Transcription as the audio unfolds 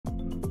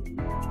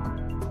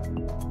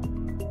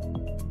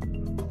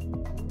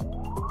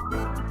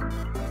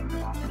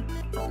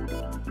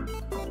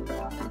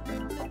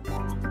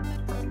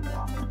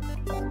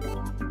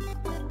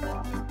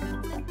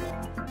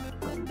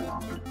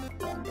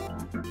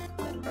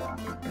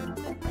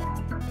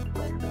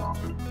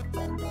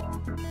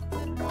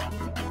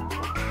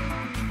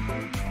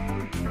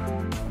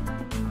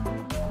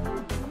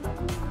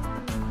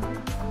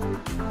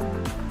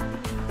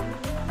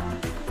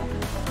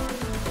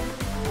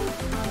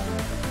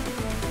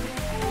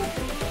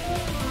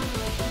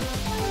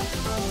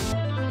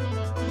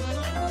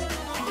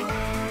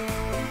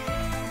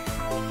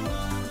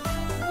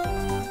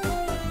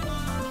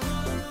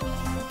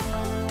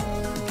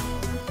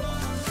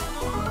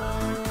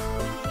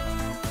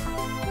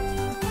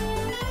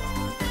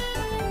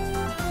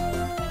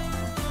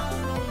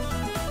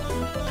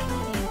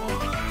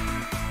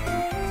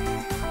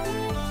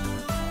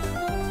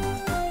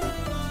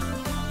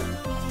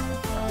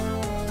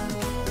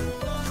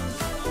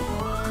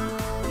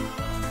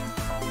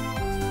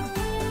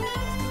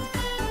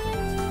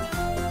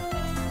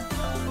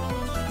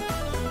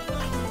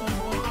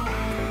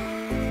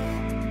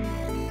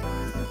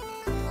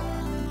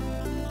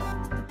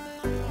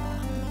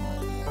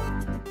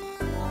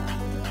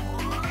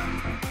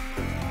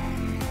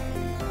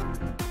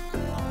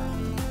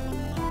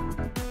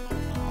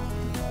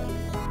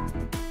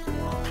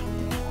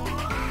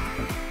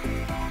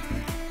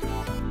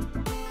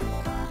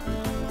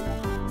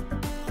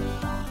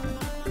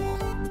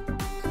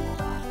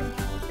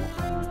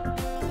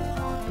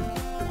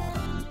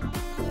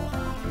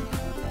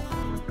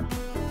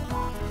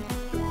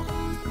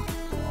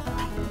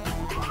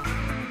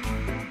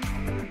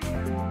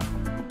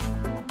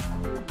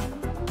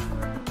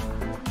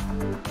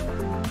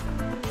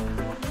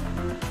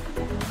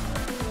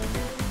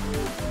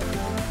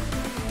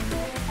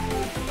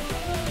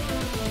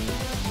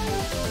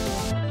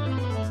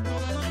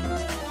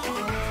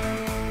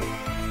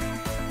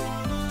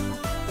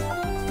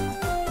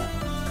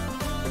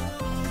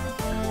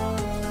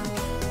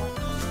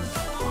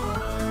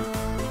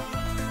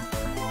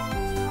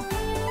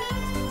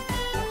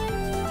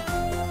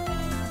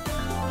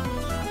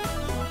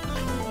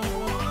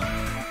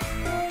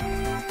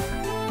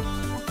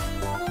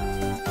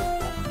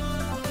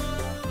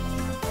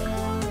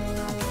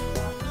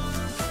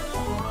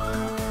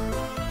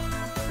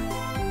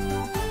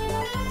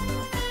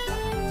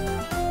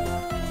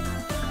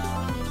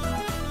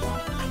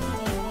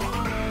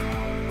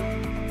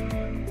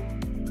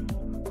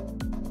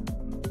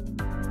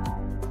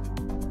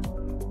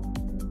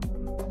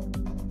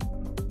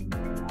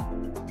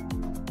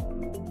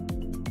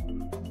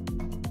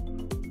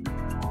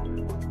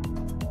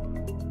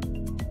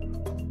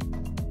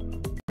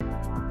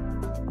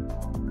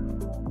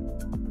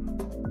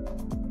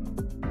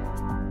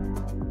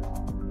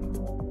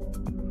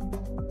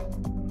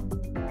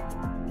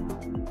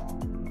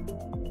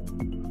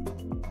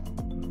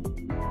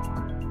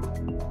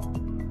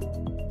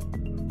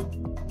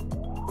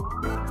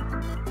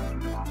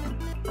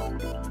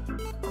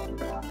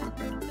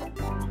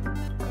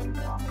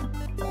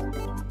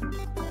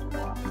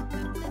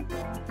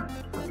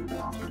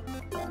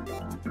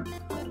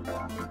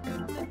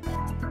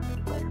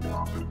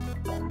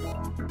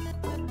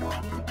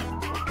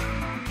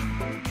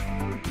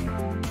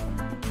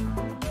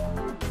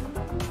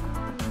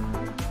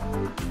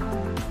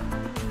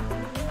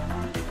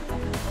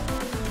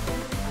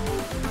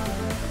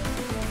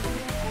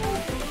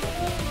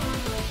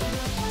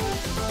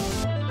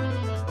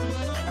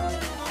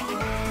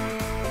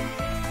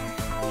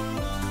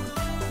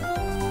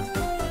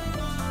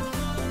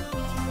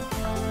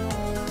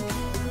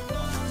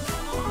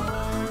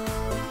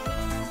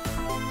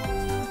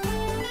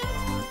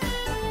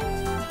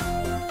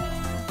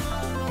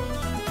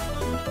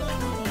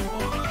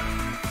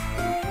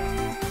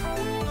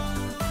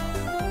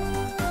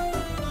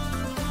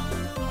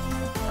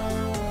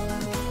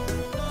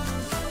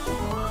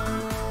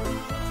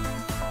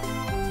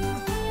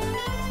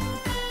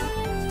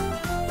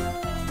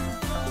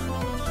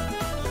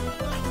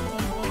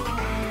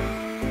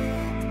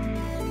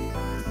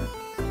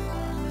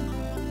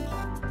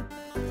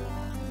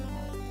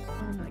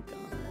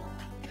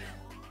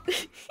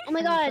Oh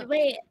my god,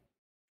 wait.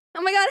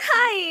 Oh my god,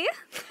 hi!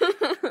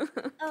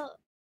 Oh,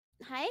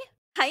 hi?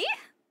 Hi?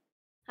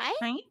 Hi?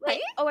 Hi?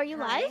 Wait, oh, are you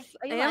Hi. live?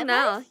 Are you I live? am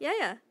now. Live?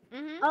 Yeah.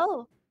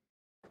 Oh.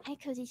 Hi,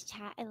 Cozy's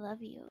chat. I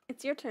love you.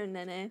 It's your turn,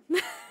 Nene.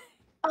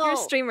 Oh. You're a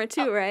streamer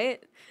too,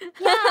 right? Yeah,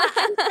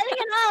 I'm setting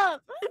it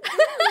up.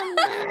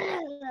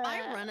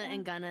 I run it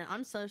and gun it.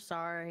 I'm so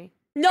sorry.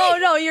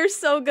 No, you're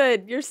so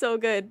good. You're so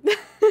good.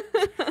 Okay,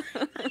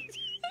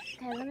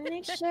 let me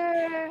make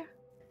sure.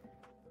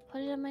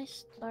 Put it in my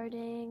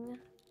starting.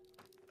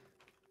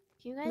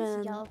 Can you guys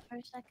yell for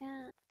a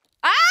second?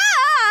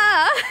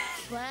 Ah!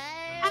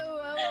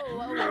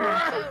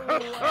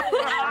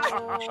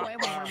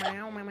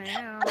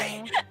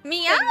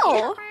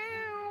 Meow!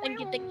 Thank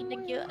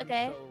you.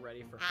 Okay. So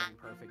ready for some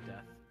perfect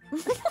death.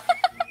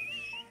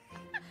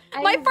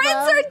 My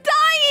friends are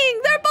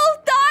dying! They're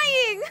both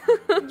dying!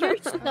 You're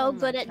so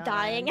good at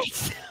dying.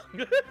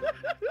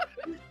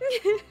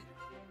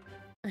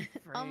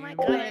 Oh my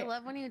god, I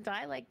love when you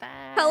die like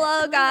that.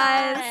 Hello,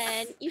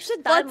 guys. You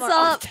should die What's more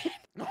up? often.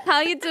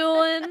 How you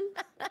doing?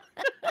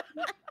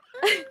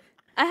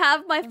 I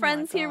have my my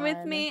friends here with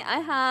God. me. I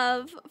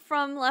have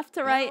from left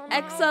to right,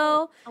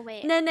 EXO, Oh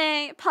wait.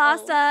 Nene,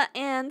 Pasta,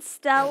 and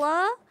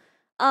Stella.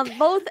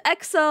 Both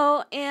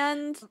EXO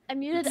and I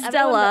muted Stella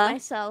everyone but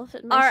myself.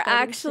 In my are starting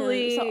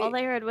actually- soon, so all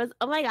I heard was,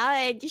 "Oh my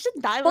god, you should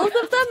die." more both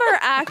of them are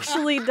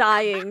actually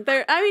dying.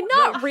 They're, I mean,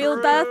 not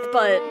real death,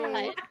 but often."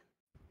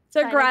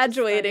 they're Fine, I just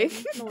graduating.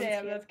 started. No one's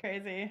Damn, here. that's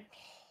crazy.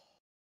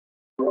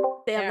 Damn,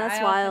 There, that's I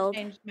also wild.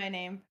 changed my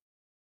name.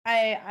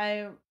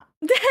 I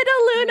Dead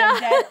Luna.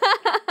 Dead.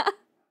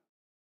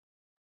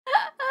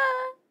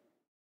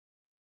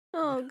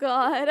 Oh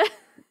god.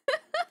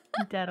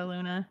 Dead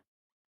Luna.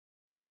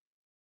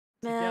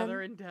 Man,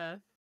 Together in death.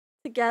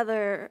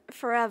 together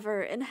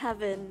forever in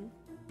heaven.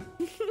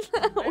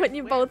 when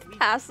you wait, both we-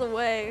 pass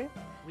away.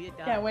 We had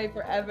died. Can't wait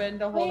for Evan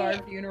to hold our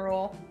Wait.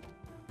 funeral.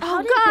 How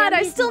Oh did god,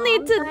 I Bambi's still need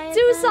mom to die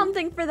do again?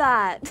 something for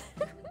that.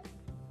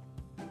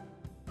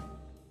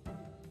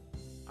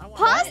 I want-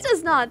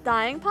 Pasta's not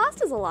dying.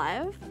 Pasta's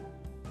alive.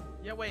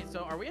 Yeah, wait.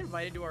 So are we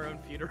invited to our own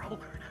funeral?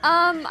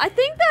 I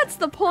think that's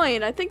the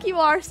point. I think you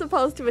are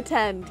supposed to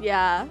attend.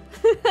 Yeah.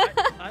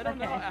 I don't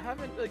know. Okay. I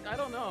haven't. Like, I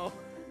don't know.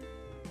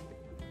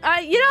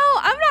 You know,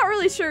 I'm not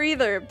really sure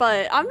either,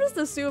 but I'm just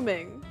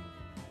assuming.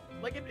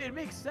 Like, it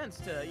makes sense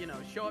to, you know,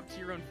 show up to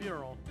your own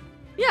funeral.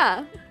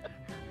 Yeah.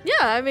 Yeah,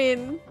 I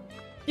mean,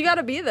 you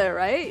gotta be there,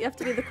 right? You have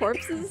to be the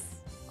corpses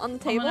on the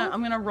table.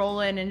 I'm gonna roll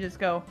in and just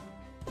go.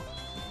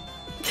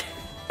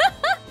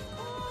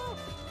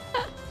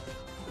 I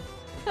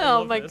Oh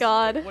love my this.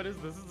 god. What is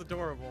this? This is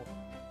adorable.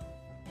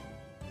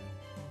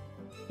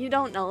 You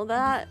don't know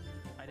that?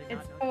 I did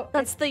It's not know.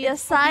 That's the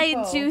it's acai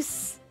Poppy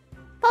juice.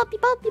 Poppy,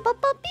 poppy, poppy,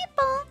 poppy,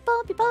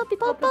 poppy, poppy,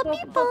 poppy,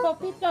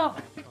 poppy,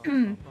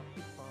 poppy.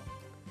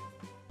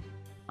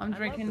 I'm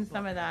drinking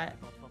some of that.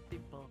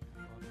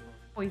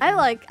 Poison.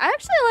 I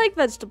actually like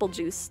vegetable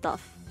juice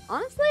stuff.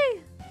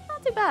 Honestly,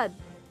 not too bad.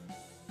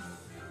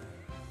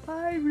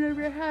 I've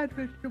never had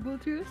vegetable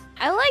juice.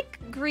 I like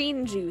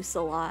green juice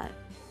a lot.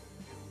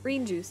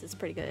 Green juice is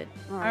pretty good.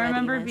 I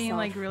remember already being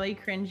like myself. really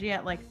cringy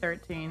at like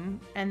 13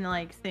 and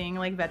like seeing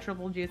like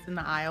vegetable juice in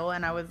the aisle,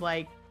 and I was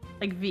like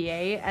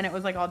V8, and it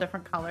was like all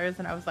different colors,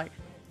 and I was like,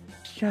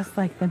 just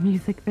like the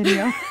music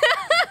video.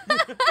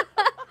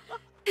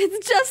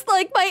 It's just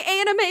like my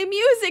anime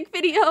music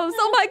videos.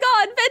 Oh my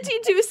god,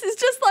 veggie juice is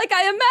just like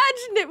I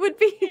imagined it would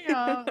be. You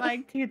know,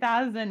 like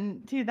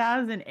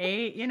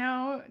 2008, you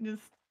know,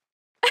 just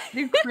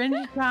the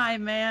cringe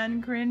time,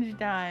 man, cringe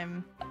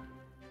time.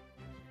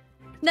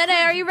 Nene,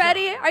 are you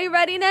ready? Are you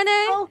ready, Nene?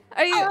 Oh,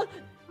 Are you? oh,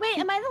 wait,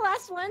 am I the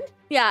last one?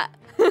 Yeah.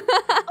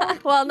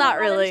 Well, not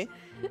really.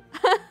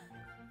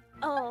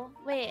 Oh,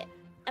 wait,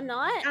 I'm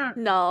not?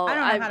 No. I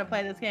don't know how to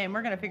play this game.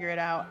 We're gonna figure it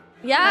out.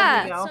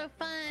 Yeah. There we go. So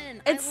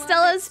fun. It's I love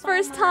Stella's it so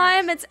first much.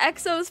 time. It's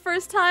EXO's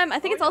first time. I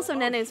think Oh, it's also oh,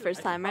 Nene's shoot, first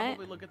I should time, right?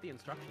 Probably look at the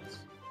instructions.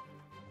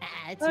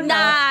 It's Oh,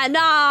 not.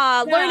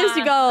 Nah. Learn as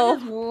you go.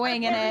 Just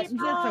winging it. Just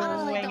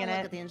Honestly, winging don't look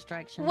it. at the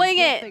instructions. Wing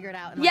You'll it. Figure it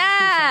out in like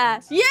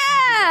Yeah. 2 seconds.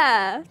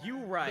 Yeah. You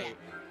right.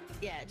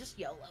 Yeah, just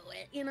YOLO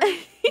it. You know.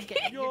 You're good.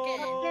 You're good.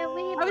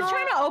 YOLO. I was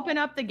trying to open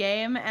up the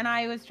game, and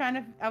I was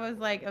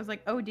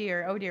like, oh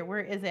dear,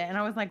 where is it? And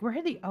I was like, where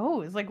are the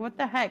O's? Like, what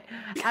the heck?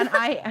 And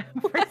I,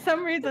 for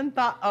some reason,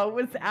 thought O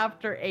was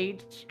after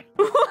H.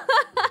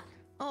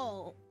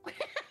 Oh.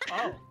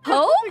 Oh.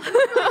 Oh?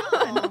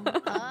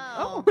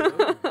 Oh.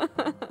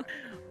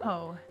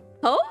 Oh.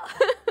 Oh?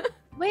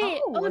 Wait,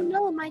 Oh. oh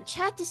no, my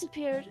chat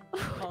disappeared.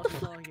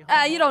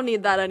 You don't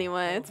need that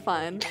anyway. It's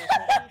fine.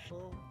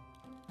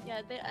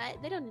 Yeah,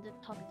 they don't need to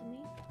talk to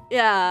me.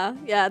 Yeah.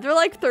 They're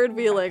like third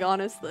wheeling,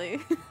 honestly.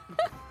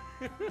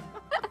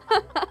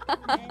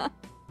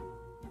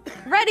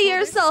 Ready Well,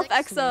 yourself, they're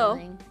EXO.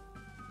 six-wheeling.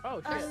 Oh,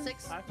 They're shit.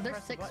 six. I have to They're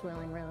press the button.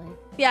 six-wheeling, really.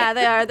 Yeah,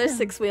 they are. They're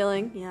six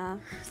wheeling. Yeah.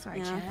 Sorry,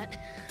 Yeah.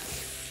 chat.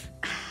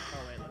 Oh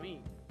wait, let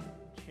me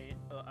change.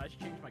 I should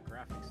change my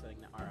graphics setting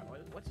now. All right,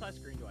 what size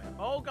screen do I have?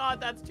 Oh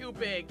God, that's too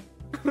big.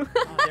 Oh,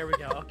 there we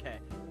go. Okay,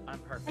 I'm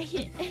perfect.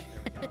 There we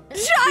go.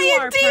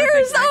 Giant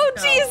deers! Oh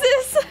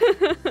Jesus!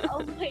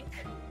 Oh my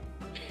god.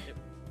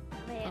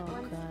 Wait, Oh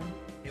one. god.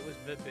 It was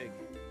the big.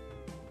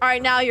 All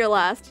right, now you're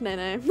last,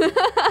 Nene. Wait,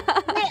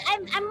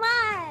 I'm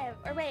live.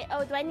 Or wait,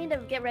 oh, do I need to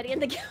get ready in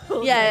the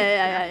guild?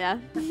 Yeah.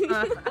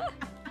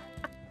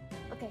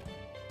 Okay.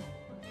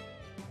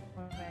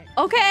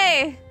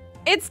 Okay,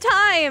 it's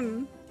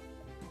time.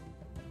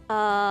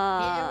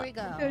 Here we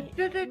go.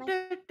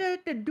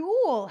 The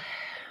duel.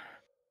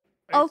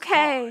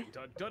 Okay.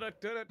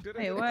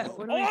 Wait, what?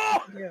 What do we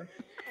Oh! do?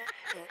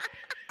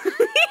 Oh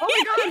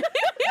my god!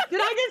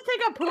 Did I just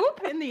take a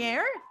poop in the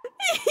air?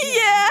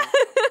 Yeah.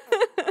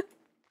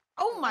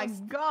 Oh my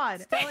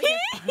god! Stella gets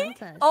to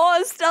hunt us.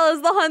 Oh,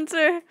 Stella's the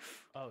hunter.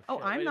 Oh, Oh,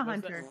 shit. I'm Wait, the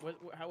what's that? hunter.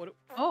 What?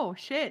 Oh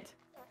shit!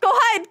 Go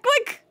hide,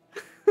 quick.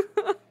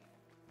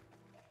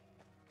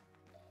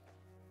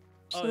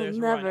 Oh, She'll there's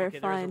a run. never Okay,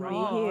 there's a find run. me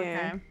Oh,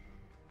 here. okay.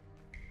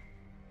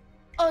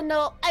 Oh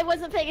no, I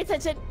wasn't paying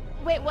attention.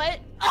 Wait, what?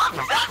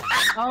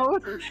 Oh.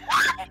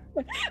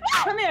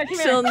 Come here, come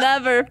She'll here.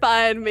 never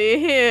find me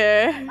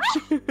here.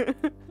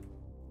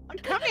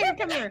 Come here,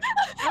 come here.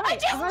 I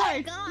just- How do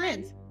I God.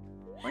 sprint?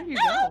 Where'd you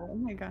go? Oh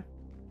my god.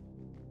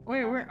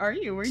 Wait, where are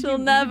you? Where'd She'll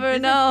you never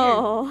disappeared?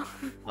 know.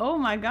 Oh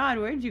my god,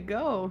 where'd you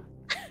go?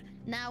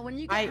 Now, when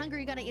you get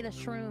hungry, you gotta eat a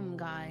shroom,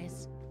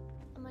 guys.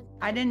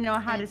 I didn't know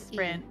how to Let's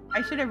sprint.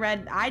 I should have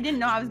read. I didn't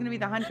know I was gonna be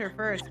the hunter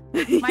first.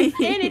 My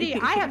sanity.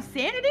 I have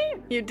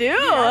sanity? You do?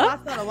 I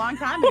lost that a long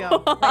time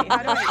ago. Wait,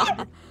 how do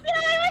I?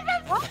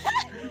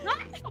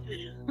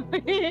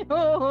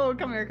 Oh,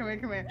 come here, come here,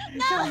 come here.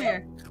 Come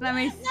here. Let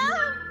me see.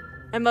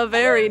 I'm a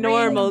very Bring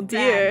normal him back.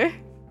 deer.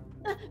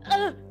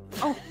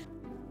 Oh.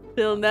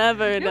 She'll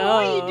never Dude, know.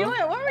 what are you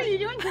doing? What were you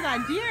doing to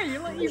that deer?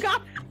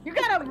 You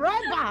gotta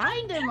run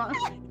behind him.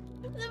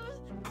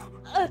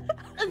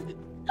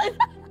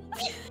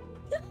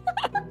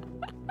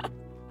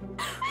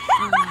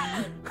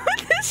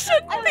 This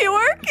shouldn't be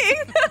working.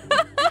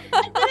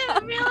 I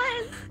didn't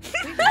realize.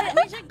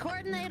 We should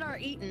coordinate our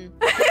eating.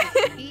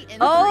 Eat in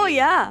Oh 3,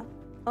 yeah.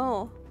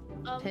 Oh.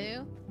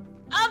 2.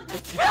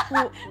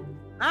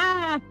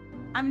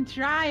 I'm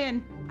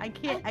trying. I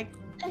can't.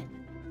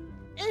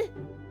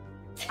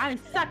 I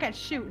suck at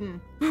shooting.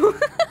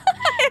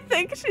 I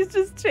think she's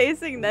just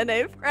chasing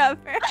Nene forever.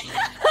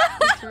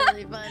 It's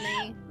really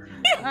funny.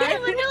 I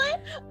literally,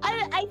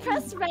 I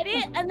pressed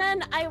ready and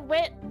then I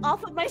went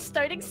off of my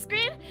starting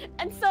screen,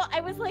 and so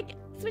I was like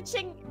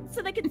switching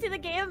so they could see the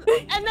game,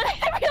 and then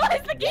I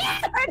realized the game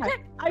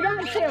started. I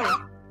got it too.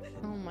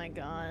 Oh my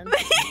god.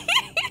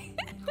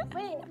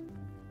 Wait,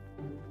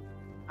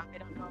 I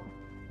don't know.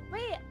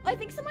 wait, I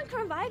think someone can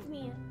revive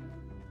me.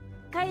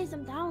 Guys,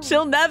 I'm down.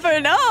 She'll never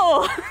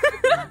know.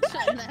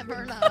 She'll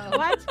never know.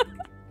 What?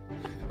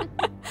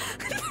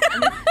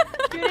 I'm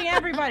shooting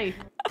everybody.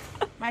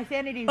 My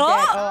sanity's Oh.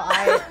 dead.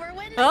 Oh, We're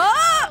winning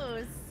Ah!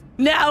 those.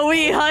 Now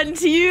we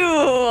hunt you.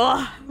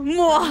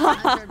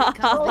 Hunter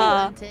becomes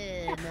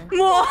hunted.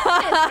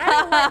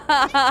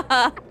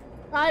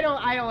 I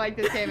don't like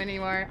this game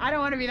anymore. I don't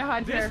want to be the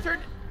hunter. This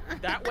turned.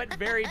 That went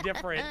very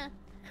different.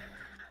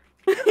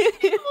 We did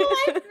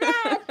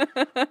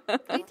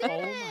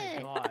Oh my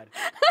it. god.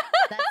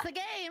 That's the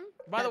game.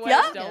 By the way,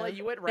 Yeah. Stella,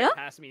 you went right Yeah.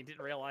 past me and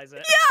didn't realize it.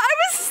 Yeah, I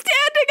was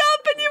standing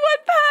up and you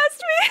went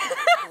past me.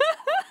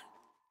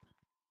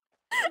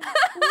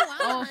 Ooh,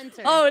 I'm a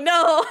hunter. Oh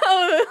no!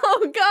 Oh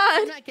I'm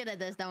god! not good at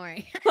this. Don't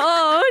worry.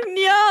 Oh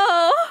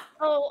no!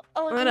 Oh,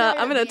 I'm I'm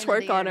gonna being a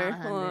twerk on deer, her. not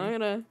a Hold on,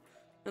 hunter.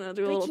 I'm gonna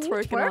do a Wait, little can you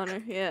twerking on twerk?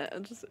 her. Yeah,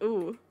 just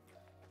ooh.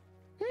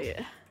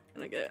 Yeah,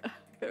 gonna get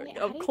Wait,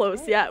 how up do you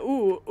close. twerk? Yeah,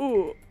 ooh,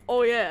 ooh.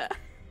 Oh yeah.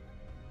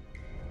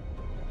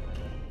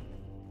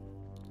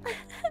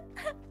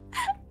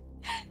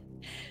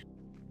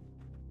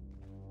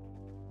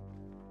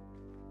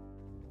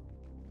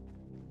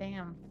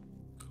 Damn.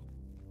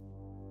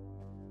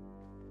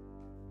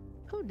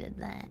 Who did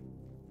that?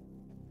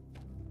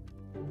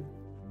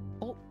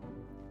 Oh,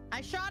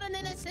 I shot an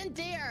innocent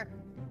deer.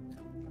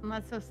 I'm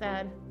not so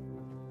sad.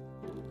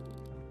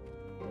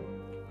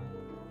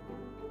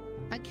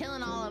 I'm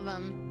killing all of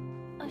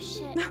them. oh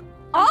shit.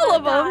 All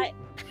of them. Die.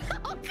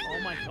 Oh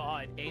my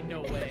god, ain't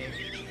no way.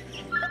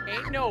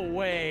 Ain't no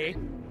way.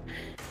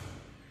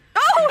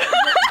 Oh!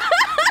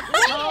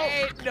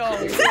 Ain't no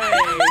way.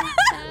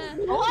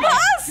 Oh my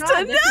Lost!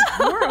 God, this is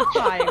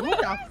horrifying. What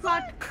the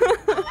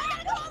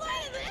fuck?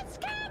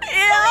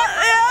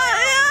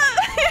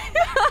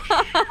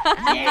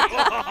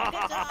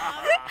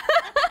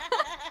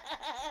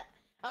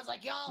 I was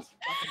like, y'all.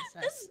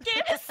 This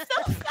game is so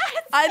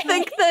fast. I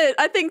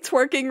think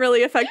twerking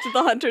really affected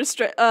the hunter's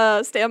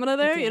stamina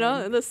there. You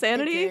know, the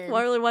sanity did.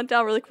 really went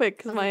down really quick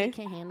because I my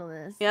can't handle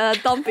this. yeah,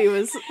 that dumpy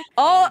was.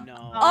 Oh,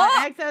 no.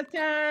 Oh! Exo's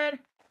turn.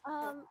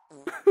 Oh,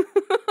 no,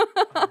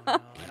 I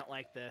don't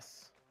like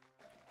this.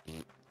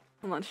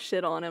 I'm gonna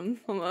shit on him.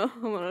 I'm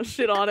gonna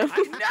shit on him.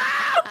 No!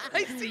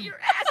 I see your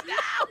ass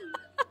now!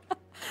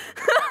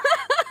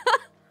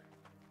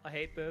 I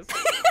hate this.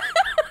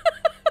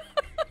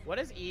 What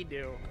does E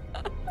do?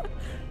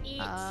 Eat.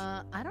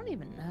 I don't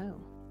even know.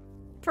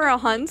 For a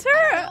hunter?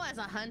 I don't know as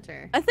a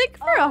hunter. I think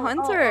for a Oh,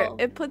 hunter, oh.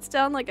 it puts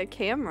down like a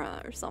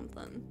camera or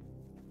something.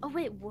 Oh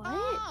wait, what?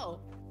 Oh,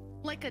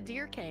 like a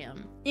deer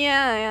cam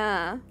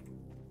Yeah,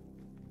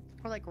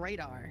 or like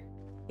radar.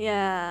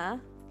 yeah.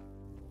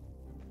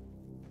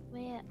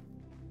 Wait.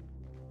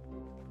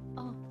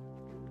 Oh.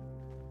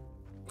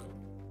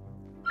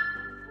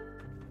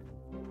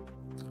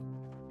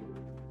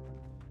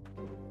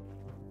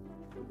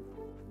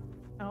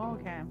 Oh,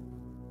 okay.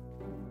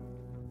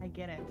 I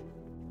get it.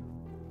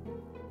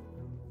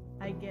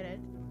 I get it.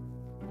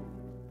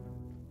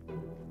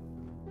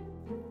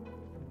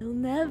 You'll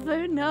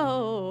never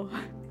know.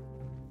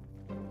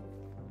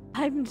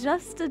 I'm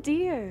just a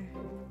deer.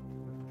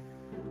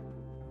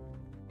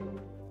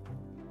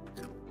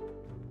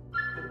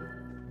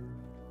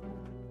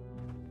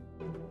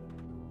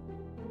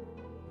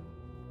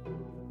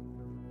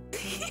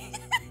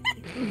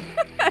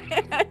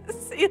 I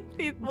see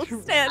people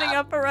standing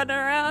up and running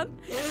around.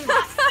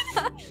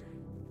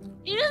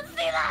 You didn't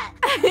see that!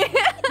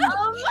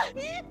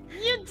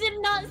 You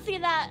did not see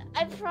that,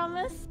 I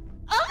promise.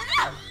 Oh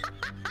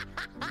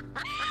no!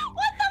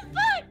 What the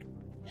fuck?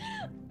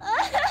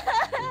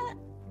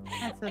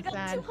 That's so I got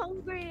sad. too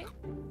hungry.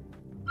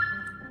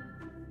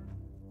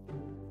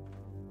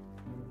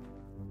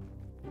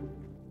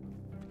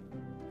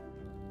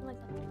 Oh my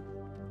god.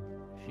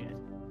 Shit.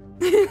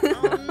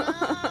 Oh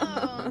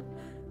no!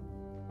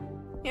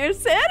 Your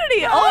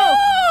sanity! No!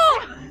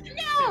 Oh!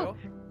 No!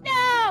 Two.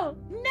 No!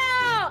 No!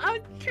 I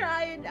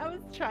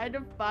was trying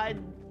to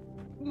find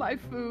my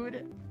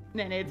food.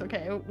 Nene, it's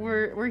okay.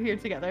 We're here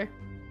together.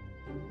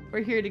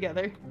 We're here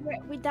together.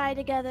 We die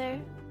together.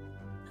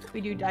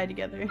 We do die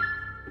together.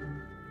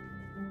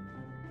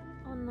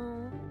 Oh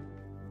no.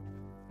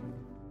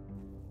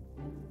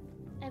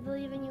 I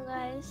believe in you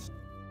guys.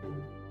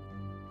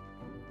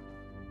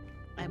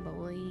 I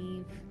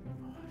believe.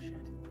 Oh shit.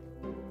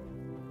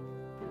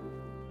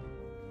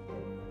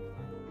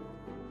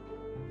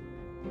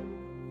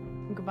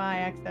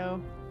 Goodbye,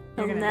 EXO.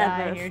 You'll You're gonna die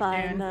never here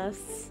find soon.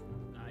 us.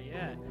 Not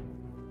yet.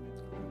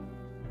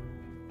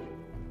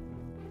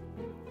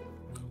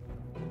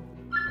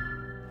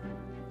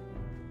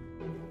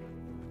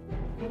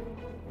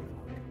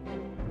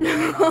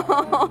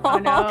 Oh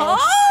no.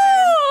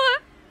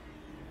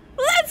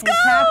 Let's go!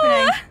 What's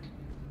happening?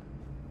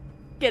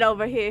 Get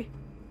over here.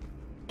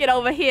 Get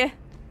over here.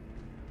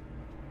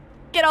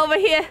 Get over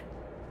here.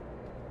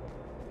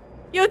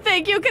 You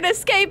think you can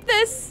escape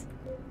this?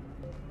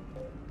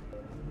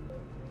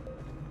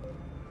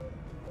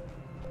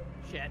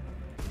 Shit.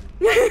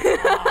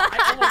 I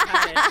almost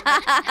had it.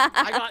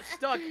 I got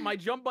stuck. My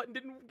jump button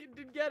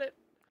didn't get it.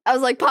 I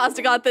was like,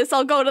 Pasta got this.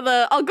 I'll go to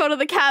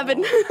the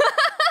cabin.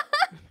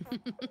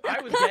 I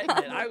was getting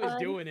it. I was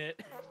doing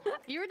it.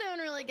 You were doing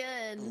really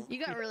good. You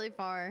got really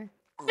far.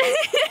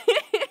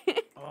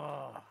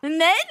 Oh.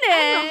 Nene.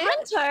 I'm a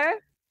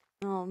hunter.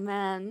 Oh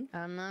man.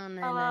 Oh no,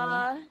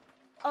 Nene.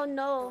 Oh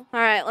no. All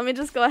right, let me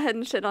just go ahead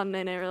and shit on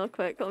Nene real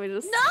quick. Let me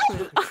just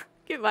No!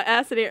 get my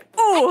ass in here.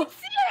 I Ooh. can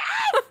see your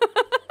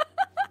ass!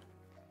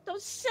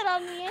 Don't shit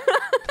on me.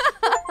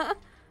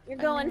 You're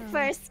going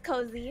first,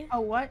 Kozii.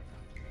 Oh, what?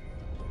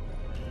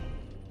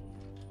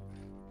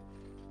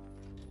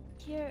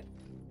 Here.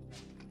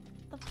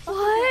 The fuck?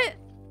 What?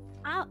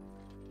 Ow.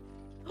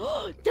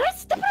 Did I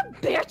step in a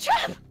bear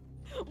trap?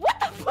 What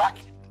the fuck?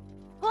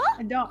 Huh?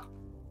 I don't.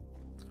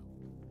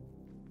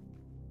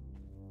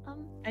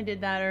 I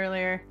did that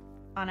earlier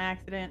on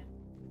accident.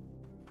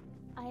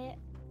 I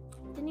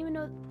didn't even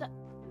know that.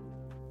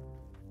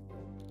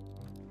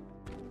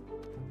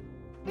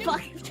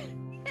 Fuck.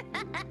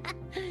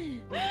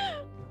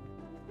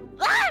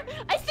 Ah!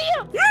 I see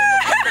you! I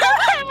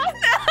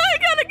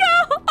gotta go!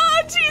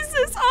 Oh,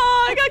 Jesus!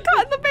 Oh, I got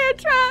caught in the bear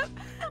trap!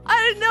 I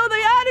didn't know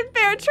they added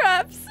bear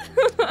traps!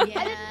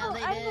 Yeah,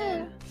 they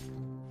did.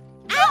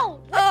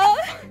 Ow! Oh.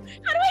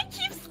 How do I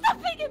keep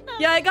stepping in them?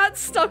 Yeah, I got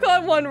stuck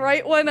on one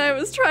right when I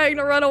was trying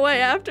to run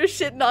away after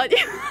shitting on you.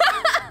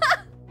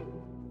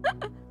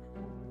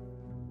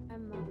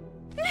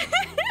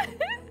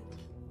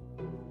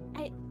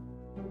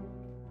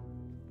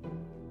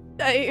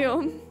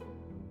 Damn.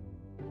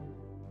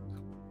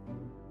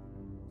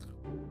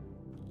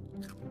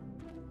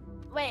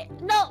 Wait,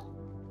 no!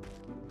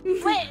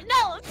 Wait,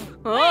 no!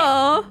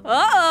 Oh,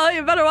 uh-oh,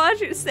 you better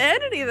watch your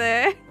sanity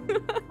there.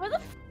 Where the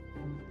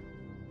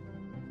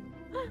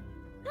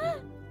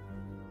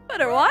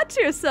Better watch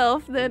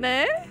yourself,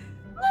 Nene.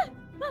 What?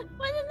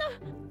 No.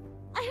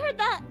 I heard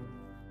that.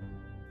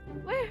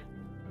 Where?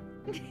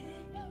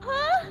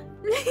 Huh?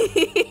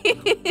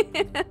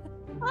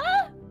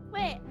 Huh?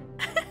 Wait.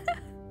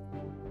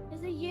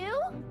 Is it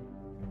you?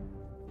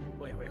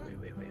 Wait.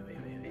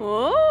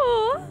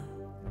 Oh.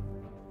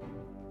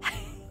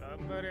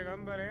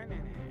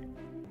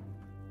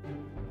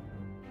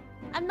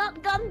 I'm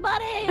not gun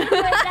buddy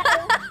right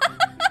now.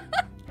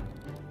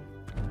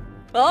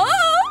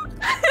 Oh.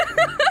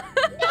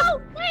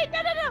 No! Wait, no.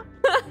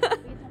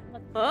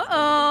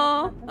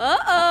 Uh-oh. Uh-oh.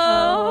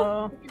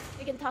 Oh.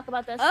 We can talk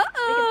about this.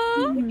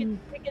 Uh-oh. We can,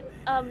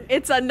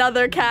 It's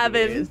another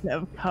cabin.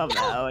 have come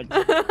out.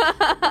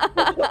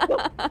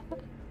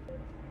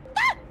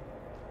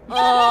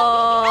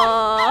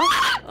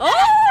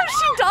 Oh,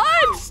 she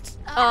dodged.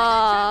 Oh,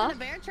 I got trapped in a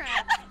bear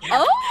trap.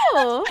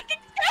 Oh.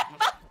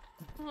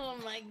 Oh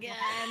my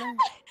god.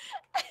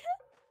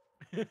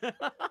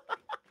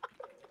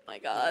 My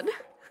god.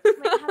 wait,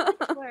 how does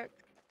it work?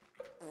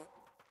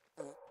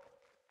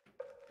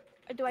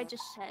 Or do I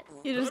just shit?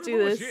 You just do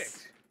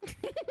this.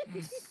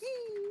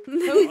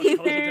 Cozy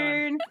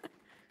turn.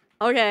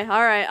 Okay,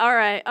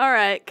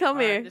 alright. Come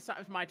here. This time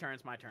it's my turn.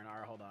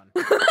 Alright, hold on.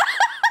 There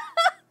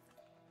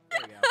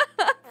we go.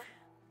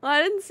 Well,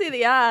 I didn't see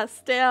the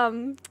ass.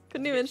 Damn.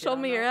 Couldn't even show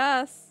me your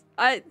ass.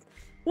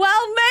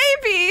 Well,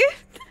 maybe.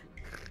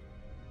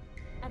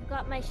 I've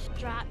got my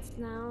strats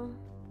now.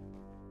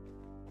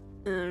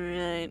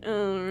 Alright.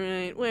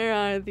 Where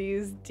are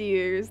these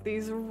deers?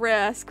 These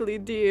rascally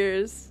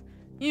deers?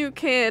 You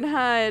can't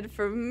hide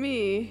from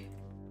me.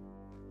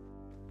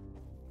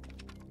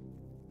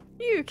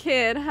 You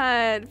can't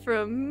hide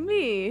from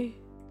me.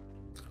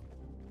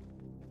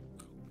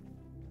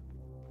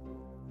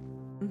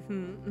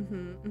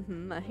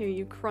 I hear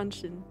you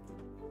crunching.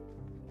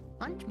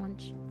 Munch,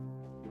 munch.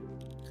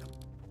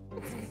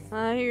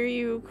 I hear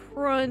you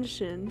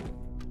crunching.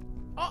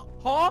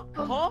 Huh?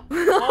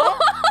 Wait, did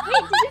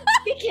you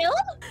get killed?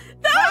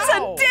 That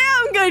How? was a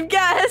damn good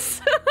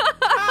guess.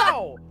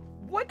 How?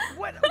 What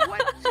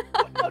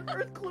on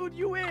earth clued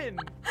you in?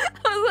 That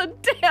was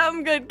a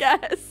damn good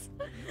guess.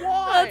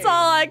 Why? That's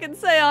all I can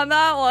say on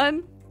that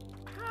one.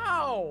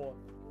 How?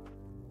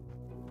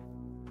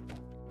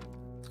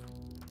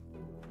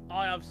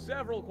 I have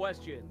several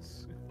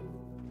questions.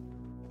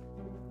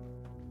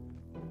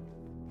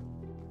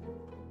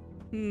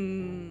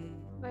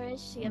 Where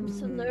is she? I'm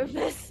so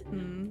nervous.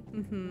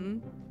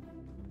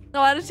 Oh,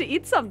 why did she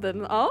eat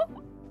something? Oh?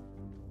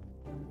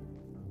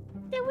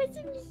 There was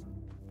a...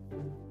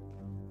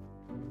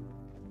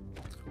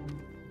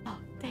 Oh,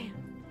 damn.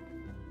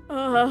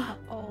 Oh.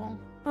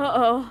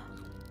 Uh-oh.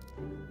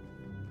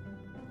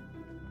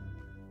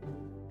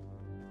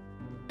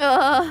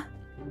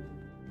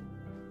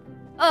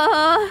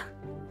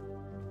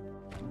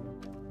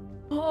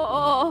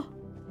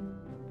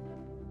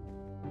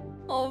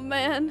 Oh,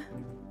 man.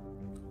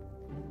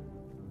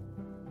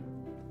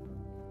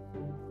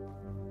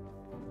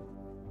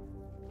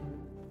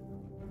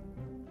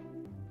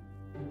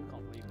 I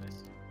can't believe this.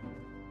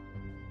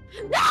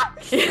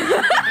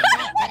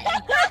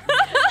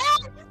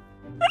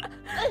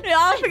 You're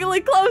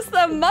awfully close to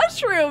the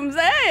mushrooms,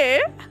 eh?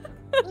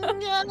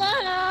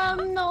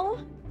 No.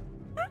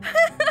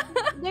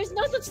 There's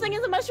no such thing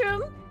as a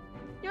mushroom.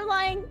 You're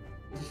lying.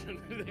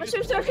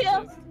 Mushrooms are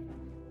real.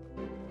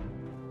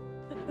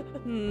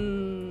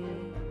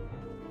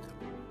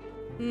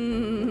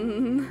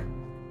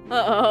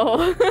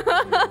 Uh-oh.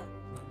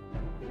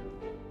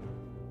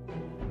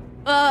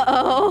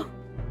 Uh-oh.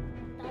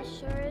 That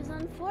sure is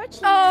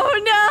unfortunate.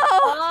 Oh, no!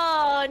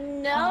 Oh,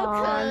 no,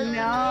 Oh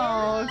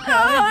no,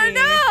 Oh, Cozy.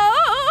 no!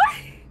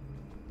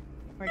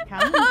 We're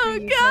coming for Oh,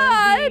 you,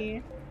 God.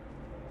 Cozy.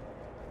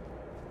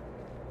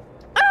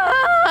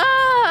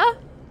 Ah!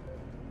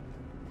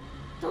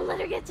 Don't let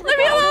her get to the Leave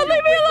me alone,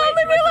 leave me alone,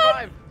 leave me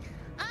alone!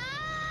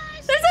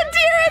 There's a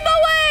deer in the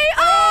way!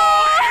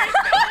 Oh!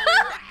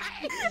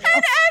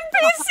 An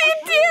NPC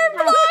deer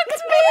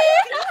blocked me!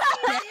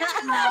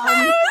 I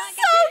was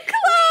so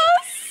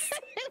close!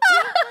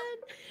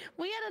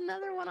 We had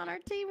another one on our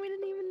team. We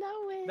didn't even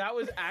know it. That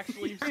was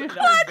actually that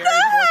was very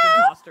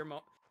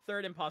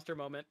third imposter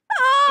moment.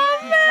 Oh,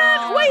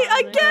 man! Wait,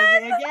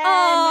 again?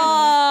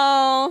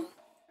 Oh!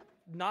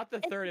 Not the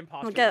third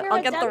imposter.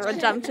 I'll get the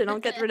redemption. I'll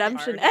get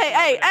redemption.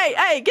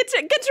 Hey, get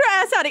your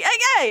ass out of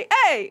here!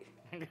 Hey!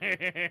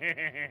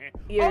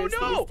 Years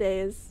no! these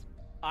days.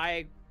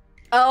 Huh.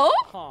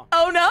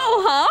 Oh no,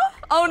 huh?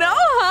 Oh no,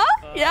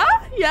 huh? Yeah?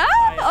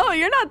 Oh,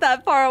 you're not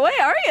that far away,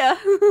 are you?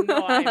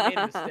 No, I made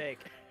a mistake.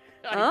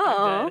 I'm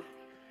dead.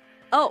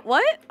 Oh,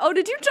 what? Oh,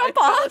 did you jump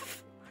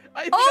off?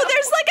 Oh,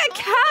 there's like a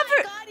cavern.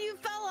 Oh my god, you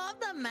fell off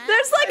the map.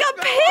 There's like a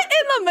pit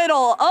in the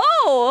middle.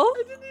 Oh. I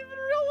didn't even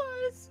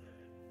realize.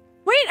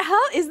 Wait,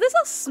 how is this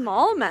a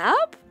small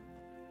map?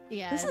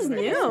 Yeah, This it's is a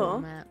very new. small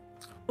map.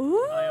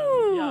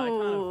 Ooh. Yeah, I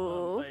kind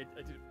of.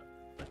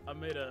 I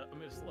made a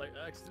slight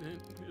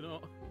accident, you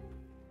know.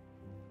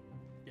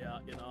 Yeah,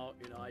 you know,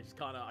 I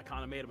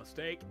kind of made a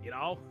mistake, you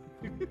know.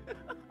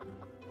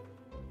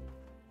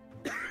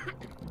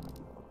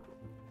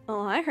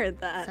 Oh, I heard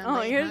that.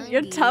 Somebody Oh, your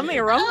hungry. tummy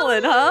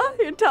rumbling, huh?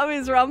 Your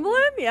tummy's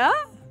rumbling, yeah?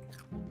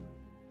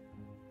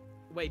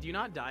 Wait, do you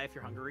not die if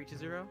your hunger reaches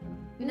 0?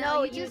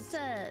 No, you you just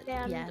stand.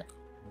 yeah.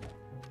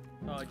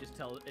 Oh, it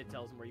tells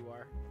them where you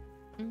are.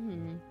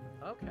 Mm-hmm.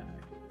 Okay.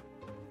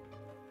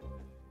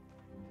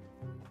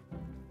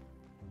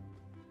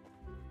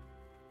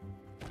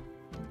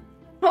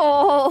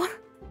 Oh.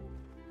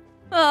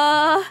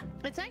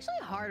 It's actually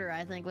harder,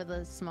 I think, with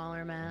a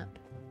smaller map.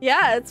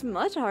 Yeah, it's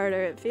much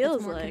harder, it It's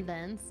feels more like.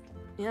 condensed.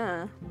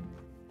 Yeah.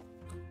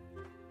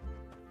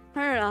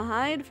 Harder to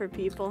hide for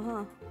people,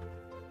 huh?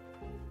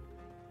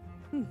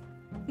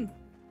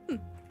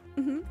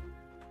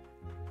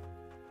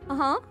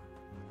 Uh-huh.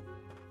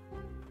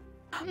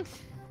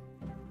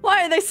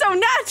 Why are they so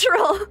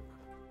natural?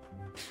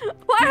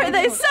 Why are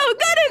they so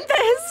good at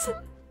this?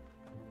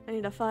 I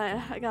need to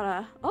find. I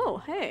gotta. Oh,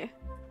 hey.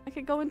 I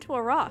could go into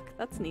a rock.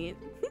 That's neat.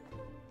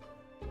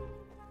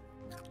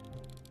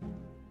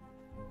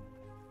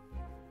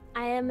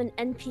 I am an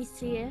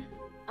NPC.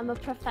 I'm a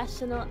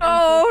professional.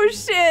 Oh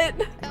NPC. shit!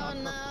 Oh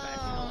no.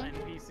 Professional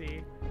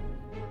NPC.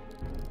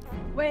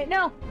 Wait,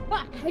 no.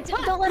 Fuck.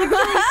 Don't let her kill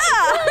you.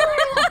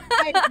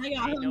 I got no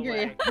hungry.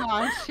 way.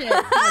 Oh shit.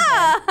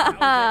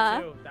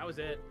 That was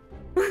it.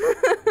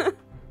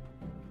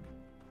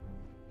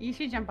 You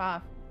should jump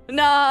off.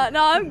 No,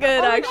 I'm good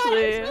Oh my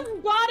actually. God, there's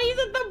bodies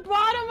at the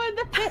bottom of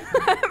the pit.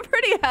 I'm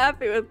pretty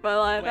happy with my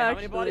life Wait, how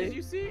actually. many bodies do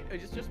you see?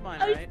 It's just mine,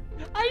 right?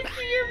 I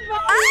see your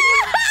body.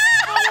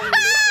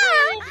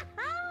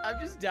 I'm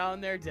just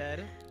down there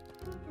dead.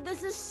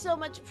 This is so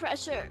much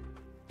pressure.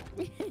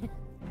 I'm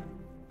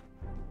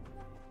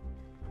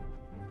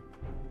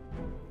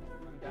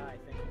die.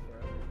 Thank you for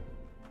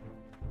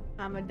it.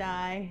 I'ma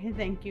die.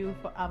 Thank you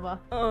forever.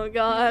 Oh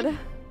god.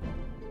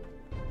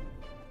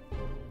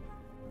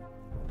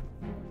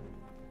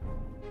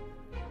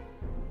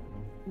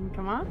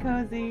 Come on,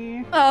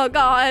 Cozy. Oh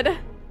god.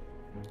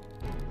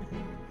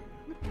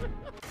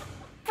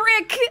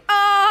 Frick!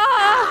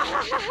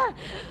 Ah!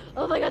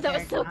 Oh my god, that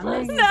was so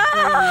close. No!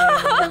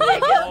 Oh my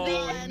god.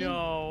 Oh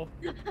no.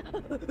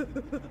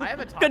 I have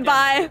a top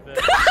Goodbye. down with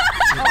this.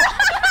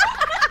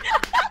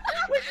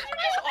 Wait, did you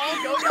guys all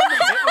go down the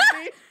pit with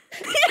me?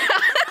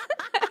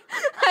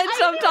 I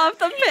jumped off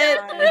the pit.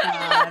 Oh my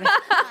God.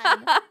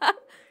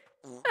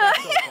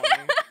 That's so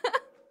funny.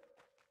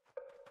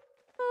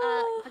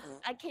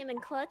 I came in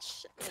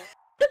clutch.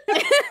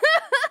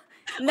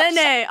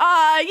 Nene.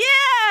 Ah,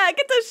 yeah!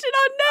 Get the shit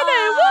on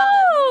Nene. Woo!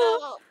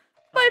 No.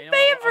 My You know what? I'll join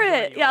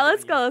favorite. you, Yeah, I'll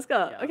let's join go. you. Let's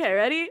go. Yeah, Okay,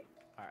 ready?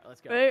 Alright,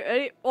 let's go.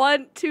 Ready?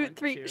 1, 2, 1,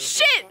 3. 2.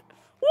 Shit!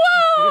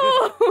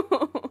 Whoa!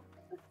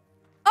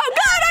 Oh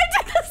god, I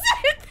did the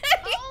same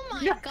thing! Oh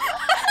my god.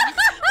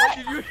 What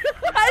did you?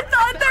 I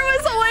thought there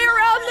was a way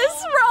around this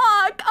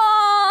rock. Fall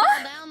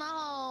Aw. down the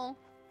hole.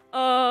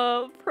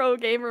 Oh, pro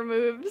gamer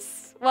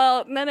moves.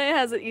 Well, Nene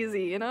has it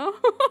easy, you know?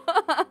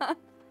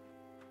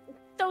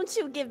 Don't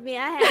you give me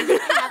a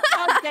handicap.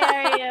 How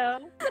dare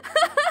you?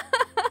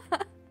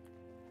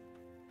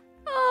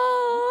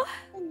 Oh.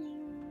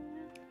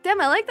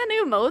 Damn, I like the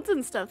new modes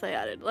and stuff they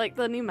added. Like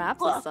the new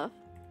maps and stuff.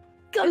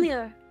 Come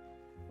here.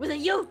 Was it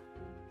you?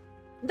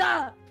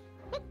 Nah.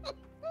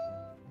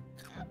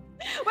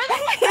 Where the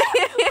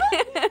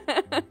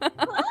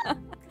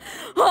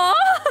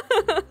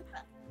Huh?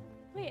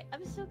 Wait,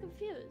 I'm so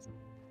confused.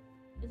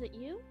 Is it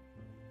you?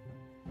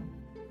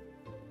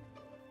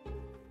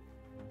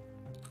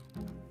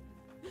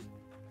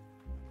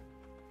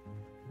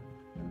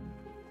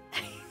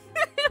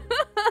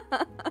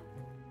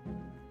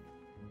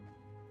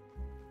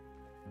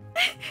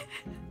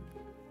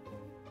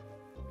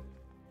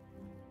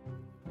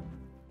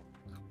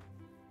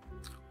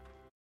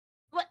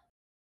 What?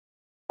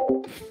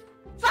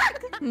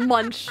 Fuck!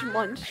 Munch,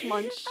 munch,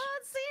 munch.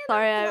 Seeing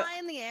Sorry, them I- fly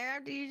in the air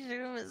after you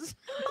shoot 'em is.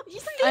 You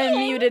I see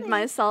muted it?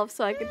 myself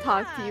so I could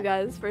talk to you Yeah.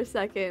 guys for a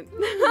second.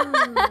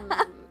 Hmm.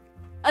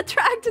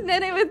 Attract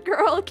Nene with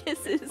girl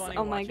kisses. Funny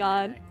Oh my watching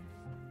god. Nene.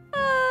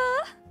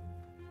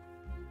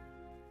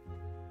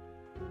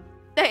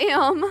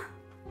 Damn.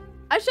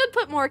 I should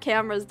put more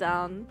cameras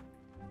down.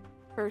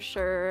 For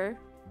sure.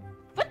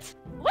 What?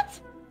 What?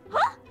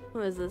 Huh?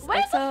 Who is this?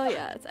 Where's the EXO?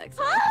 Yeah, it's EXO.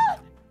 Huh?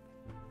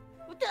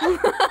 What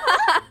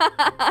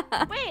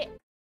the? Wait.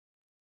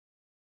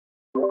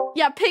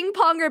 Yeah, ping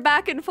pong her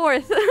back and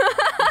forth. So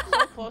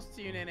close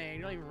to you, Nene.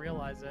 You don't even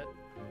realize it.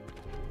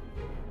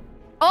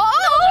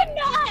 Oh! I'm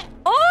not.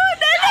 Oh,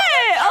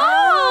 Nene!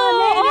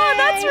 Oh,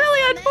 that's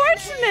really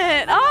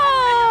unfortunate.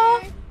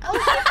 Oh.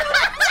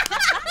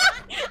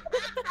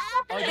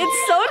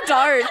 It's so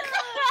dark.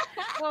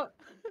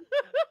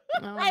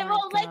 I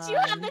won't let you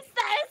have the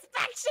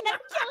satisfaction of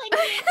killing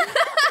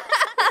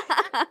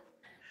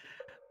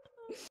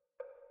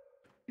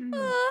me.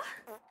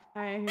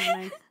 Alright, who's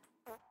next?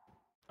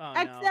 Oh,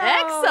 EXO! no.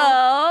 EXO!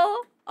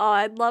 Oh,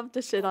 I'd love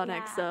to shit on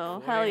Yeah. EXO.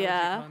 Where Hell is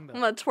yeah. your tongue, though? I'm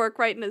gonna twerk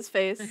right in his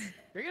face.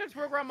 You're gonna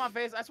twerk around my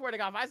face. I swear to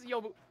God, if I see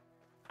your, Oh.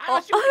 I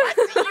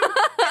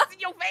see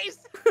your face.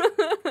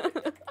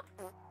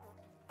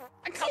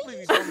 I can't believe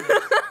you told me.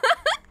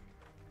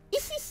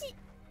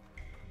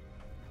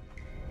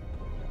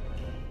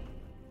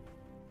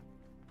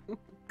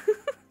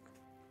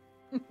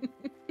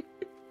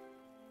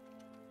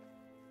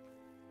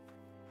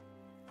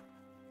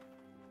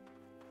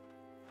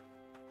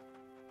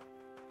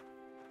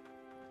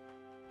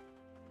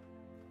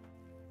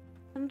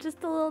 I'm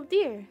just a little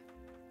deer.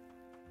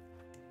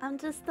 I'm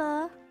just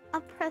a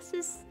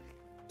precious,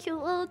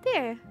 cute little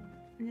deer.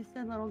 I'm just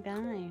a little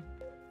guy.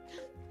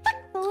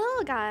 The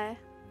little guy.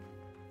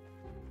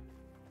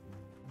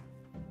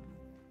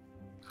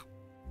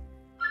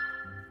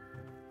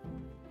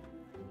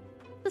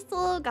 Just a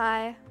little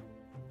guy.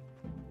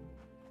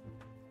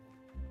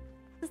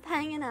 Just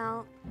hanging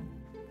out.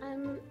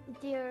 I'm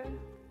deer.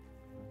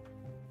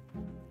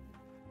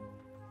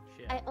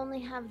 Shit. I only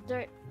have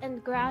dirt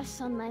and grass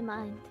on my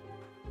mind.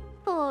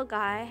 A little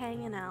guy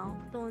hanging out,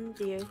 doing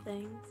deer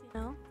things, you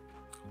know?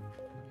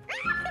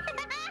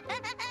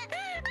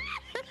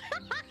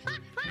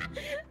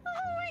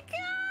 Oh my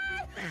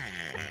god!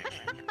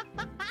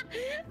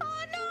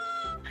 Oh no!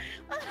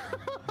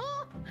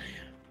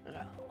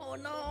 Oh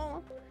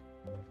no!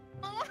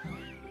 Oh.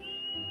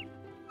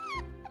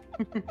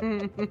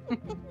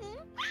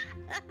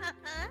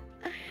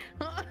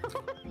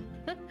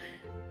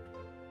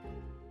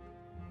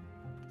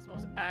 It's the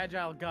most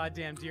agile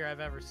goddamn deer I've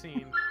ever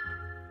seen.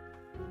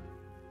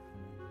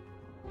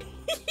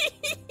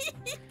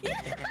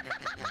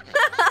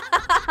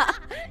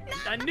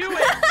 I knew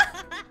it!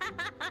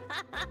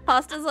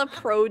 Pasta's a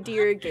pro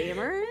deer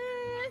gamer.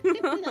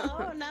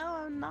 No,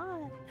 I'm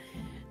not.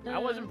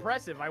 That was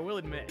impressive, I will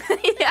admit.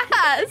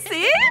 Yeah,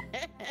 see?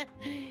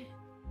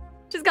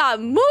 She's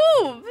got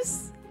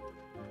moves!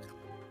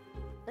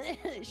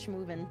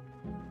 Schmoovin'.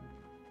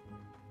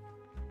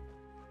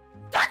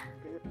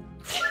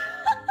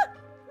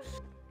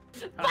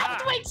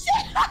 Aha. Wait,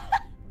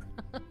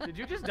 shit! Did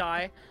you just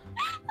die?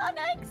 On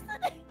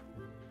accident.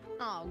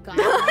 Oh god.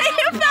 You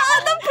fell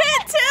in the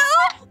pit too?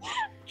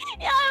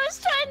 Yeah, I was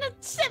trying to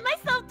shit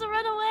myself to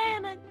run away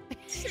and I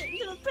shit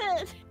into the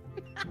pit.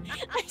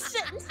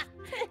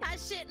 I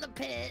shit in the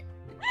pit.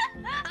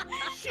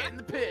 Shit in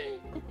the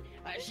pit.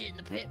 I shit in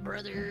the pit,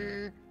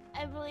 brother.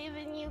 I believe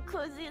in you,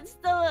 Kozii and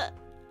Stella.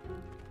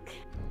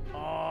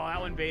 Oh, that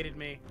one baited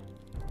me.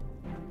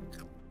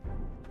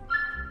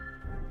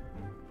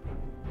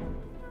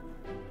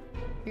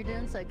 You're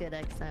doing so good,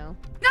 EXO.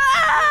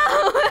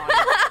 No!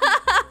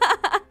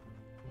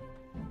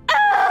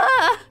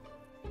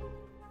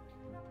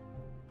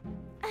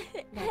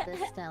 Got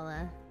this,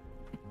 Stella.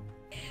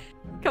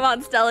 Come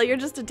on, Stella, you're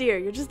just a deer.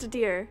 You're just a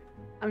deer.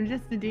 I'm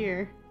just a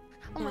deer.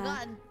 Oh my Yeah.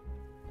 god.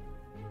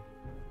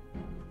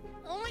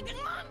 Oh my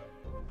god.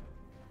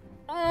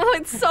 Oh,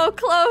 it's so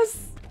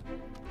close.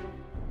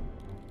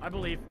 I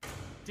believe.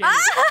 Damn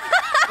it.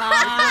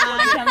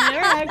 Come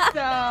here,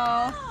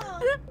 EXO.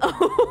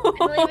 I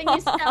believe in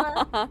you,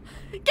 Stella.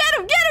 Get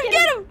him! Get him!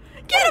 Get him!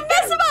 Get him!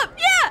 Mess him up!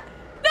 Yeah!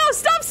 No,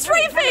 stop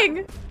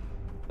strafing!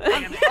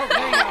 Damn it. Oh,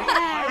 there you go.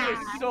 I was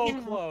so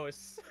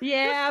close.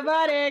 Yeah,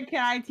 buddy.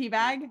 Can I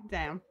teabag?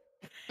 Damn.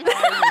 I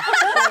was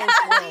so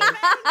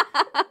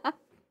close.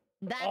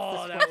 That's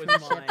Oh, the that was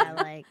sportsmanship I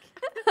mine. like.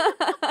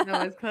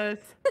 That was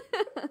close.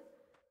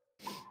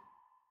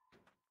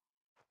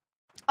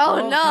 Oh,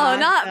 Oh, no,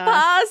 not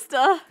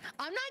pasta.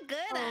 I'm not good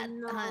Oh, at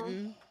no.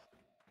 hunting.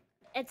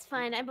 It's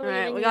fine. I believe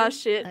Alright, in we you. got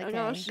shit. I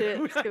got Okay. shit.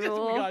 Let's give it a We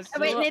little. got Oh,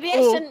 wait, maybe I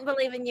Oh. shouldn't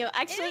believe in you.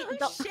 Actually, Ew,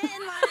 don't. shit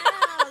in my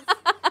house.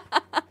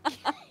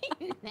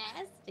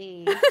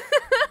 Nasty.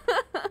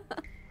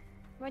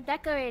 We're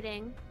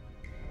decorating.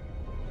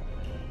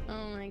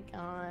 Oh my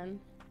god.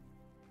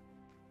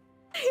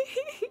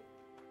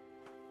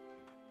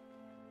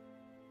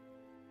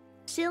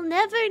 She'll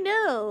never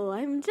know.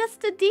 I'm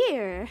just a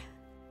deer.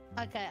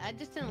 Okay, I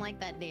just didn't like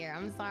that deer.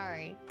 I'm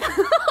sorry.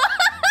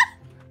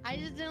 I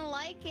just didn't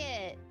like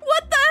it.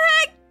 What the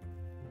heck?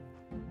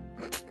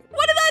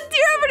 What did that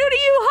deer ever do to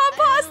you, huh, I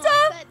didn't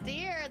Pasta? like that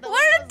deer. The What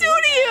way did it it was do to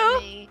looking you?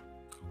 at me.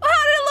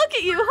 How did it look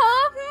at you,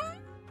 huh?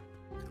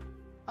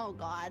 Oh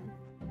god.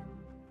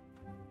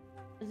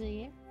 Was it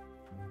you?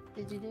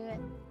 Did you do it?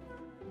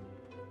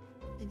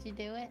 Did you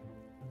do it?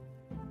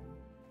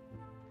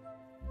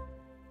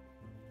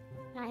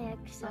 Hi, Oh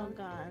EXO.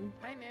 god.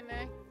 Hi,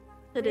 Nene.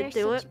 Did We're it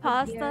do such it, good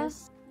Pasta?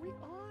 deers. We are.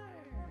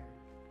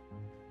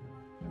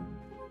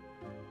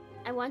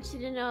 I want you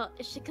to know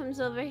if she comes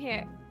over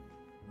here,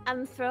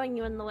 I'm throwing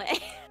you in the way.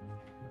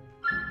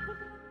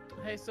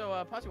 Hey, so,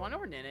 Paz, you wanna know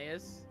where Nene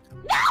is?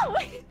 No!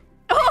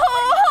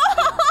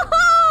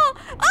 Oh!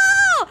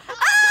 Oh!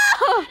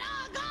 Oh!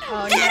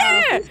 Oh, Get no.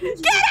 her!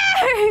 Get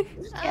her!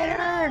 Get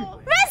her!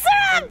 Mess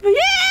her up!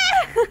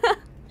 Yeah!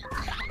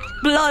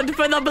 Blood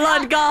for the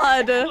blood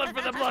god! Blood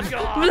for the blood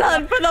god!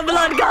 Blood for the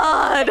blood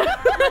god! Oh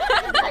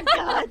my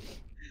god!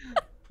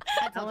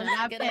 I told you I'm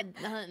not good at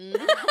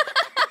hunting.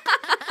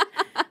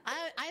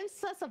 I'm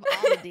sus of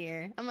all the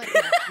deer. I'm like,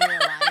 you're a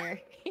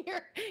liar.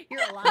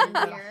 You're a lying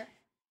deer.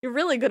 You're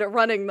really good at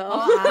running, though.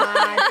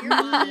 Ah, You're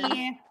lying.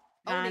 me.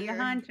 Oh, I'm the dear.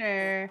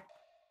 hunter.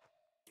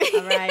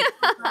 All right,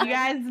 you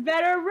guys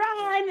better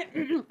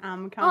run.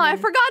 I'm coming. Oh, I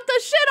forgot the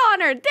shit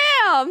on her.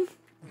 Damn!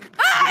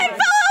 Ah, I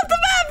fell off the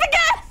map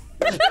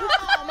again!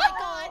 Oh my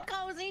god,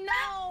 Kozii,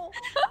 no!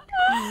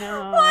 No.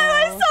 Why am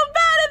I so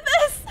bad at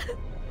this?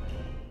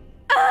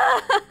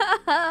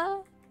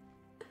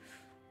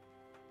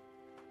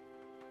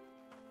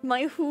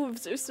 My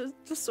hooves are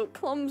just so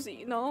clumsy,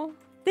 you know?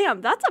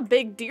 Damn, that's a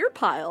big deer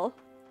pile.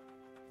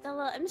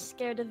 Stella, I'm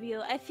scared of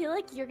you. I feel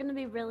like you're gonna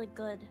be really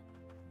good.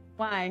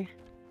 Why?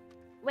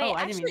 Wait, oh,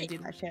 I didn't actually, mean to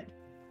do that shit.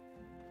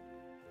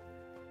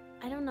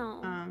 I don't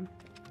know. I'm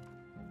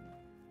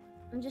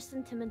just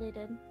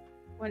intimidated.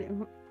 What?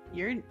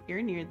 You're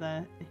near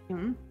the.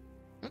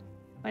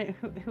 Wait,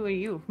 who are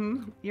you?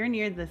 You're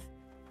near this.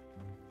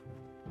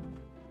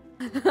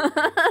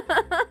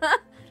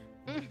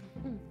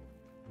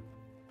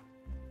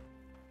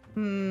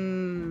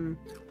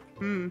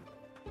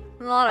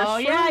 A lot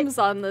of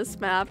shrooms on this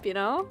map, you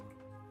know?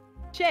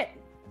 Shit!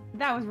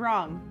 That was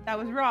wrong. That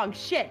was wrong.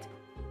 Shit!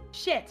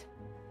 Shit!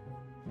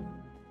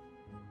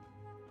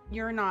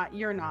 You're not.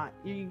 You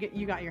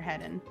got your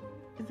head in.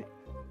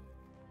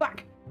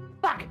 Fuck!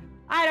 Fuck!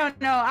 I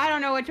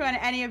don't know which one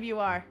any of you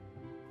are.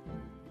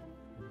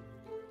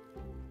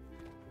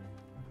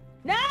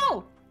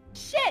 No!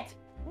 Shit!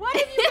 What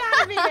have you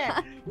gotta be it?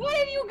 What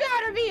have you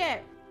gotta be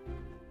it?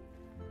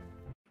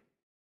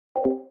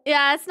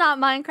 Yeah, it's not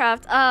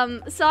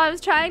Minecraft. So I was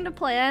trying to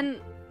plan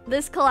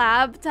this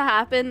collab to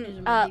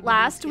happen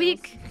last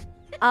week.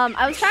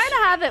 I was trying to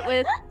have it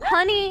with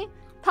Honey,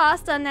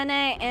 Pasta, Nene,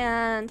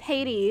 and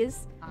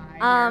Hades.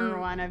 You're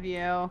one of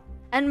you.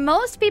 And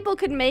most people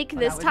could make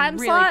this time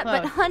really slot, close.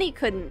 but Honey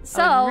couldn't.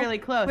 So really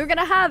close. we're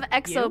gonna have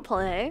Exo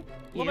play.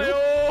 You?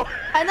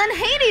 And then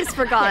Hades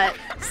forgot.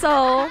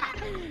 So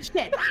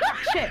shit.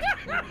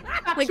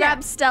 we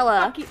grabbed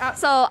Stella.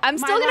 So I'm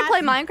still gonna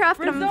play Minecraft,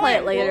 but I'm gonna play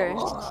it later.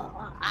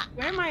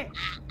 Where am I?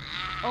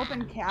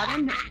 Open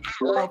cabin?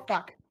 Oh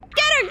fuck.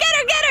 Get her! Get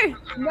her! Get her!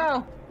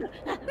 No.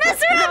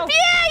 Mess her up!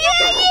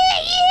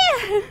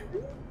 Yeah!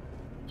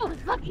 Oh,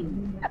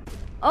 fucking.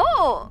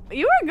 Oh,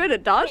 you were good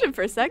at dodging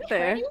for a sec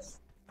there.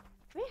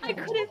 I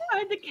couldn't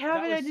find the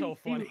cabin. That was so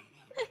funny.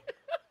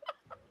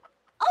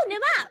 Oh, new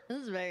map!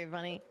 This is very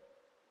funny.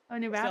 Oh,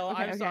 new map? So,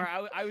 Okay, I'm sorry,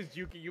 I was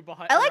juking you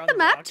behind. I like around the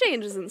map rock.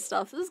 changes and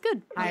stuff. This is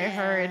good. I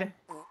heard.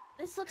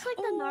 This looks like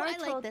the Ooh, I Naruto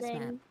like this thing.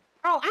 map.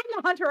 Oh, I'm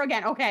the hunter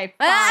again. Okay,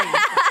 fine.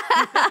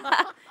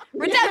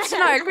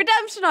 Redemption arc,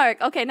 redemption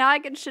arc. Okay, now I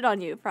can shit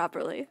on you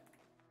properly.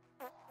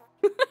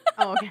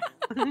 Oh, okay.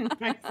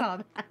 I saw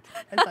that.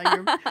 I saw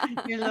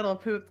your little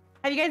poop.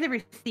 Have you guys ever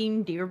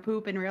seen deer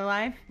poop in real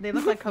life? They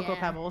look like Cocoa Yeah.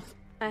 Pebbles.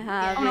 I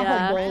have, I want a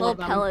whole bowl little of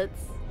them.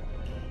 pellets.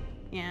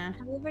 Yeah.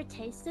 Have you ever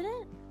tasted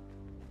it?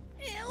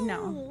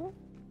 No.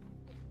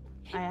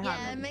 I Yeah,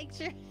 haven't. make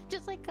sure,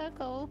 just like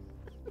cocoa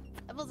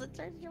pebbles, it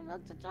turns your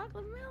milk to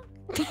chocolate milk.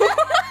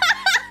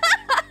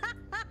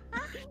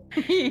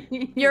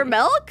 Your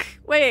milk?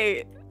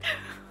 Wait.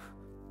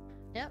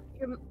 Yep,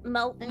 Your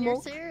milk. and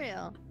your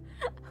cereal.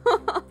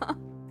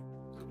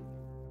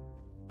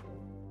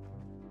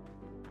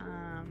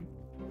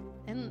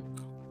 And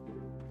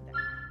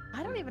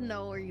I don't even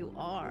know where you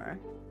are.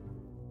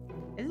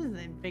 This is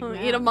a big Oh,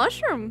 map. eat a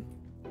mushroom.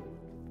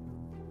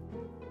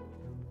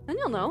 Then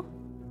you'll know.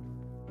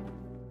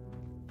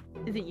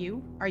 Is it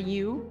you? Are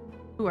you?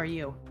 Who are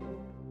you?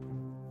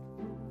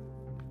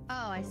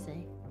 Oh, I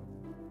see.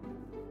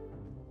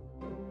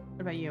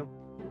 What about you?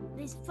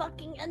 These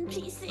fucking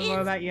NPCs. What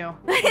about you?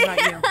 What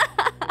about you?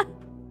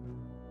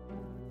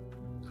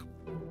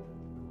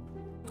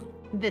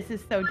 This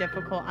is so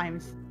difficult. I'm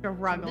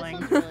struggling.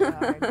 This one's really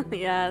hard.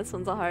 Yeah, this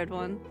one's a hard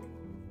one.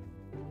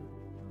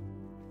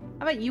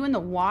 How about you in the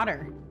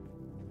water?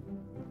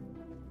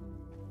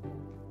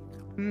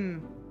 Hmm.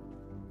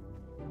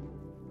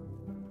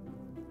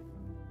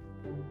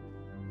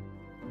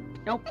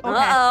 Nope. Okay.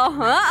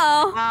 Uh-oh,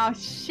 uh-oh. Oh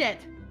shit.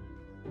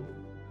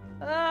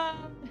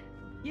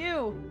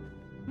 You.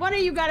 One of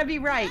you gotta be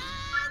right.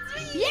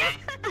 Yeah.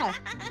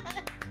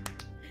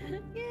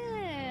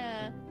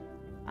 Yeah.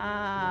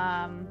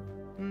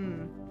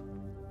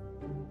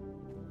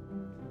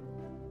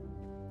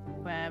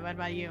 What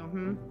about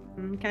you?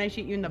 Can I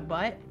shoot you in the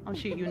butt? I'll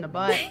shoot you in the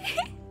butt.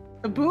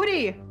 The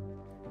booty.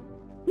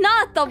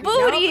 Not the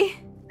booty.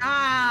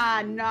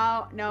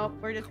 No.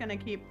 We're just gonna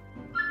keep.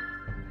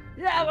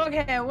 Yeah.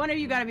 Okay. One of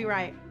you gotta be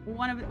right.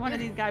 One of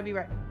these gotta be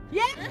right.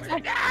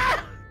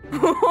 Yeah.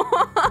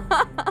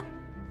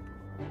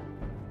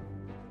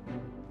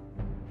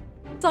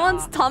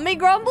 Someone's tummy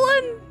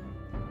grumbling?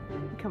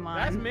 Come on.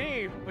 That's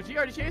me, but she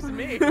already chasing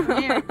me.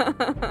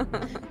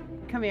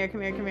 Come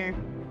here.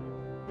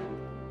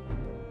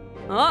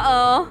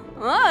 Uh-oh.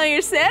 Oh,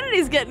 your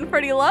sanity's getting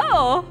pretty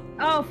low.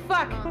 Oh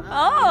fuck.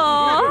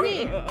 Oh.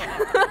 Me.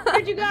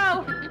 Where'd you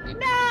go?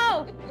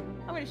 No.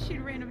 I'm gonna shoot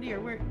a random deer.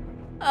 Where?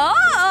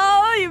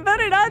 Uh-oh. You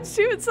better not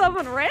shoot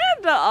someone random.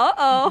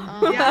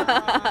 Uh-oh.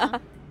 Yeah.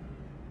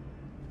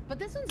 But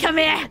this one's Come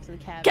right here. next to the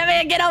cabin. Come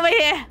here, get over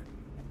here.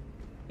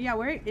 Yeah.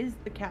 Where is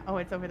the cat? Oh,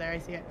 it's over there. I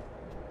see it.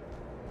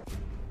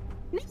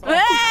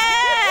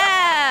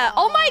 Ah!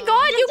 Oh my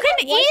god, you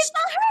can eat?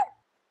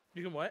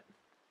 You can what?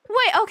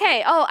 Wait,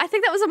 okay. Oh, I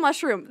think that was a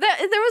mushroom. There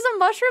was a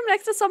mushroom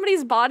next to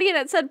somebody's body and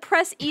it said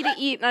press E to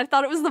eat, and I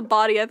thought it was the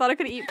body. I thought I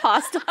could eat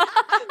pasta.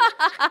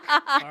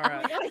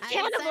 Alright.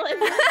 Cannibalism.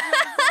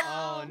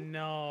 Oh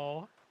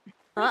no.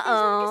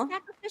 Uh-oh. There's a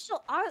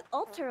sacrificial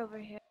altar over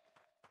here.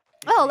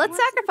 Oh, let's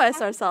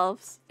sacrifice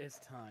ourselves. It's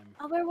time.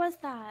 Oh, where was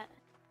that?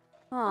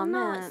 Oh,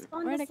 no, man. it's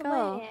going Where'd this it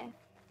go? way.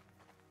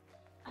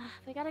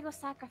 We gotta go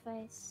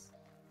sacrifice.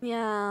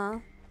 Yeah.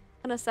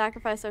 Gonna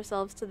sacrifice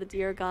ourselves to the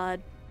dear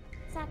god.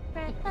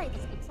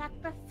 Sacrifice.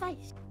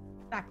 Sacrifice.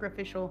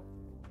 Sacrificial.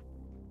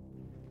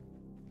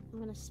 I'm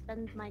gonna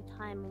spend my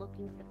time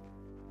looking for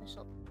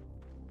sacrificial.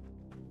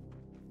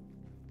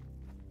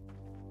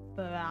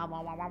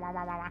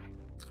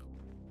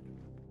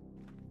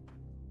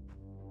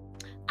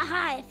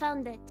 Aha, I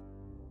found it.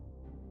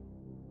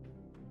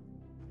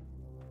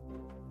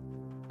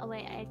 Oh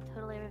wait, I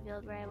totally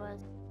revealed where I was.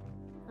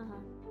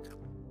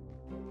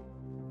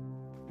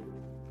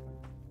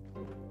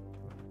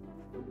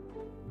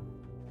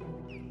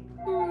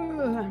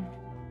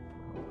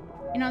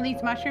 You know,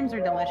 these mushrooms are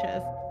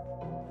delicious.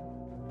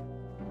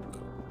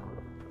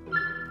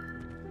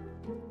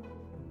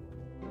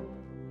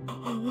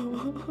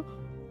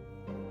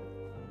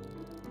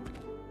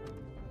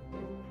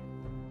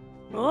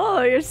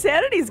 Oh, your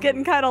sanity's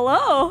getting kind of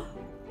low.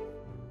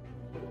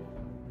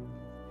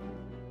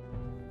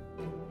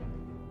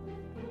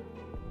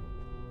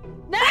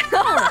 No!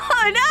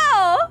 Oh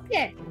no!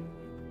 Yeah.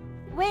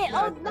 Wait,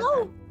 oh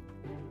no!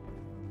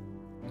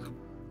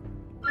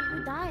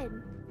 Who died?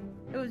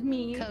 It was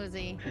me.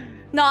 Kozii.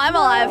 No, I'm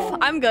alive.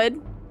 I'm good.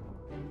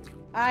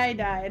 I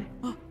died.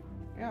 Oh,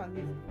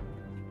 these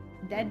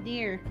dead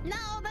deer.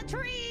 No, the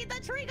tree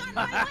got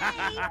my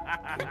way.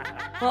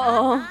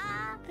 Uh-oh.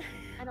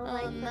 I don't Oh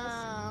like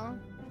no.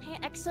 this. Hey,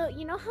 EXO,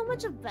 you know how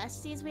much of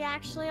besties we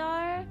actually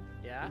are?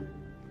 Yeah?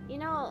 You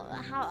know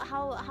how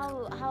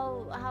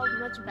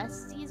much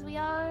besties we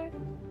are?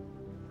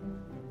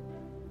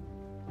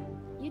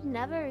 You'd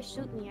never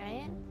shoot me,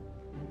 right?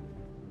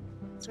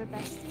 So we're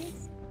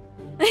besties?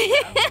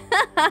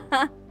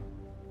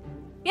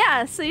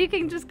 Yeah, so you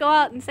can just go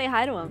out and say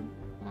hi to him.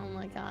 Oh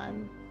my god.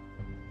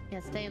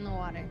 Yeah, stay in the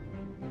water.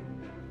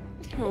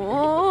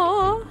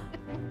 Oh.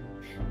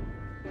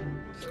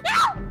 No!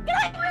 Get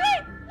away from me!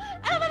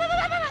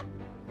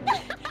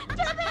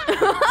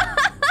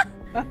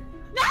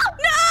 No!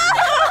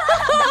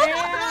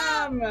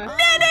 Damn!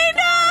 Nene,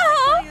 no!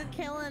 You're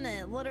killing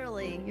it,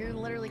 literally. You're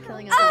literally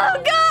killing us.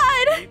 Oh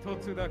god!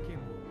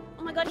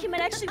 Oh my god, he might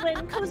actually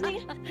win.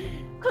 Kozii,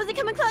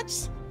 come in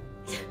clutch.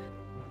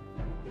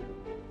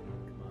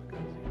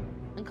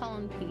 I'm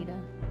calling PETA.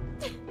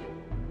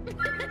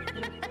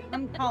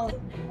 I'm calling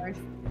yours.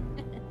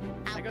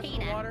 I got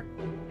some water.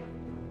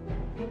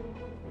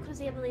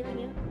 Kozii, I believe in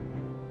you.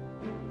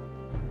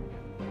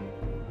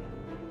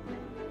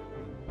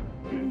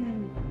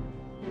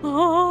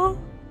 Oh.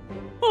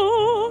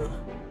 Oh.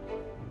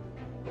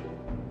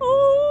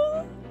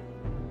 Oh.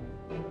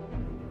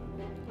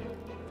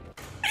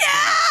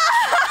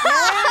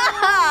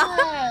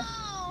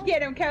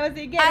 Get him,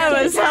 Kozii, get him.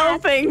 I was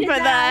hoping for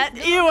that.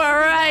 You were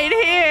right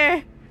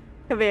here.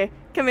 Come here.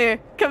 Come here.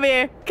 Come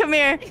here. Come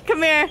here.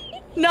 Come here.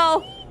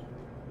 No.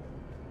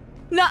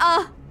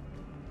 Nuh-uh.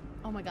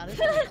 Oh my god, this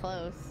is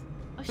close.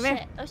 Oh Come here.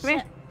 shit, oh Come here.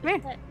 shit. Come here.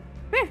 Come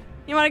here.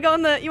 You wanna go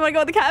in the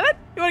cabin?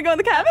 You wanna go in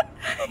the cabin?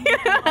 You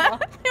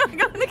wanna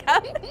go in the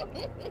cabin?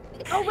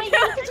 Oh wait, you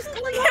can just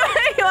go in. You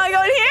wanna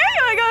go in here?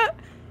 You wanna go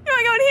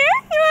in here?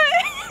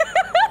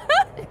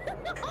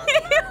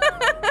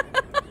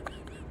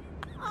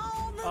 Oh,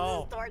 this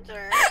is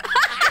torture.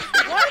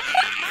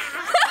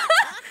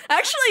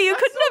 Actually, you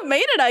couldn't have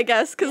made it, I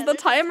guess, because Yeah, the there's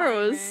a timer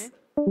was.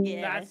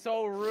 Yeah. That's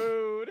so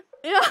rude.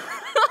 Yeah.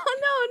 Oh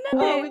no, Oh,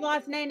 Nene. we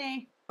lost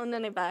Nene. Oh,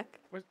 Nene back.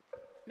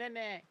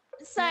 Nene.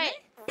 Sorry,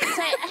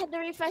 I had to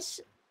refresh.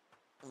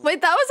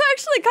 Wait, that was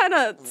actually kind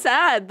of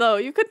sad, though.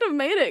 You couldn't have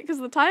made it because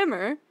of the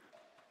timer.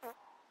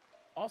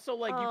 Also,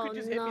 like, you could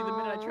just hit me the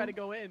minute I try to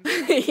go in.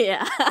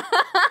 Yeah.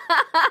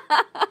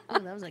 Oh,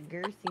 that was a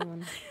girthy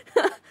one.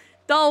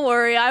 Don't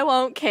worry, I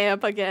won't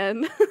camp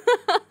again.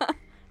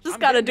 Just I'm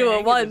gotta getting do the it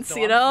hang of once, this,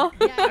 you though.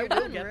 know? Yeah, you're will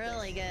doing get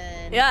really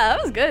good. Yeah,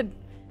 that was good.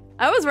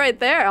 I was right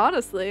there,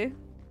 honestly.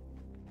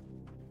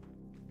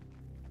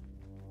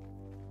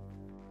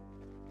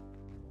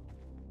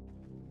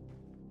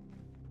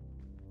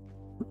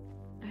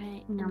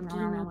 Alright,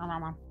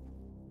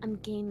 I'm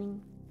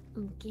gaming.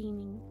 I'm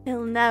gaming.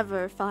 He'll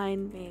never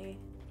find me.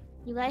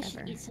 You guys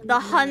Never. should eat some. The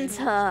bananas.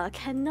 hunter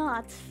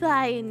cannot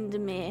find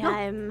me.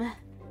 I'm...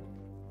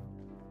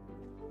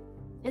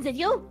 Is it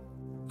you?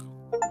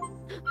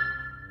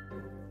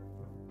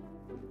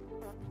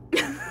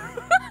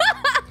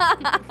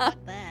 Fuck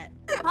that.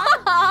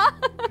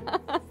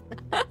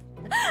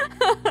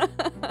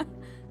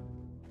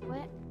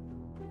 What?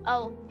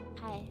 Oh,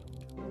 hi.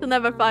 He'll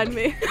never find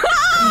me.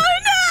 Oh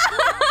no!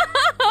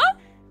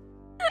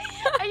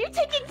 Are you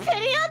taking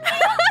pity on me?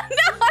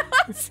 No, I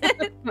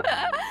wasn't.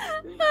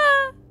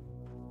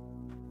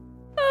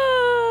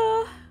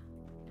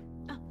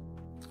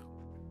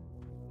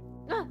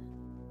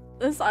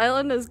 This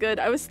island is good.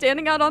 I was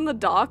standing out on the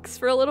docks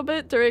for a little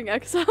bit during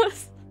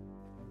Exos.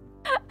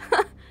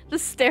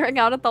 Just staring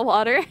out at the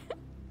water.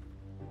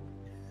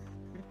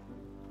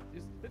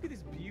 Just look at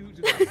this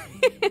beautiful.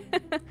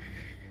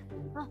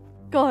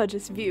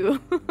 Gorgeous view.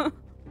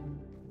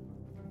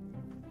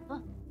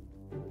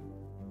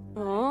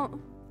 Oh.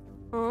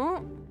 Oh.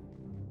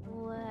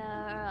 Where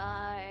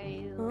are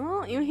you?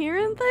 Oh, you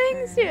hearing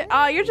things?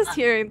 Oh, you're just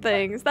hearing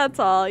things. That's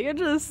all. You're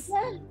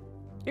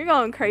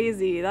going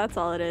crazy. That's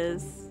all it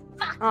is.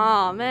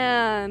 Oh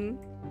man.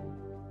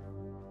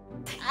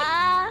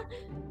 Ah!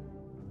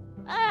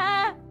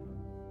 Ah!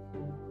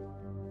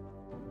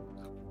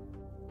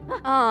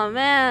 Oh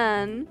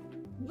man.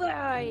 Where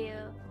are you?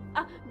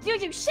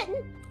 Dude, you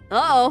shitting?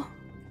 Uh-oh.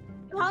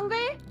 You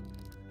hungry?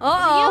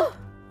 Uh-oh.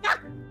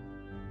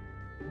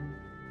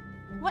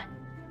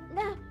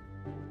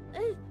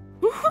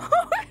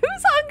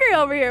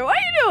 over here. What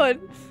are you doing?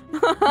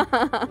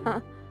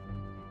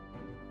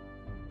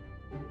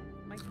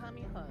 My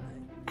tummy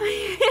hurt.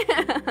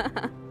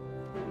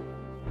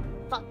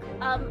 Fuck.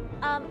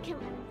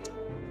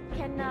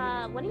 Can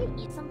one of you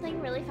eat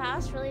something really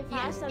fast? That'd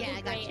Yeah, be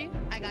I got great. you.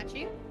 I got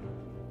you.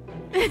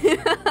 Wait,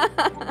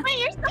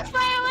 you're so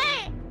far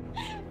away!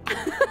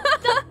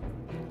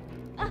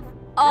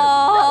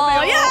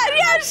 Oh,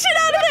 yeah, shit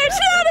out of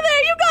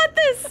there, you got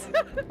this!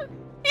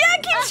 Yeah,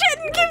 keep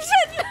shitting!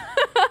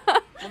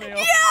 Yeah!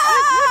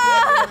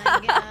 Oh my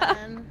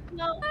god.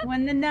 No,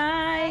 When the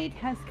night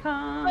has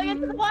come. going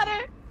into the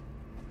water!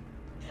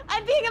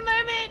 I'm being a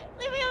mermaid!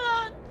 Leave me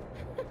alone!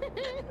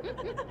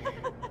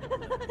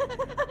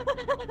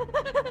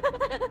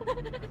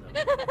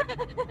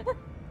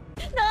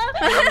 No!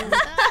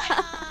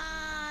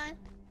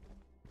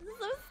 This is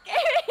so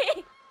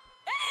scary!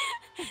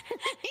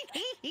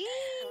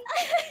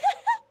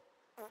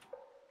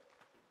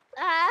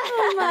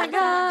 Oh my I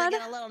god.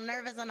 get a little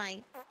nervous and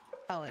I.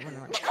 Oh, wait, thank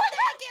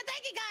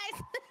you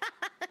guys.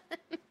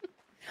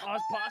 Oh,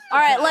 it's pasta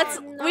Alright,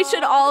 time. we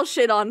should all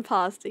shit on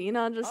pasta, you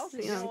know, just,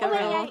 Okay, you know, so- give it a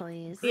Okay, little.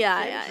 Please.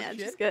 Yeah,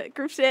 just good.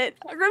 Group shit,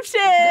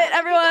 Guys,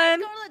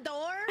 everyone. Go to the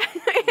door,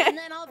 and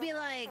then I'll be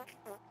like,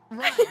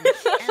 run,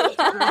 and I'll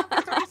turn off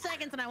for 30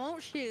 seconds, and I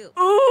won't shoot.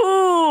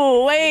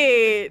 Ooh,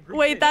 wait,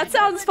 that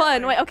sounds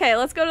fun. Wait, okay,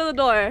 let's go to the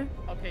door.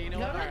 Okay, you know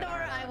Go what? to the door.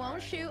 Alright, I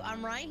won't shoot.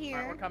 I'm right alright,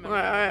 here. we're coming.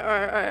 Alright.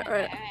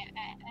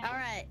 All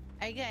right.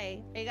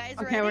 Okay. Are you guys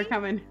ready? Okay, we're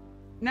coming.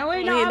 No, wait,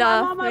 We no, need,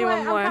 I'm on my we way.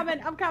 want more. I'm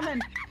coming. I'm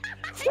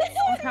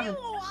coming.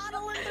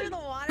 waddling through the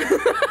water.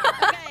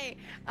 Okay.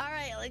 All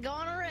right. Go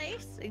on a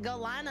race. Go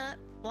line up.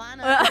 Line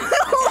up.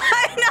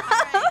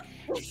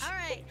 All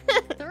right.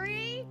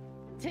 3,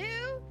 2,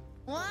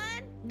 1,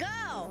 go.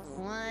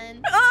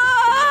 1.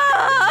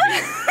 Ah!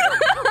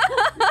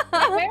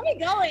 Where are we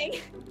going?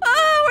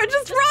 Oh, we're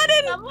just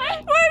running.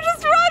 Somewhere? We're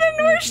just running.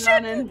 We're shitting.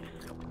 Running.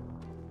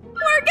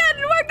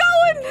 We're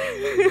going.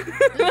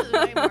 This is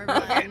way more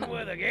fun. Getting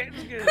with it,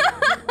 getting good.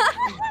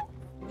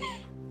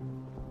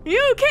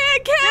 You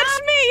can't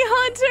catch me,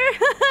 Hunter.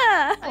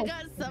 I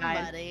got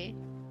somebody.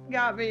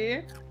 Got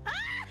me.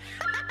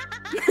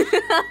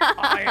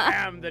 I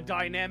am the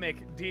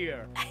dynamic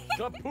deer,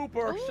 the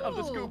pooper of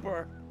the Ooh.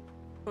 scooper.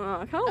 Oh,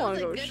 I kind of That want was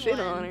to a go good shit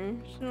one. on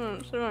her.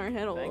 Shit on her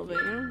head a little bit,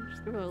 you know?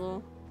 Just give her a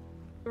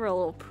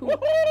little poop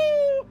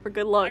Woohoo! for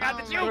good luck. I got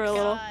the Oh Give her my a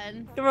little,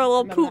 god. give her a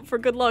little poop for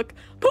good luck.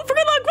 Poop for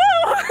good luck.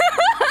 Woo!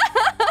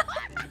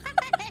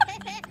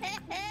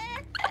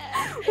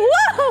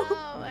 Whoa!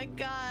 Oh my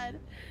god.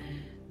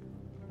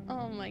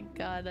 Oh my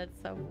god,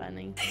 that's so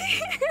funny.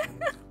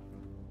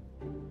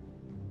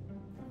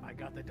 I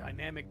got the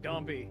dynamic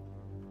dumpy.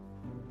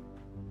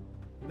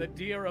 The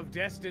deer of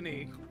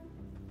destiny.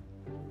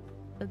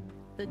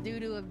 The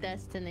doo-doo of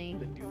destiny.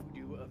 The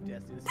doo-doo of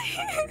destiny.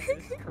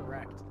 This is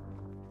correct.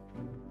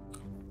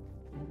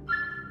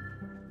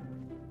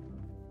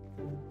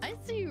 I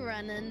see you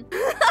running. You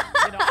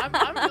know,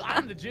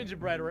 I'm the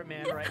gingerbread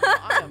man right now.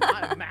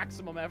 I'm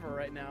maximum ever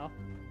right now.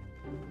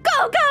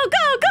 Go!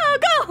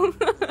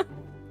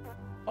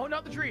 Oh,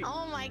 not the tree.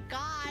 Oh my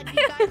god,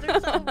 you guys are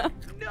so.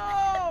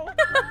 No!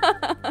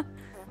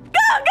 Go!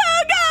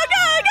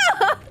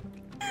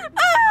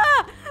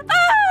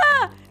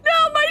 Ah! No,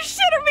 my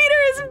shitter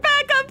meter isn't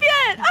back up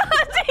yet.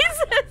 Oh,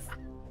 Jesus!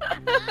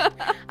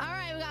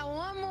 Alright, we got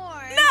one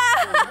more.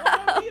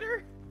 No! Meter?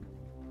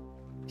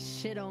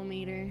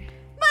 Shit-o-meter.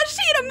 My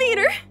shitter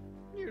meter.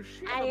 You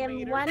shit I am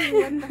meter. one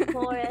with the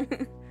forest.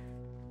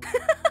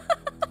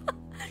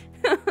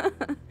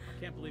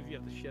 Can't believe you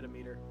have the shit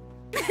meter.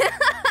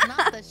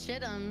 Not the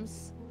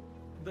shit'ems.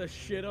 The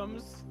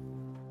shit'ems.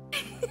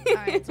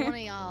 Alright, it's one of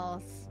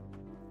y'all's.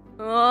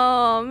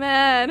 Oh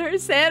man, her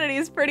sanity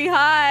is pretty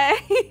high.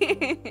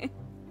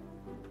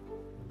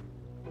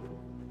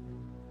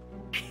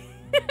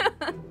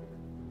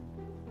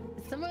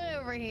 Somebody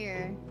over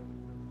here.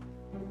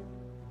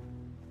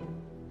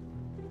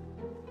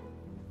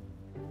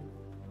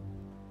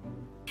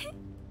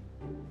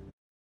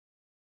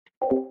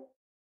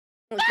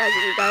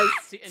 You guys.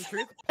 See, in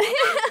truth,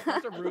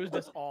 Hunter rused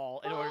us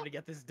all in order to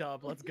get this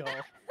dub. Let's go.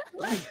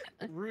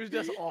 Rused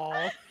us all.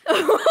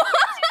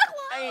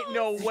 Ain't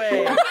no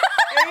way.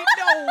 Ain't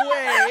no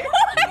way.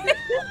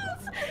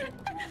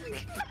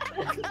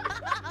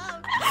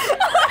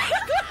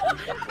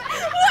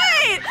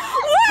 Wait!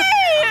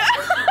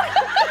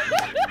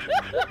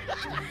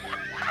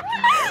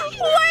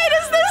 Wait,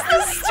 is this the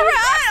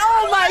strat?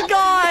 Oh my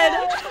god!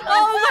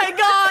 Oh my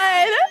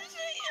god!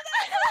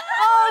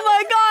 Oh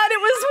my god,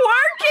 it was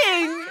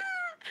working!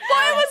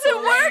 Why was it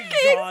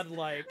working?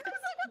 Godlike.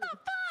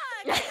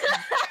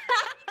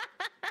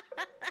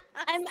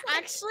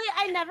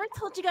 I never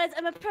told you guys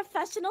I'm a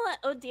professional at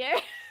Oh dear.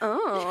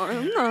 Oh,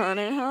 I'm not,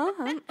 huh?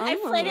 I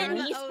played it in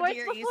not. Oh esports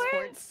dear, before.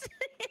 esports.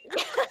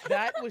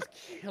 That was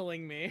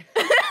killing me.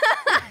 I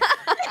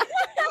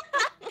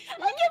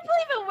can't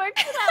believe it worked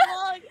for that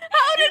long.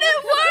 How did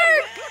it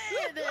work?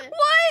 Good.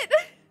 What?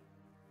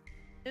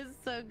 It's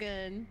so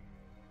good.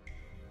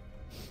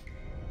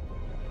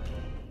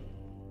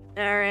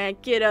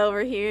 Alright, get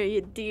over here,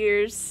 you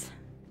deers.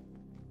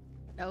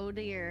 Oh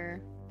dear.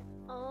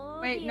 Oh,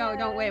 Wait, dear. no,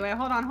 don't wait,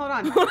 hold on.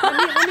 Let me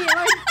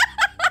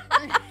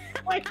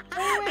wait.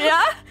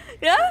 Yeah?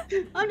 Yeah?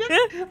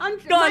 I'm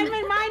Go on.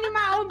 minding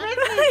my own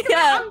business.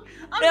 Yeah.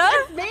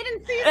 It's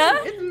maiden season. Yeah.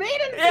 It's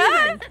maiden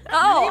Yeah? season.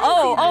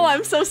 Oh,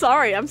 I'm so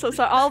sorry. I'm so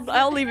sorry.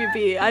 I'll leave you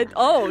be.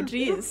 Oh,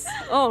 jeez.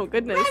 Oh,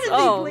 goodness.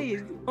 Oh.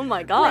 Please. Oh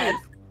my god.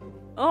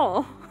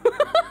 Oh.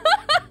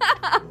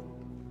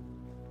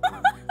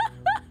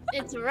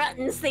 It's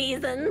rutting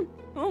season.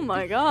 Oh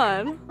my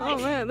god. Oh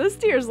man, this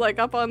deer's like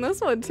up on this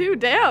one too.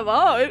 Damn.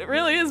 Oh, it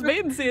really is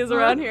maiden season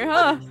around here,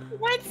 huh?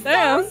 What's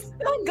Damn.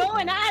 still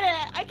going at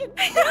it? I can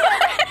see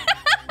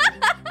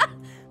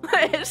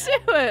it. Wait,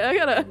 shoot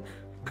it.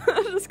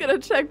 I'm just gonna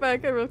check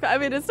back in real quick. I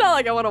mean, it's not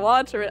like I want to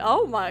watch her.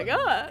 Oh my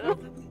god. Oh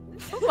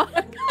my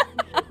god.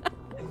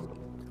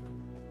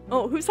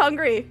 Oh, who's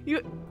hungry?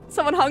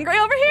 Someone hungry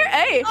over here?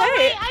 Hey, Oh,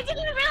 hey. wait, I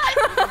didn't realize.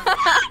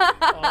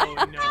 Oh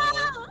no.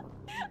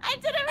 I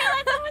didn't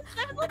realize I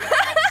was looking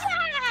at the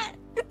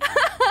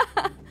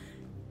chat.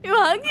 You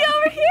hungry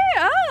over here?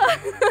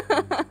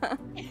 Oh.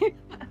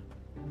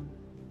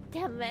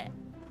 Damn it.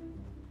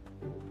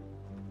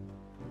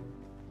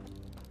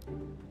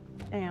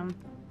 Damn.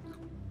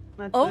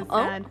 That's Oh, so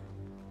oh. sad.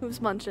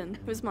 Who's munching?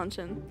 Who's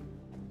munching?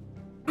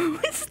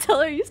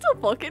 Stella, are you still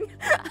fucking?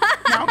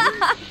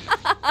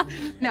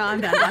 No,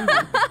 I'm done.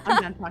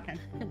 I'm done talking.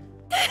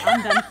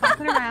 I'm done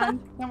fucking around.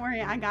 Don't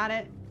worry, I got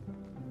it.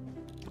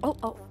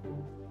 Oh,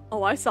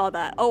 I saw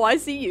that. Oh, I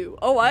see you.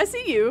 Oh, I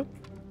see you.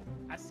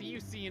 I see you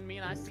seeing me,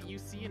 and I see you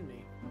seeing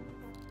me.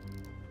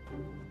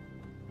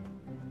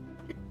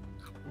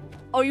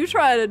 Oh, you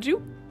trying to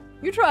juke?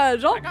 You trying to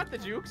I jump? got the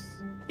jukes.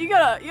 You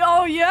gotta.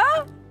 Oh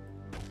yeah.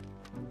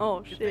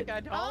 Oh You shit. think I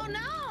don't? Oh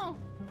no!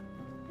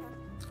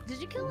 Did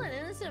you kill an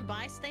innocent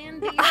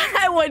bystander?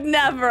 I would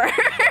never.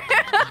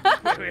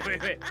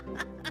 Wait.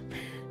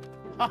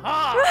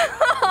 Haha!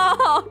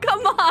 Oh,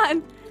 come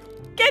on.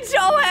 Get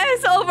your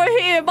ass over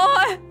here,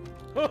 boy.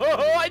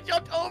 Oh, I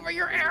jumped over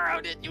your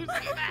arrow. Did you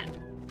see that?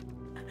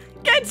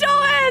 Get your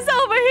ass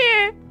over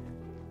here.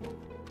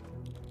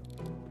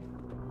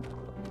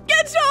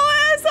 Get your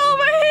ass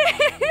over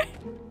here.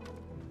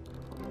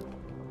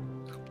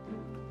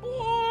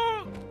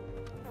 Whoa.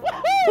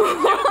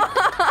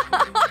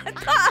 What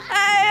the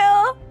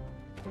hell?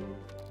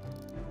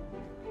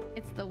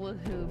 It's the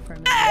woohoo for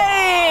me.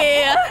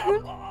 Hey!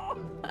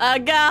 I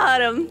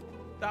got him.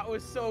 That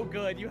was so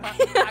good.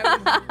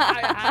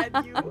 I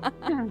had you.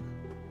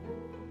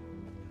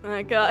 Oh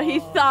my god, he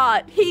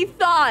thought.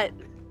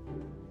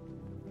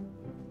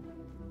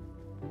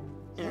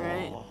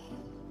 Alright.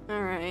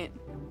 Alright.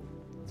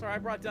 Sorry, I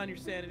brought down your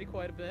sanity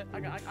quite a bit. I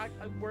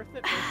worth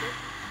it.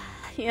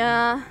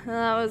 Yeah,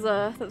 that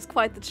was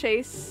quite the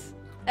chase.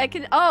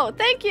 Oh,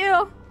 thank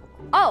you.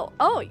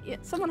 Oh, yeah,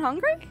 someone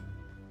hungry?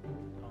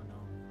 Oh no.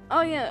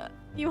 Oh yeah,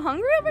 you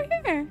hungry over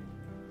here?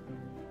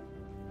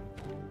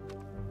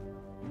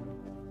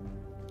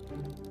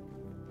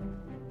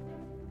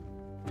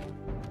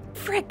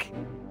 Frick.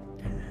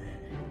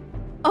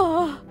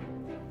 The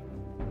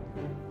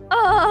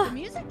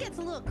music gets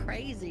a little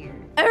crazier.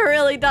 It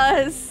really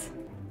does.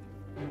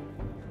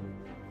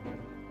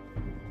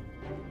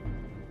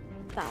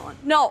 That one.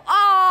 No.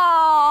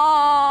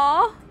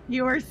 Oh.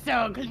 You were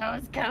so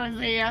close,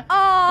 Cozy.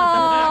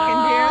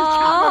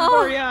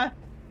 Oh.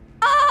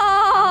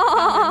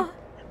 Oh.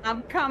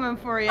 I'm coming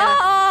for you.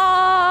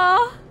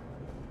 Oh.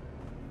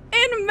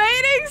 In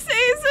mating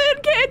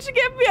season, can't you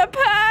give me a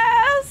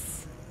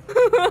pass?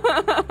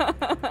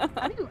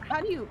 How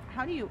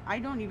do you, I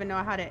don't even know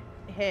how to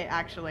hit,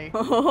 actually.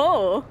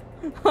 Oh.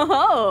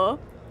 Oh.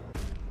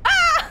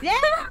 Ah!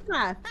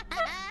 Yeah!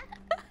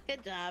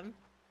 Good job.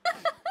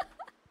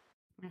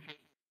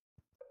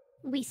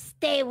 We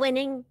stay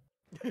winning.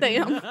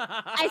 Damn.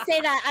 I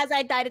say that as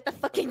I died at the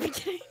fucking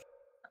beginning.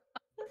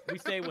 We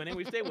stay winning.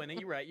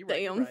 You're right.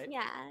 Damn. You're right.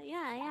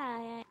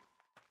 Yeah.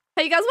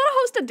 Hey, you guys want to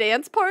host a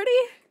dance party?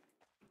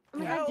 Oh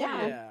my Hell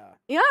god, yeah.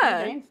 Yeah.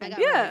 I got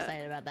really Yeah.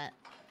 excited about that.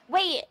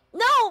 Wait,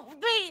 no,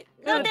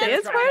 No, dance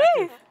dance party.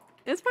 party?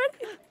 Dance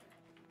party?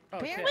 Oh,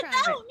 Bear shit. trap.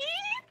 without me.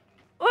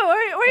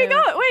 Wait, where you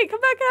going? Wait,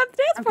 come back and have the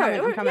dance I'm party.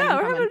 coming, I'm coming, Yeah, I'm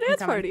we're having coming, a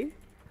dance I'm coming. party.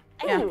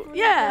 I Yeah. don't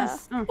Yeah.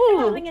 remember Oh. Ooh.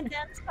 having a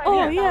dance party.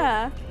 Oh, at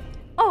yeah.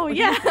 Oh,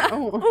 yeah.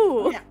 Oh.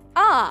 Ooh. Yeah.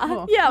 Ah.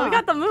 Oh. Yeah, we Ah.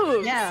 got the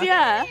moves. Yeah.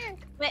 Yeah. all.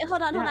 Wait,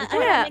 hold on. I Yeah,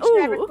 gotta make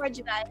sure I ooh. record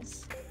you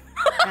guys.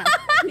 Yeah.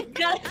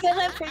 Gotta fill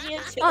it for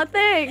YouTube. Oh,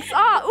 thanks.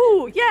 Ah,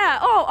 ooh, yeah.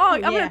 Oh,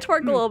 I'm Yeah. gonna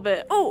twerk a little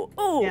bit. Ooh,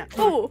 ooh, Yeah.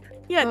 ooh.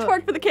 Yeah,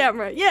 twerk for the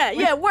camera.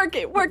 Yeah, work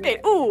it.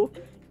 Ooh.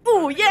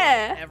 Ooh,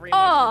 yeah. Every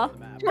Oh. emotion on the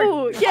map.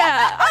 Ooh,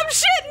 yeah. I'm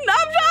shitting.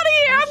 I'm out of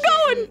here. I'm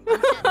going.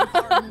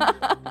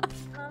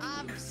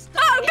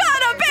 Oh,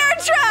 God, a bear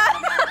trap.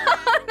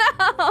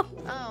 No.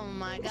 Oh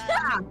my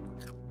god.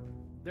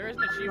 There is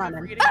an achievement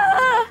for eating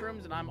Ah.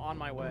 mushrooms, and I'm on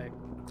my way.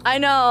 I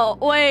know.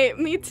 Wait,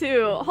 me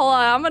too. Hold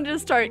on. I'm gonna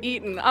just start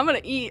eating. I'm gonna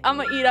eat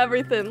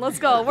everything. Let's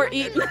go. We're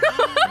eating.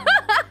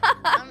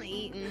 I'm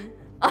eating.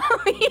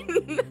 I'm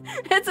eating.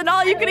 It's an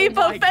all-you-can-eat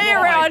Oh my buffet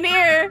God. around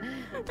here.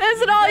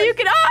 Is it all you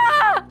can?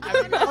 Ah! I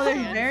would Oh, there's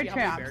understand. bear See how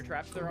many traps. bear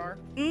traps there are?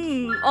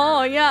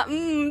 Oh yeah.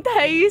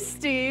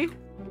 Tasty.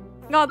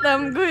 Got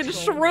them good There's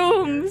so many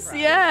shrooms. bear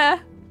Yeah.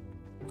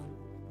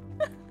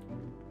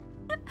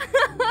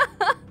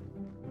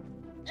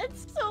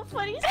 It's so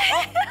funny.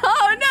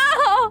 Oh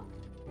no.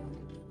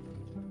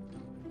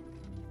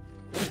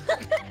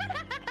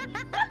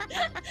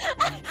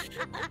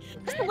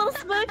 Just a little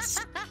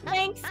smooch.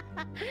 Thanks.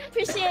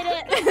 Appreciate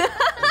it.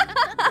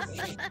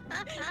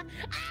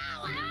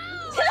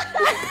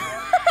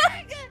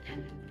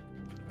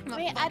 My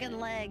Wait, fucking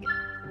leg.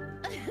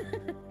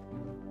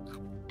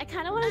 I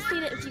kind of want to see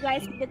it if you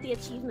guys can get the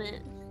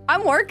achievement.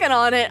 I'm working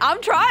on it.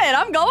 I'm trying.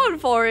 I'm going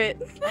for it.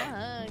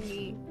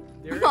 Hungry.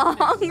 There is I'm a an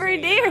hungry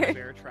insane amount of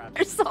deer. bear traps.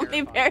 There's so It's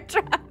many terrifying. bear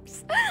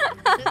traps.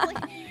 There's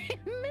like a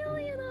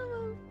million of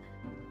them.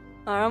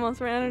 I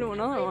almost ran into I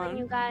another believe in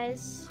you one.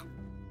 guys.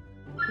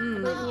 I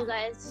Mm. believe in you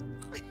guys.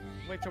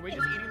 Wait, so are we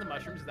just eating the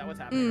mushrooms? Is that what's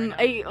happening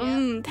right now?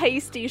 Ate,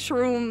 tasty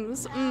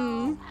shrooms.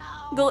 Ow.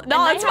 No, And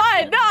I it's have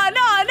fine. to- No.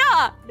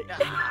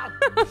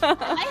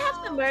 I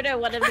have to murder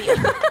one of you.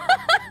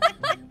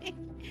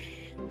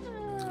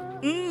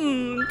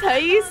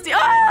 Tasty.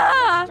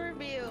 Ah!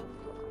 Review.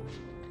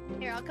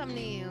 Here, I'll come to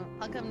you.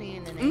 I'll come to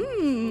you,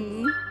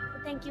 Nene.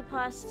 Thank you,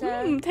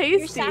 pasta.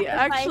 Tasty. sacrifice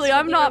Actually, will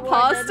I'm be not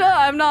rewarded. pasta.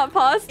 I'm not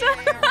pasta.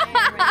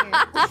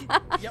 Right here.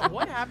 Yeah,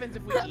 what happens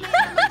if we eat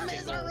every single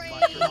Misery.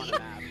 mushroom on the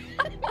map?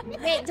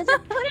 Wait, does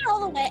it put it all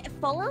the way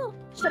full?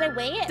 Should I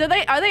weigh it?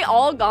 Are they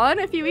all gone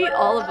if you eat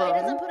all of It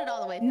doesn't them? put it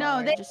all the way No,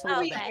 forward, they just a oh,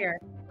 little wait bit. here.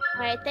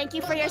 Alright, thank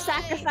you for your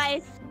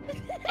sacrifice.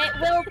 It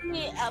will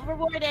be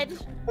rewarded.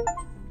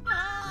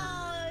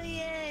 Oh,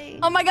 yay.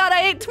 Oh my god,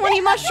 I ate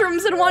 20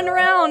 mushrooms in one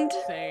round.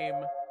 Same.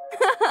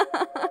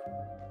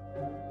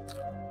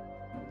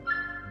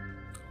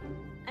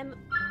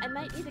 I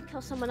might need to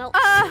kill someone else.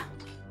 Ah!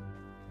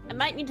 I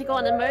might need to go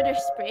on a murder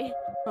spree.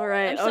 All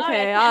right, I'm sorry,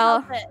 okay, I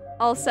can't help it.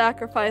 I'll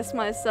sacrifice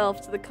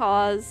myself to the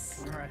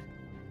cause. All right.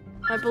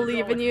 I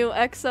believe in you,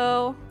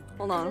 EXO.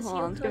 Hold on, Is this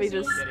hold you, on. Let me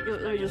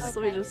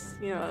Kozii?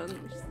 just, you know,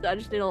 I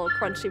just need a little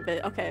crunchy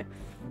bit. Okay.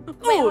 Wait,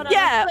 Ooh, hold on,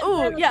 yeah, let's put it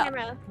ooh, on the yeah.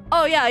 camera.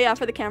 Oh, yeah,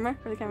 for the camera,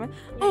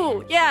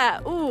 Ooh, Yeah.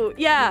 yeah, ooh,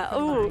 yeah,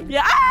 ooh,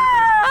 yeah.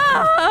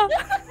 Ah!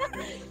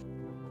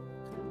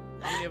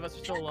 How many of us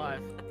are still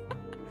alive?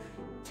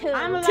 Two.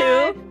 I'm alive. 2.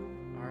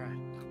 All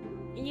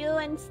right. You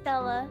and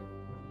Stella.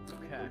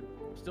 Okay.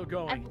 Still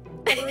going.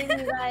 I believe in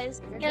you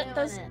guys. You're Get doing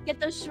those it. get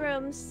those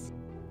shrooms.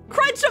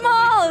 Crunch them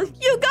all!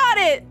 You got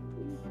it!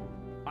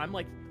 I'm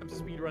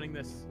speed running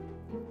this.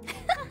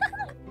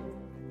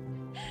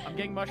 I'm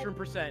getting mushroom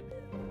percent.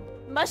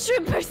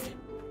 Mushroom person.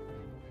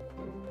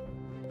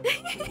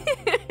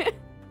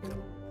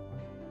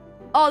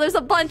 Oh, there's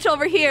a bunch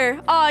over here.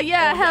 Oh,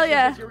 yeah, Oh, hell yes,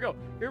 yeah. yes, here we go.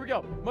 Here we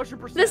go. Mushroom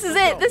percent. This is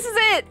Let's it, go. this is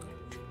it.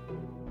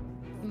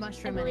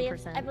 Mushroom I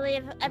 80%.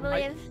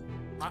 believe.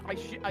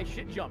 I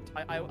shit jumped.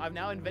 I've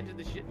now invented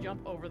the shit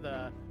jump over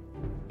the.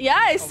 Yeah,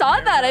 I saw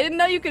bear that. trap. I didn't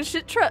know you could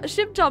ship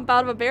jump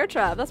out of a bear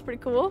trap. That's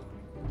pretty cool.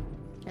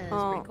 Yeah, that's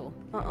Oh. pretty cool.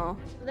 Uh-oh.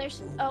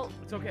 There's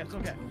It's okay. It's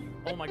okay.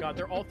 Oh my god,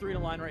 they're all three in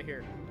a line right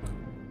here.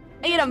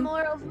 Eat them.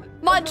 more over.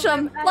 Munch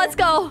over them. where- Let's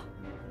go.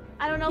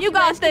 I don't know if You you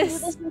guys got can this.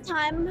 do this in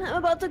time. I'm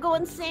about to go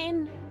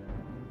insane.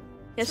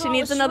 Yeah, So she all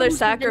needs the another shrooms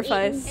have been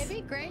sacrifice. It'd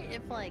be great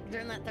if, like,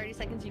 during that 30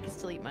 seconds you could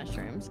still eat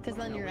mushrooms, because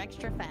then you're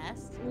extra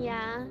fast.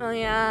 Yeah, Oh,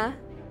 yeah.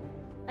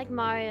 like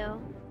Mario.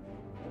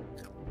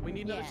 We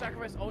need another Yeah.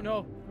 sacrifice. Oh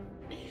no.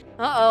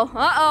 Uh-oh.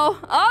 Uh-oh.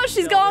 Oh,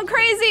 she's No, going it's-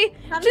 crazy.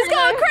 I'm She's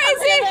going hither, I'm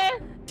crazy.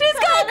 hither. She's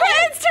going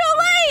crazy. It's too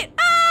late.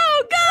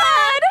 Oh,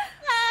 God.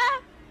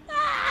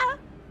 Ah!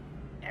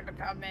 Never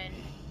coming.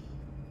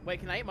 Wait,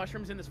 can I eat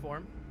mushrooms in this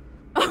form?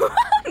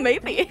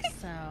 Maybe.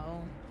 So.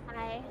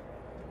 Hi.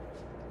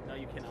 No,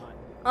 you cannot.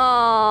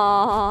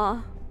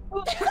 Aww.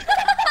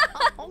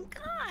 Oh,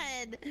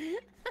 God!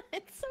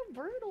 It's so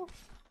brutal.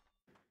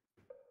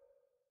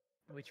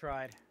 We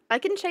tried. I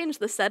can change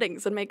the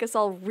settings and make us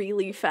all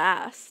really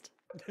fast.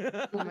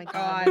 Oh my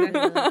God. God.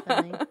 That's really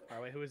funny.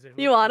 Alright, wait, who is it?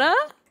 Who You is it? wanna?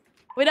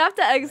 We'd have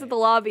to exit the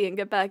lobby and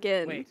get back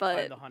in, Wait, I'm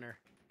but the hunter.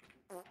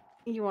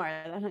 You are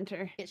the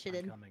hunter. Get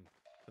shitted. Coming.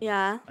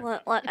 yeah,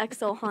 let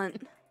EXO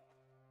hunt.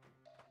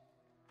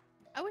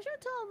 I wish I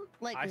would tell them,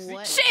 like, I see-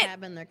 what Shit!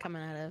 cabin they're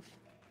coming out of.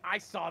 I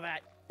saw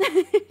that.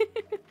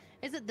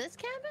 Is it this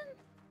cabin?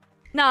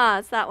 Nah,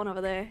 it's that one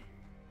over there.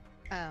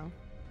 Oh.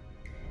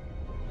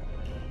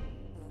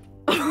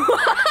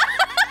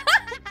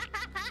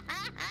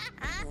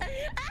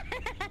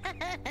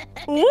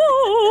 Ooh.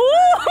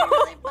 It's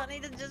really funny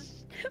to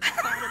just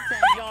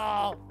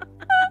Y'all,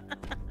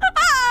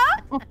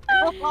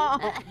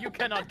 you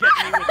cannot get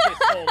me with this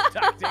old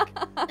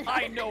tactic.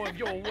 I know of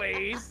your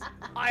ways.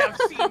 I have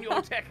seen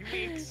your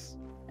techniques.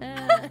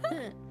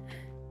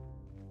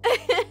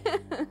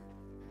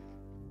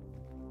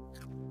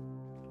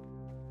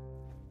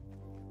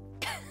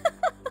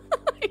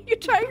 Are you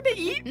trying to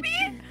eat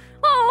me?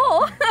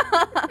 Oh.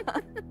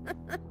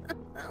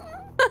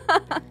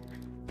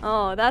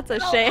 Oh, that's a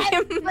shame.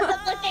 Wasn't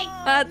looking.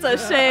 That's a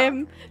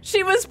shame.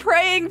 She was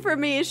praying for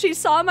me. She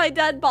saw my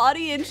dead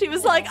body and she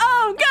was like,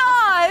 "Oh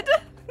God."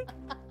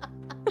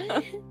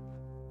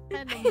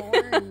 Had to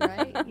mourn,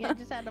 right? Yeah,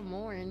 just had to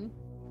mourn.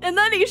 And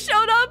then he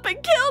showed up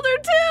and killed her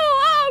too!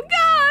 Oh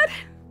god!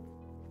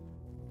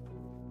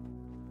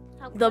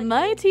 The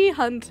mighty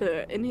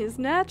hunter in his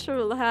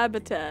natural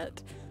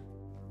habitat.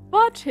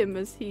 Watch him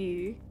as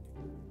he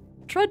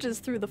trudges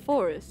through the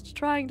forest,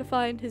 trying to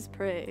find his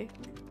prey.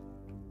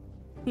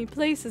 He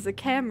places a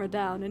camera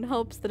down in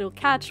hopes that he'll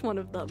catch one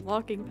of them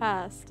walking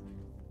past.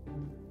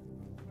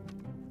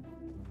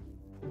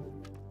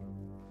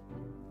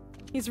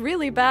 He's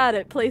really bad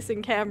at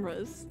placing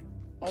cameras.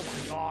 Oh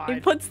my god. He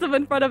puts them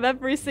in front of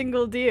every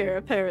single deer,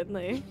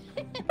 apparently.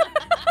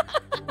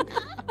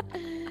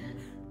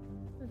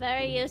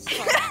 Very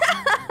useful.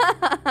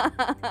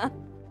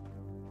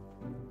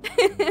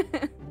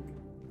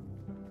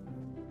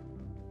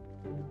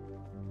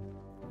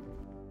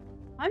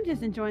 I'm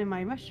just enjoying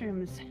my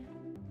mushrooms.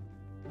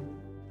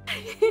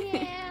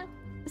 Yeah.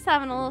 Just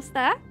having a little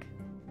snack.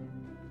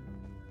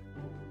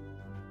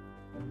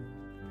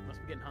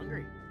 Must be getting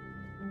hungry.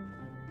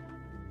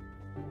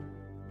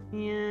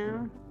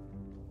 Yeah.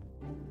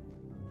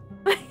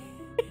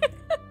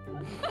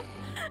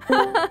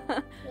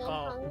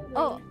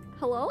 Oh,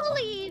 hello?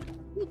 Believe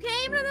you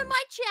came into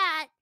my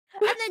chat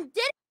and then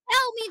didn't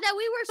tell me that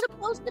we were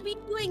supposed to be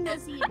doing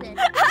this even.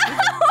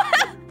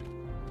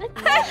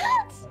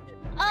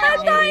 I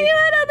thought you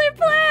had other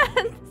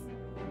plans!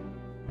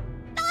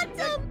 Not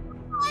so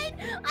fun.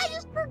 I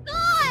just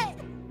forgot.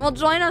 Well,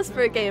 join us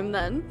for a game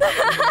then.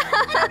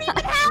 I don't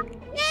even have the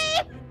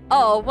game.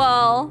 Oh,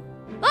 well.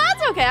 Well,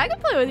 that's okay. I can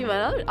play with you,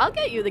 man. I'll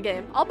get you the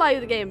game. I'll buy you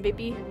the game,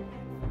 baby.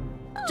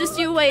 Just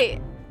you wait.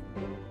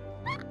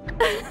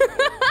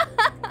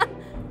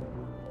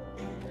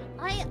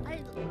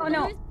 Oh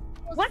no.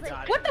 What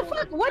the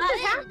fuck? What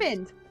just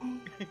happened?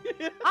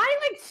 I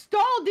like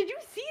stalled. Did you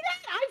see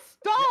that? I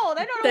stalled.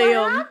 I don't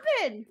know what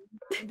happened.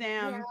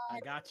 Damn. Yeah. I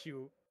got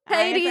you.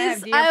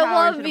 Hades, I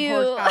love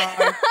you.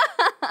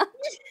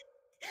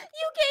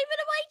 You came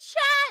into my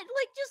chat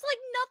just like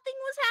nothing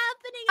was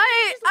happening.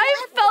 I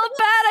felt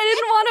bad. I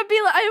didn't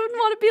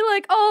want to be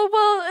like, oh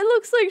well, it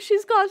looks like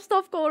she's got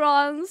stuff going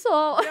on,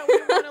 so. Yeah, we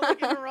want to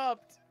like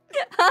interrupt.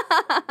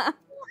 I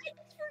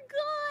just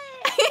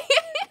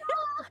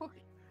forgot.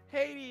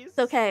 Hades. It's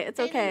okay. It's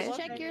okay. Hades,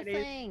 check your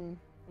thing.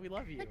 We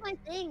love you. Check my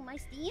thing. My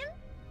Steam?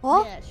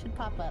 What? Yeah, it should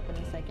pop up in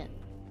a second.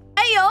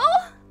 Hey yo!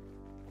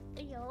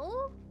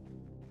 Yo?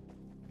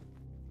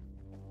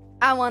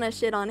 I want to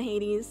shit on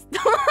Hades. What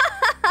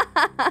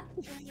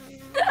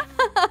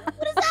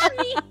does that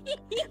mean?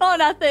 Oh,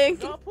 nothing.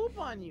 I'll poop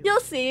on you.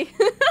 You'll see.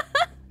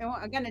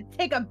 I'm gonna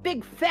take a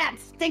big fat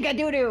stink of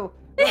doo-doo.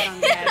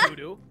 Yeah,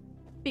 doo-doo.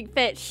 Big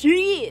fat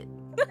shit.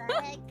 What the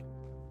heck?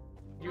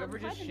 You ever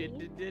just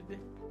shit did?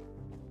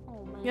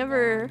 Oh my You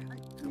ever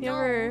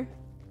God.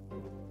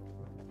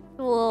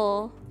 the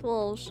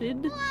little shit?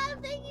 Oh,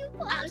 thank you,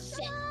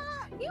 Pasha.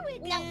 You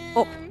went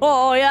down.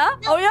 Oh yeah?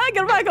 Oh yeah?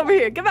 Get back over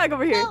here. Get back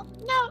over here.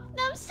 No,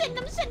 I'm sitting.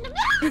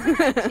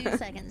 2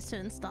 seconds to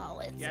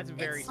install it. Yeah, it's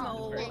very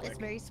small. small. It's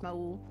very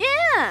small.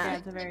 Yeah.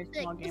 It's a very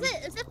small game.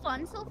 Is it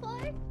fun so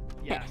far?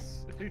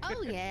 Yes.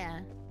 Oh yeah.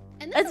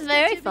 And It's was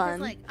very good, too, because,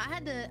 fun. like I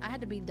had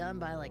to be done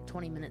by like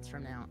 20 minutes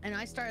from now, and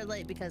I started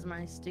late because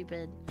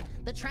the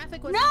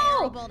traffic was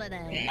terrible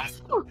today.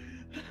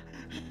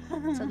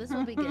 So this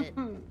will be good.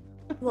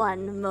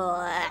 One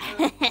more.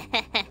 Did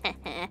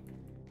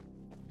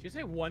you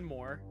say one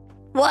more?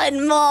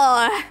 One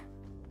more.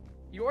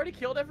 You already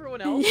killed everyone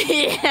else?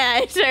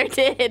 Yeah, I sure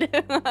did.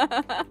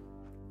 Oh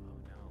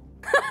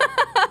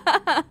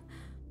no.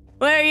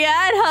 Where you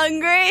at,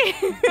 hungry?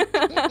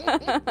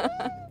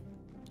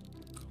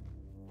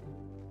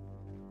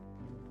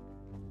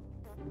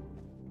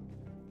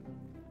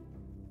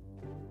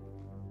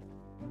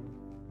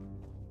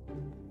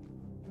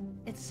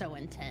 It's so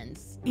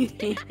intense.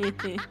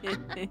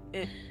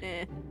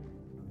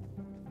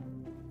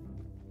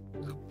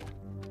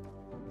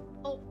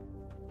 Oh.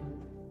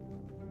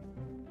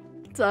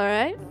 It's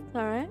alright. It's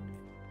alright.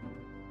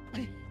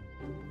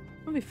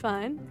 We'll be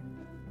fine.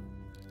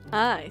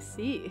 Ah, I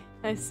see.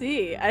 I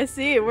see. I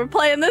see. We're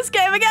playing this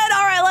game again.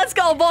 Alright, let's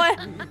go, boy.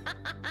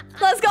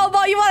 Let's go,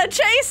 boy. You want to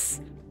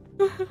chase?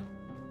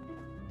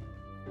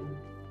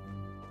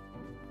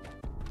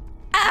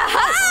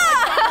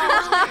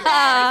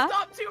 Aha!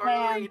 Stop too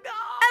early. No.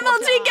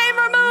 MLG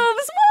gamer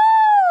moves.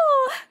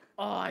 Woo!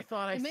 Oh, I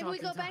thought I Maybe we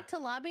stopped go in back to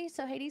lobby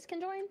so Hades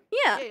can join?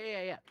 Yeah.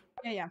 Yeah.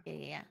 Yeah.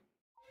 Yeah.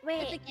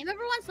 Wait, If the game ever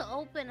wants to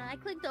open, I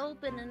clicked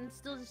open and it's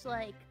still just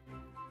like...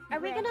 are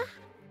we gonna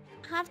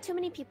have too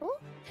many people?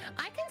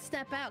 I can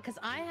step out because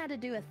I had to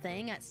do a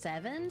thing at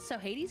 7, so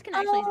Hades can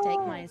actually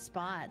take my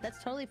spot.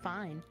 That's totally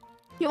fine.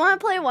 You want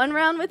to play one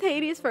round with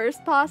Hades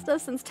first, Pasta,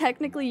 since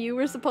technically you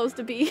were supposed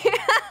to be here?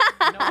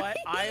 You know what?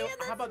 How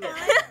about this?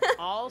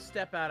 I'll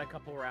step out a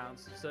couple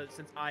rounds, so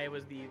since I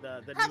was the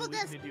How about new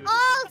this? dude.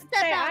 I'll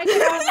step Hey, out! I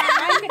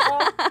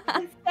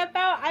can step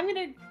out. I'm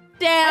gonna.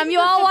 Damn, you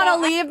all want to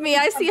leave me.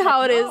 I see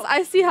how it is.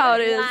 I see how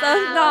it is.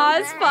 No,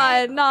 it's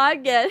fine. No, I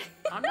get it.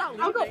 I'm not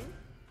I'll go. leaving.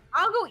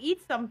 I'll go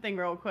eat something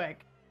real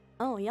quick.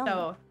 Oh, yum.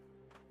 So,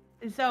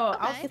 So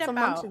I'll Okay. Get step some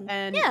out luncheon.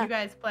 and Yeah. you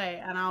guys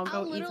play, and I'll go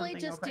I'll eat literally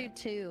something. just real do quick.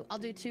 2. I'll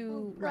do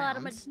 2 God,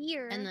 I'm a rounds,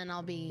 deer. and then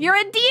I'll be. You're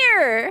a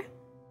deer.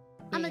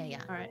 I'm a-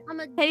 yeah. All right. I'm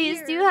a Hades,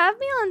 deer. do you have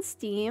me on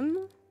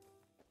Steam?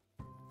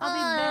 I'll be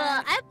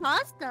back. I have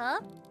pasta.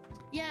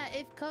 Yeah,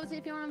 if Kozii,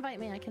 if you want to invite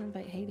me, I can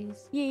invite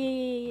Hades.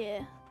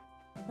 Yeah.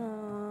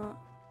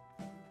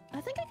 I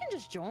think I can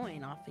just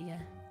join off of you.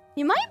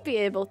 You might be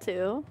able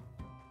to.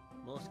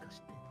 Most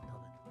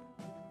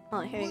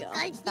Oh, here you go.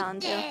 I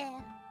Found you.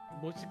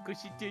 More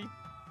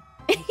copy.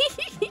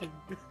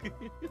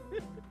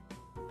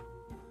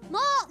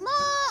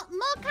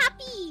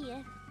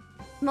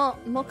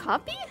 Mo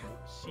copy?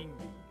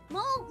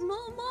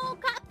 More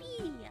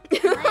copy.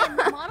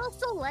 My model's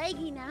so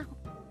laggy now.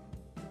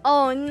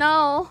 Oh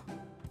no.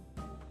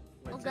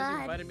 Wait, Oh, it says you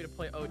God. invited me to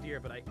play Oh Dear,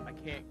 but I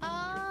can't.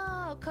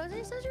 Oh,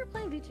 Kozii says you're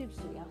playing VTube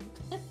Studio.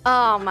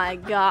 Oh my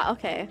god.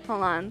 Okay,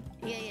 hold on.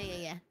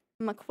 Yeah.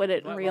 I'm gonna quit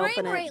it and What? reopen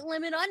Frame it. rate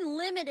limit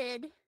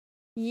unlimited.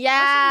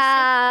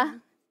 Yeah. You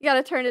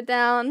gotta turn it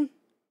down.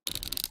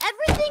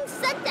 Everything's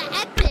set to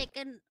epic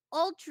and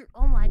ultra.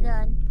 Oh my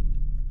god.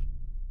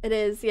 It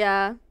is,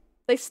 yeah.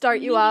 They start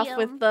you off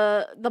with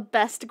the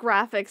best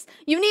graphics.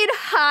 You need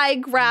high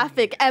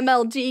graphic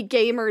MLG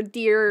gamer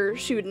deer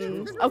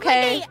shooting, This is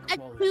okay? like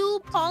a 2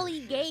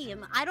 poly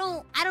game. I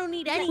don't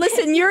need any.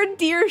 Listen, your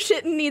deer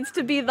shitting needs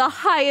to be the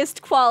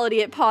highest quality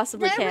it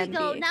possibly There can we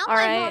go. be. Now all my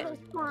right? model's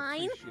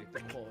fine. Appreciate the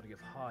quality of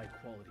high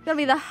quality. It's gotta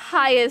be the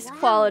highest Wow.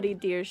 quality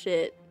deer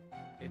shit.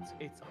 It's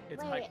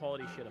high Wait.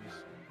 quality shitums.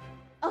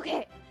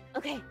 Okay.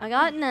 Okay. I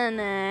got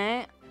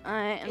Nene.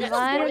 I Is this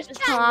invited voice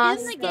chat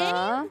in the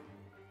Pasta.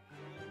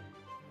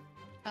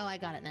 Oh, I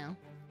got it now.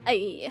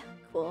 Ay,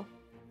 cool.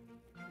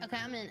 Okay,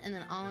 I'm in, and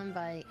then I'll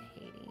invite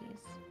Hades.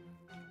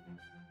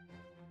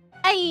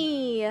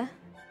 Ay!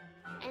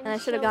 And I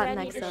should have gotten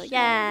ready next to though. shoot.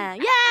 Yeah!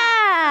 Yeah!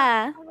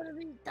 I wanna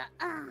be the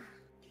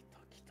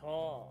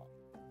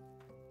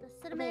the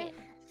cinnamon.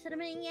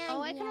 Cinnamon, yeah.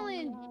 Oh, I can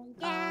only.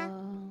 Yeah.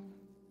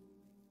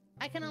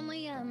 I can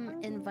only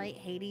invite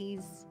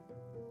Hades,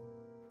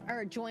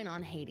 or join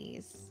on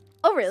Hades.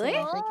 Oh, really? So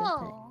if they can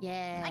Oh.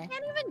 yeah. I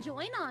can't even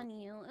join on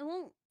you. It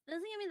won't. It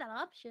doesn't give me that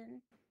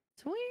option.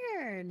 It's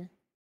weird.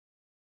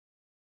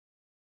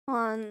 Hold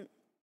on.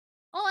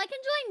 Oh, I can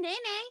join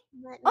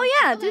Nene. Oh,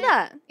 yeah, do Okay.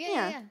 that.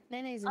 Yeah.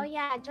 Nene's in. Oh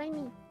yeah, join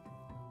me.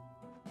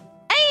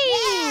 Ay!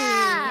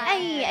 Yeah!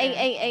 Ay, ay,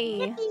 ay,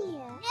 ay.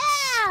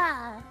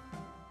 Yeah.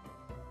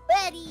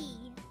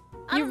 Ready.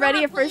 I You don't know ready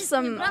how to for play this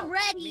some- game, but I'm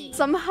ready.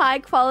 Some high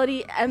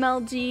quality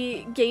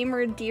MLG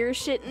gamer deer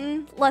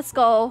shitting. Let's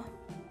go.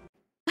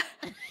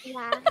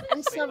 Yeah,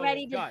 I'm so Wait,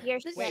 ready to God, hear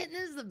This shit. shit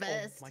is the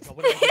best. Oh my god,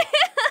 what did I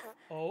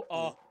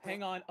do?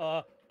 Hang on.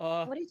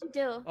 What did you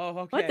do? Oh,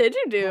 okay. What did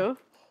you do?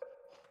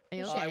 Are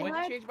you I okay? went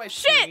to change my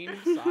Shit!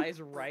 screen size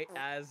right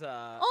as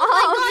Oh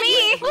my god,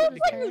 me! you poop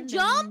when you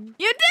jump?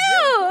 You Yeah,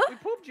 do! we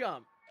poop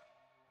jump.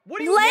 What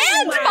do you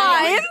mean Landmines?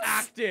 landmines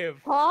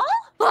active? Huh?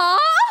 Huh?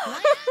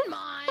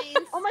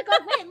 Landmines. Oh my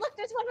god, wait, look,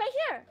 there's one right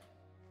here.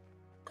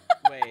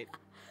 Wait.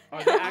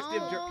 Are they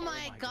active? Oh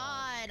my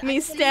god. Me I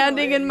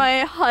standing in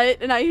my hut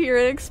and I hear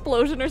an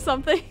explosion or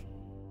something.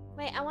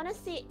 Wait, I want to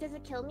see. Does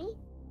it kill me?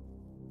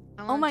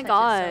 I Oh wanna my touch it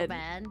god. So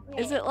bad.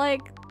 Is Wait, it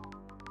like,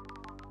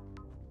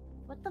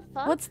 What the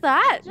fuck? what's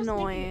that Just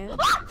noise?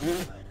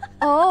 making-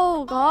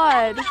 Oh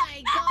god. Oh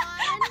my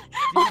god.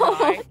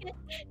 Oh.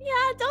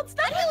 Yeah, don't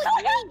stop.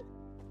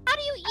 How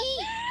do you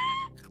eat?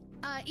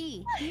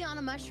 E on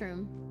a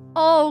mushroom.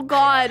 Oh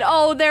god.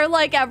 Oh, they're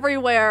like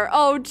everywhere.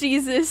 Oh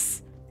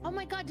Jesus. Oh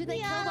my god, do they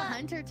kill the Yeah.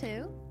 hunter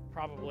too?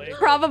 Probably.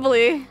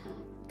 Probably.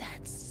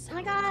 That's Oh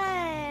my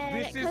god.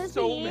 This is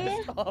so Kozii,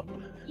 messed up.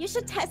 You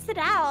should test it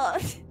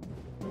out.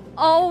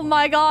 Oh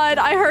my god,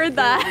 I heard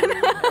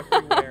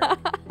Everywhere.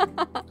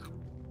 that.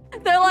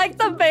 They're like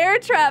the bear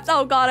traps.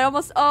 Oh god, I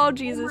almost. Oh Oh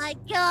Jesus. my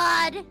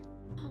god.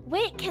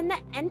 Wait, can the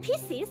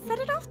NPCs set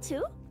it off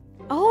too?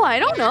 Oh, I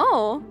don't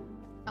know.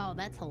 Oh,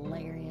 that's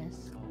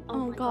hilarious.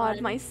 Oh my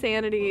god, my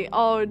sanity.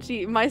 Oh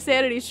gee, my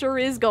sanity sure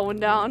is going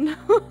down.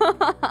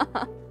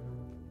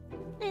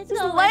 It's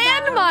There's going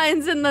down.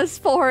 landmines in this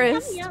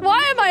forest. Yum, yum.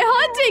 Why am I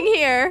hunting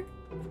here?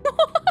 What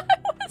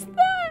was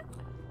that?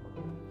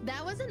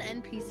 That was an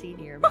NPC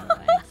deer, by the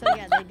way. So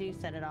yeah, they do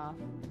set it off.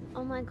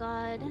 Oh my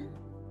god.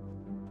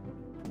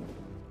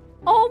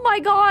 Oh my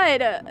god,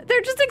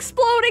 they're just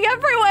exploding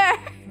everywhere.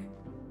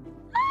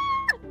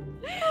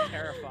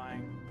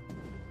 Terrifying.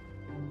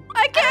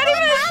 I can't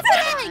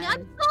Happening? even.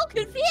 I'm so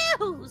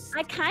confused.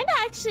 I kind of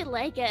actually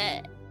like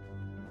it.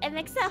 It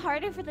makes it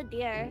harder for the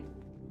deer.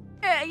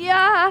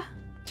 Yeah,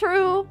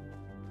 true.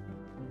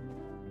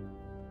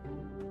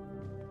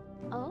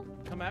 Oh,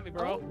 Come at me,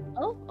 bro.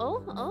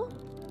 oh.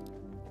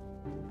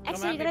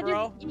 Actually, at me,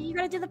 bro. you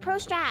gotta do the pro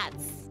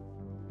strats.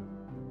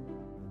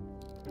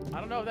 I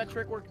don't know if that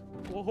trick worked.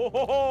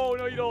 Whoa,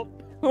 no, you don't.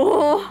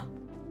 Oh,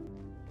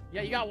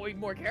 Yeah, you got to be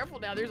more careful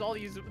now. There's all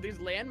these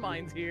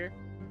landmines here.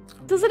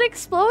 does it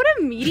explode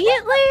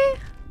immediately?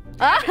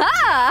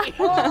 Aha!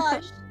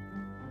 Gosh.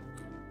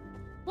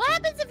 What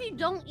happens if you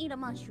don't eat a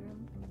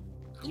mushroom?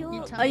 Your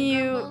You tummy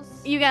You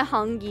grumbles? you get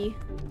hungry.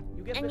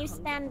 You get and bit you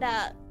hungry. stand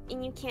up,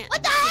 and you can't.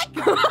 What the heck?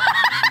 Do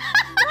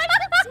I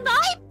get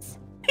sniped?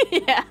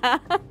 Yeah.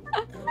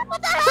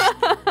 What the heck?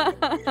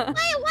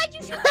 Why'd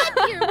you shoot that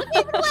deer? What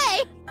gave it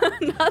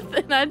away?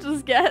 Nothing. I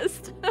just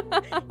guessed.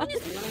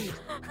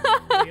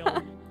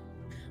 Real.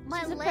 My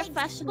She's a legs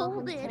professional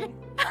folded.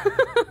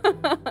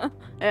 hunter.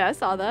 Hey, I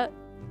saw that.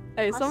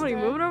 Hey, somebody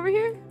Buster. moving over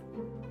here?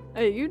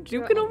 Hey, you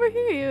juking over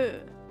here?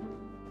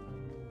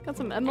 You got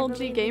some MLG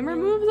believe gamer in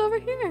you. moves over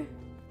here?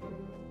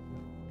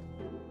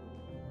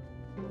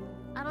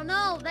 I don't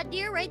know. That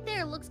deer right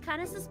there looks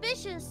kind of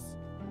suspicious.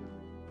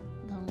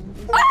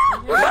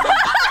 Oh my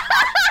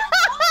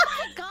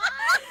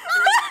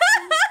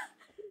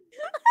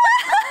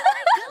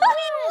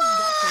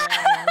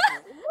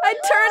I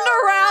turned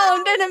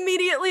around and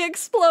immediately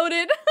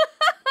exploded.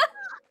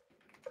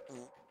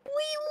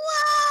 We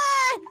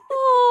won!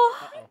 Oh.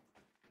 Uh-oh.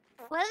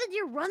 Why did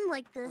you run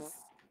like this?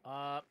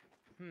 I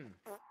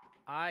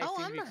Oh,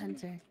 seem I'm to the be-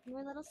 hunter.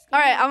 We're little All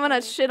right, I'm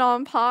gonna skinny shit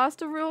on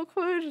pasta real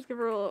quick. Just give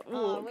her a little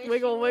Oh, wish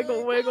wiggle, you wiggle,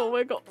 would. wiggle,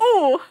 wiggle.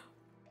 Oh!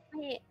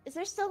 Wait, is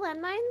there still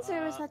landmines,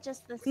 or was that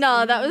just this?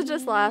 No, that was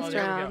just last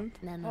there we go. round.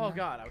 No, Oh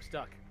god, I was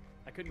stuck.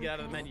 I couldn't get out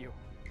of the menu.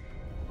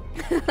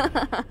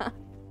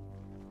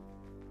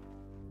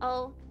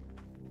 Oh. Oh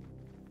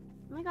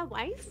my god,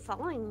 why are you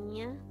following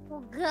me? Oh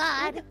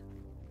god.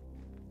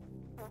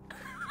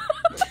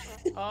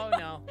 Oh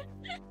no.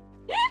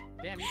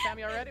 Damn, you found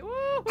me already?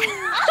 Woo!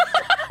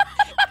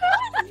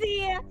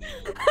 Kozii!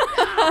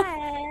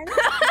 God.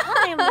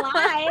 I'm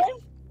live.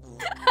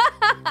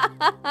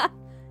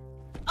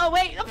 Oh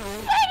wait, I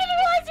didn't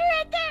realize you were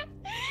right there.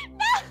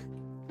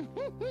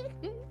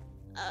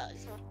 No.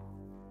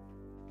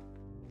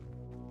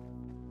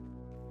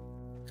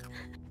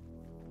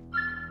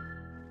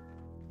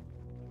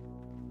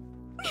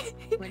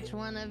 Which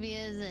one of you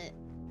is it?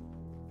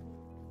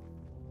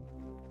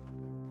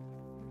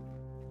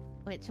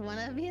 Which one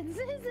of you is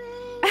it?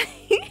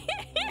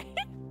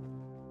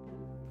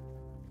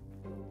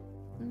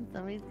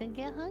 Somebody's gonna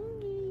get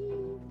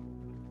hungry.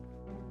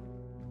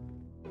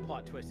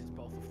 Plot twist is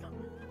both of them.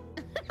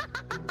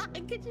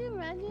 Could you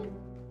imagine?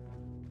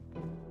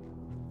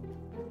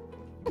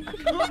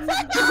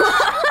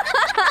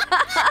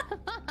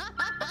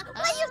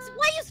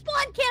 Why you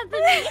spawn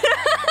camping me?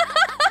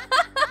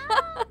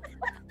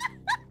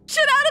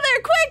 Shit out of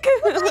there, quick!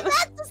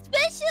 That's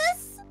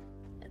suspicious.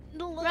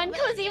 Run,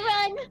 Kozii,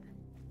 run!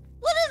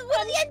 What do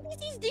the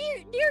NPCs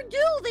deer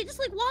do? They just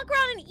like walk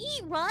around and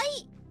eat, right?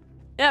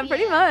 Yeah,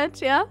 pretty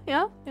much. Yeah.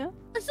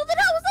 So then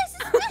how was I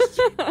suspicious?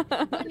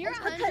 When you're a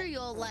hunter,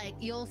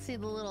 you'll see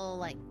the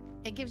little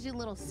it gives you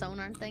little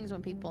sonar things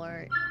when people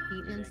are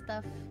eating and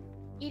stuff.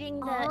 Eating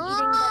the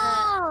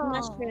Oh.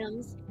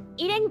 mushrooms.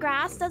 Eating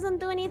grass doesn't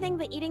do anything,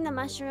 but eating the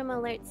mushroom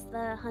alerts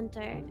the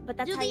hunter. But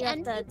that's Do how the you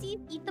have to.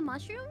 NPCs eat the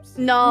mushrooms?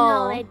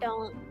 No, they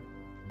don't.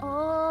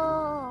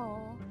 Oh.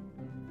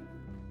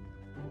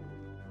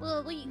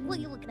 Well, what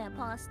you looking at,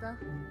 Pasta?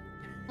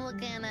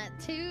 Looking at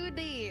 2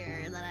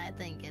 deer that I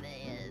think it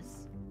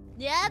is.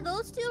 Yeah,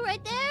 those two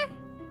right there.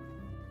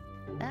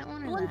 That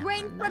one or One that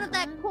right one? in front of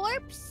that one?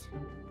 corpse.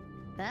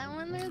 That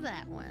one or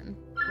that one?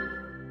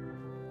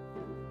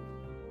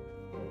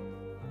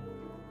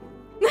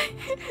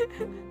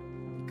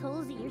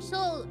 Kozii, you're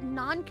so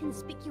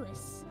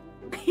non-conspicuous.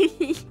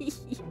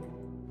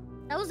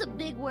 That was a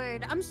big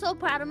word. I'm so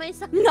proud of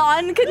myself.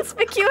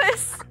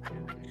 Non-conspicuous.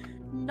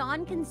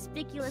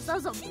 Non-conspicuous. That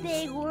was a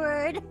big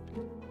word.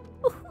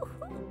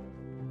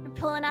 I'm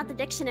pulling out the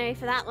dictionary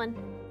for that one.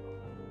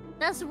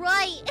 That's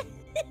right.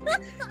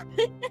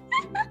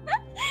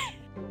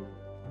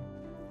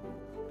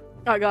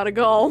 I gotta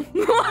go.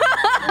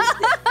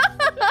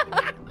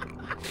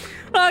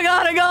 I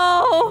gotta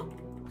go.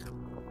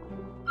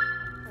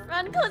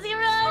 Run, Kozii,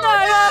 run!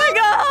 I gotta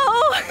go.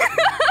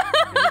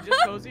 Is it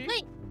just Kozii?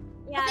 Wait,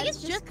 Yeah, I think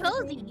it's just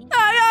Kozii.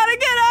 I gotta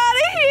get out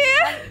of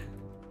here.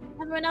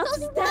 Everyone else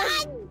is Kozii, dead.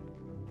 run!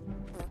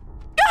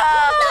 Go!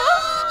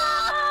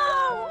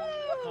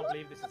 I can't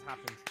believe this has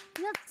happened.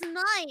 That's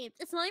sniped.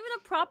 It's not even a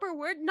proper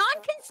word.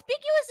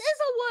 Non-conspicuous is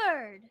a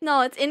word.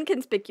 No, it's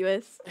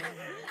inconspicuous.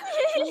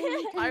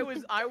 I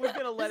was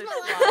gonna let it This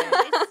is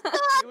slide.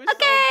 It was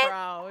Okay. so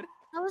proud.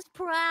 I was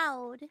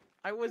proud.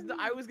 I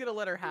was gonna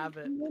let her have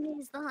it.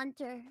 Nene's the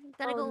hunter.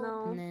 Gotta Oh go.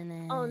 no.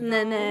 Nene. Oh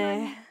no.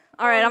 Nene.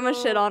 All right, I'm gonna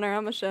no. shit on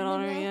her.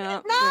 Nene.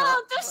 Yeah.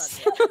 No,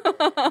 just Yeah.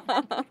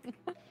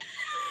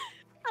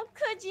 how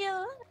could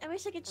you? I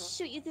wish I could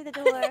shoot you through the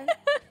door.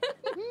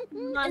 Is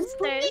Monsters.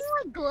 moving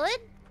like good?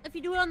 If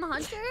you do it on the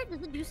hunter,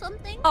 does it do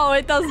something? Oh,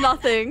 it does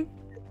nothing.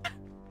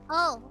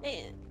 Oh.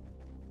 Eh.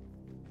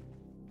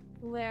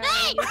 Where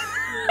Hey! are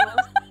you?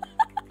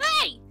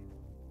 Hey!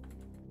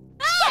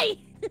 Hey!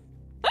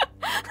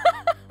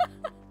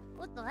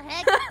 What the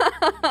heck?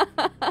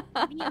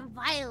 Being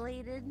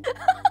violated.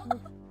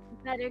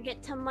 Better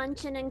get to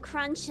munching and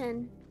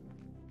crunching.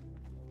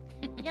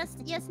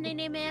 Yes,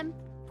 Nene, ma'am.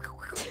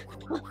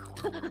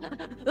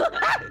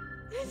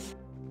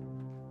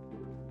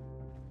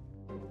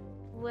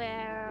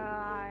 Where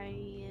are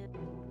you?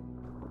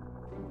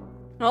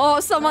 Oh,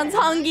 someone's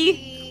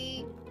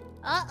hungry.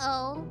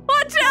 Uh-oh.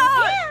 Watch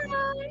out!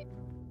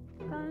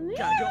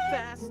 Gotta go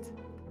fast.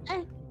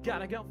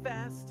 Gotta go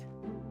fast.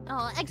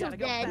 Oh, Exo's Gotta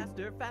go dead.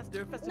 faster,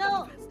 faster, faster.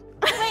 No. faster.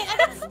 Wait, I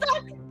got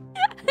stuck.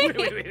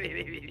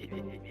 Wait.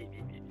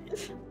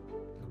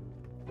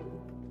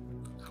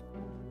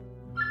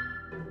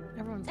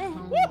 Everyone's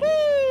home.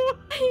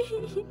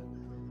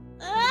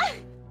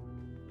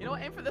 You know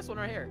what? Aim for this one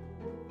right here.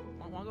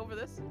 Wanna go for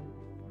this?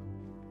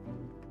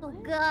 Oh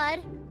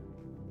God.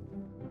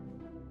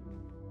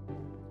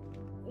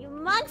 You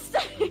monster!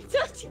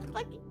 Don't you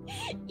fucking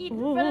eat in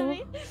front of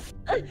me.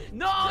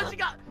 No, she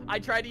got. I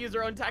tried to use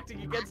her own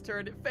tactic against her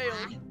and it failed.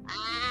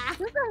 Does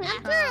the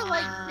hunter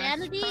like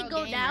sanity pro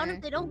go down gamer.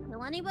 if they don't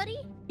kill anybody?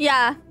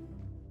 Yeah.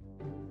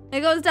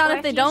 It goes down Or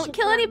if they if you don't shoot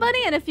kill them. anybody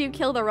and if you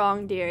kill the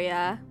wrong deer,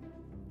 yeah.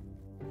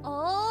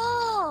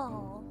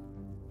 Oh.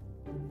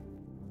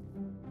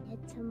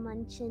 It's a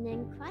munchin'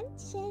 and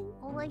crunchin'.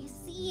 Oh, I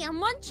see. I'm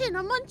munching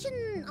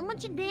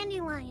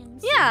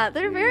dandelions. Yeah,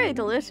 they're very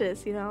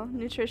delicious, you know,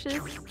 nutritious.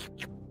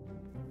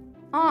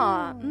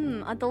 Aw,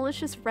 a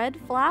delicious red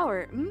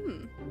flower.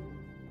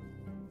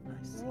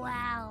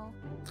 Wow.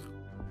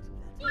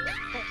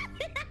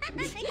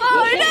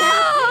 Oh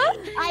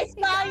no! I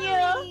saw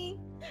you.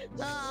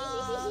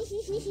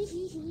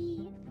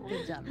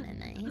 Good job,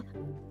 Nene.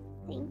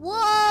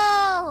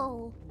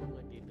 Whoa!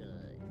 What you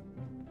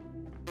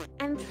done?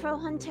 I'm pro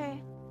hunter.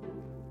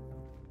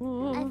 I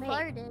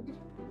farted.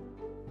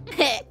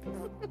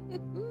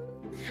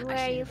 Where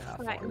are you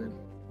farting?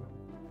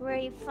 Where are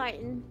you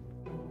farting?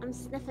 I'm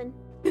sniffing.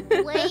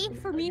 Away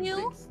from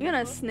you? You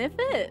gonna sniff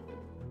it?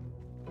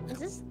 Is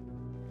this?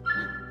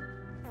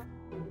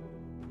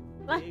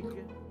 What? Big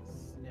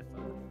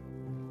sniffer.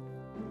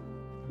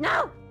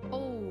 No!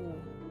 Oh.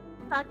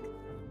 Fuck.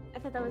 I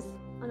thought that was.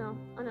 Oh no.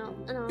 Oh no.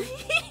 Oh no.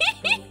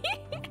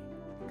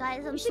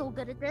 Guys, I'm so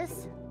good at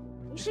this.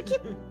 You should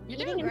keep You're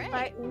eating doing and great.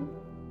 farting.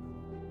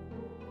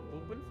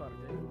 Poopin'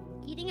 fartin'.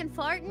 Eating and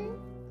farting?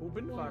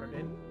 Poopin'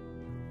 fartin'.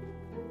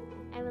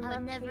 I would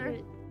love never. for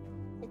you.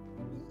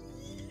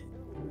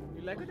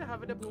 You like to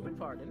have it a poopin'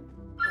 fartin'?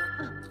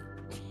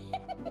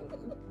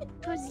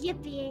 Who's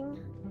yipping?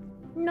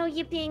 No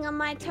yipping on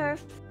my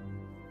turf.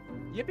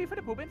 Yippee for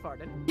the poopin'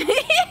 fartin'.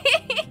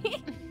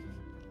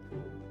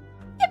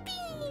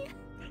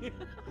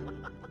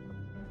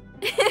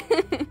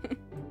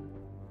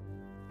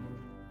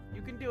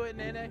 You can do it,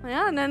 Nene.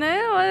 Yeah,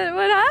 Nene,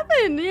 what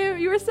happened?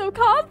 You were so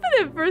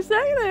confident for a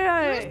second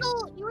there.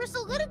 You were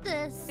so good at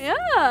this.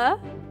 Yeah.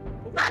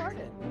 Poopin'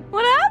 fartin'.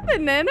 What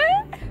happened, Nene?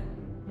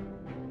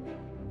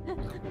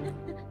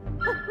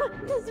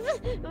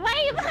 Why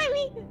are you behind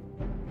me?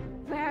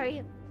 Where are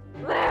you?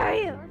 Where are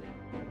you?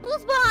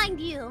 Who's behind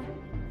you?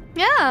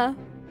 Yeah.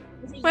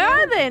 Is it Where you?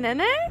 are they,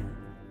 Nene?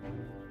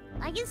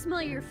 I can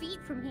smell your feet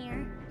from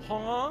here.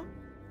 Huh?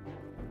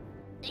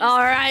 All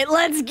right,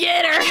 let's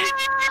get her.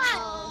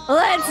 Ah!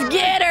 Let's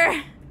get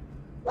her.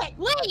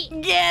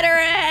 Wait! Get her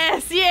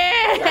ass,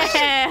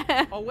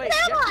 yeah. Oh wait,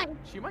 Come yeah, on!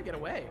 she might get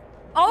away.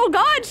 Oh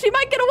God, she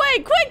might get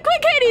away. Quick,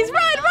 Hades,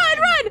 run. Oh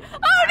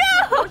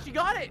Oh, she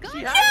got it. She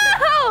has it.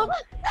 no.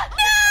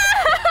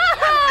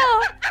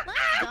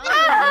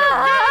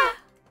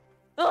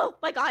 Oh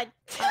my God!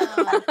 Alright,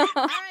 guys,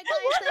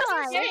 thank you so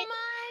on.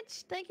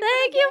 much. Thank you.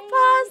 Thank you,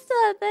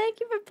 Pasta. Thank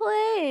you for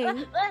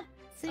playing.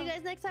 See you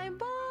guys next time.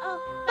 Bye.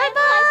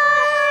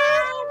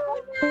 Bye-bye!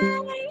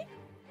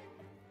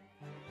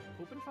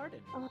 Poopin' fartin'.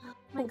 Oh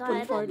my Open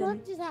God! farting.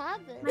 What just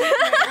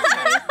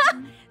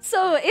happened?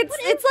 So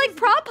it's like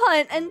prop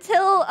hunt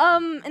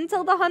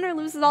until the hunter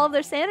loses all of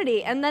their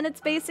sanity, and then it's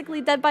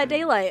basically Dead by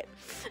Daylight.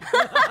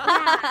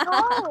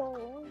 Oh!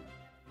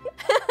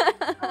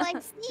 Like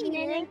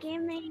Nene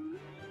Gaming.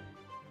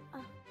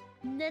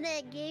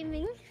 Nene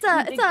Gaming. It's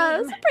a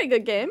pretty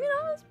good game, you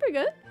know. It's pretty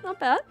good, not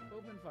bad.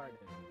 Poopin' fartin'.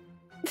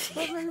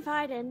 Poopin'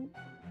 fartin'.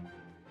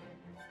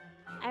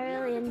 I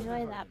really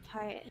enjoy that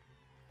part.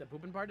 The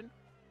poopin' fartin'?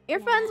 You're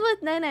friends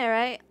with Nene,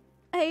 right?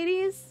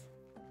 Hades.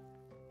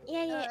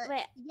 Yeah.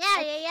 Wait.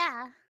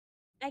 Yeah.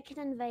 I can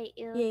invite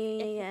you.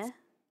 Yeah.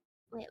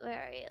 Wait,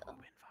 where are you?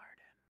 Poopin'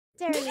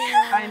 fartin'. There you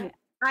are.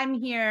 I'm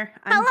here.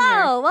 I'm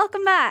Hello,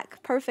 welcome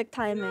back. Perfect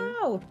timing.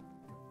 Oh.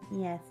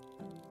 Yes.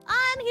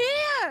 I'm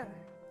here.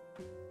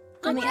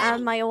 Let me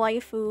add my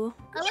waifu.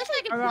 I wish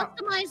I could Alright.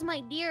 customize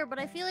my deer, but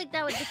I feel like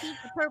that would defeat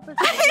the purpose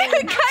of It the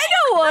game. kind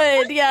of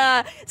would,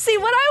 yeah. See,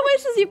 what I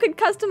wish is you could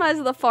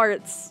customize the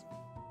farts.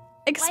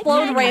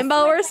 Explode can't I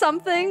rainbow or customize-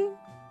 something.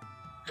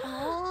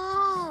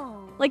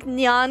 Oh. Like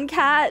Neon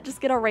Cat, just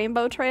get a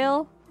rainbow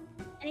trail.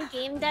 Any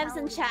game devs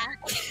in chat?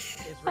 Is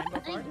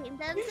rainbow Any fartin'? game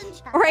devs in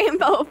chat?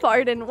 Rainbow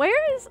pardon.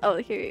 Where is? Oh,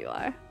 here you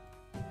are.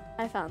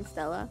 I found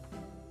Stella.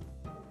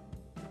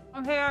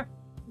 I'm here.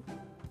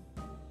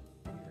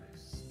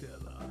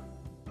 Stella.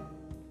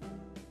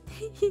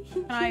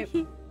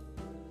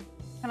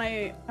 Can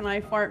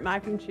I fart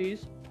mac and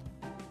cheese?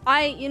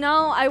 I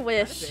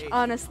wish, Kinda base.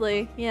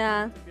 honestly.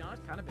 Yeah. To be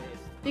honest, kind of based.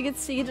 You could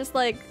see just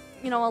like,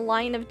 a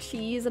line of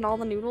cheese and all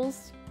the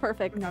noodles.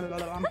 Perfect. No.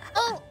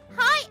 Oh,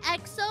 hi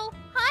Exo.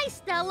 Hi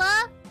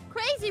Stella.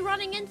 crazy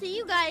running into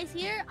you guys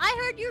here. I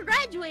heard you're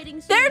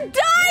graduating soon. They're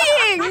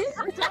dying!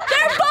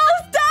 They're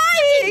both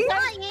dying!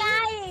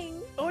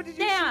 Dying. Oh, did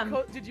you Damn.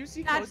 see? Did you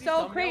see? That's Cozy's so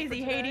thumbnail crazy, for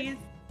today? Hades.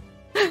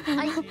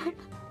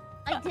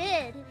 I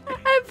did.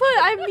 I'm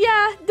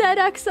dead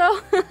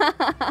EXO. Dead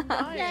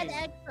Nice.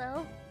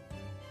 EXO.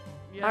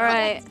 Yeah. All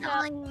right.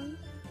 Dying.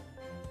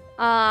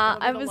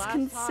 I the was last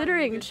time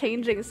considering you guys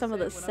changing did some of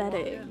the say when I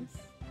walked in. settings.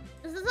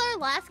 This is our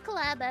last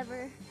collab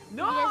ever.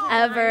 No. You guys are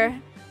Ever.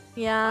 I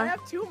Yeah.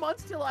 have 2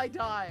 months till I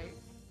die.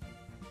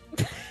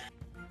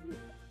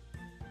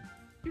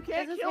 You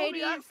can't This is kill me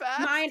that Hades, fast.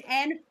 mine,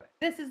 and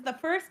this is the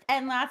first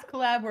and last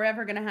collab we're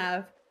ever gonna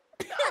have.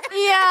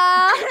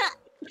 Yeah.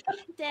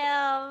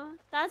 Damn.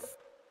 That's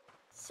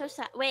so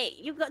sad.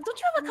 Wait, don't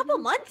you have a couple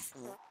months?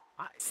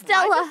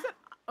 Stella.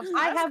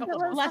 I have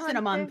Stella's less than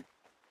a hunter. month.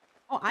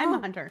 Oh, I'm a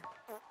hunter.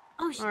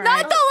 Oh shit. All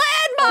Not right. the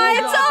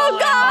landmines! Oh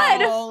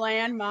god! Oh,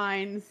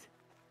 landmines.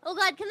 Oh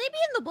god, can they be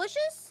in the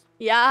bushes?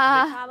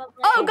 Yeah.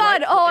 Probably. Oh Oh,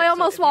 god! right Oh, I click, so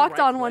almost if you walked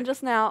right on one click-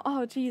 just now.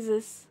 Oh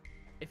Jesus.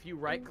 If you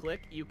right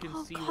click, you can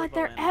Oh see. where god, the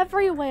they're landmines are.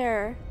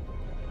 everywhere.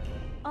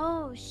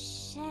 Oh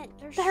shit.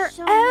 There's They're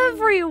so many.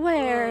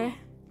 everywhere.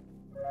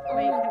 Oh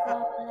Wait, my can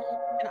god.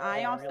 Can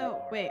I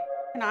also wait?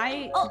 Can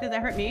I? Oh. Does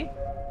that hurt me?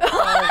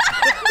 Oh,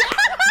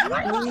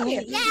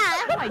 Yeah.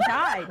 I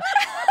died.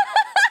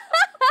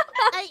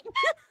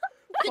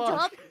 Good fuck.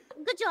 job.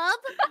 Good job.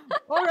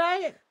 All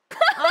right.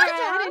 All right.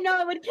 I didn't know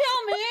it would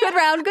kill me. Good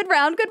round, good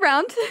round, good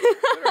round.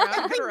 Good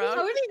round, good I round.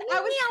 was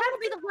I want to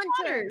be the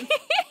hunter. hunters.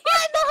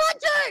 I'm the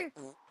hunter.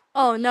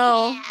 Oh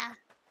no. Yeah.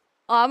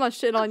 Oh, I'm gonna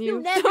shit on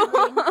you. Shoot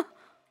everything.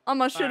 I'm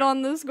gonna shit Alright.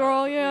 on this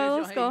girl. Yeah,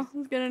 Where's let's your go. Hades?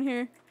 Let's get in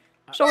here.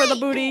 Show her the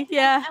Wait. booty.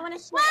 Yeah. I want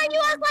to. Why are you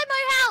outside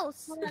my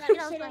house? Hold on, Get I'm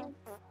outside. shitting.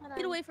 Hold Get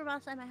on. away from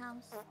outside my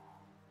house.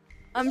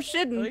 I'm At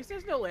shitting. least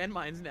there's no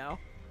landmines now.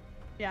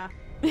 Yeah,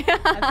 Yeah.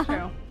 that's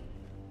true.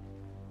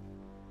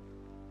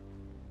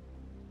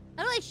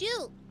 How do I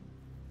shoot?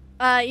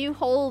 You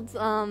hold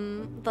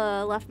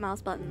the left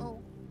mouse button.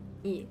 Oh.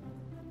 E.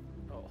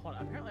 Oh, hold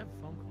on. Apparently I have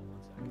a phone call.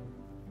 1 second.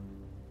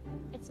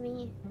 It's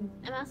me.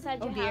 I'm outside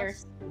Oh, your dear.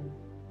 house.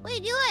 What are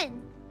you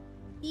doing?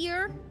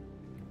 Here?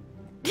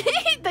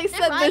 They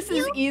said I this is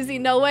you? easy.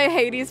 No way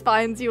Hades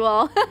finds you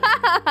all.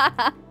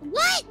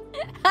 What?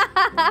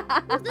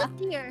 Who's this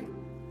here?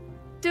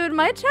 Dude,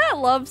 my chat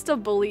loves to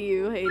bully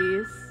you,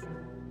 Hades.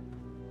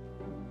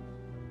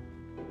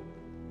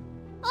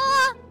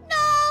 Oh,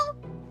 no!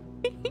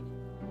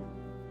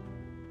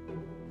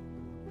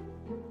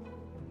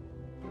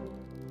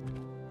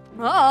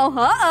 Uh-oh,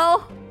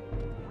 uh-oh.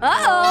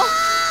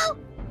 Uh-oh.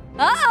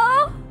 No!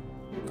 Uh-oh.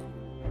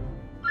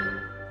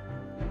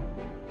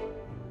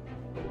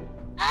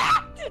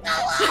 I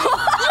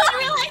didn't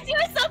realize you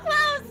were so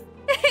close.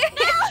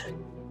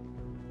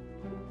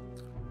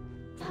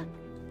 Fuck.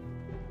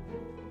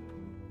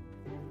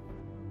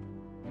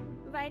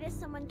 Right as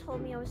someone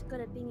told me I was good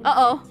at being.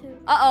 Uh-oh. Too.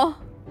 Uh-oh.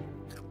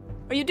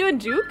 Are you doing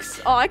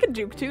jukes? Oh, I could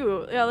juke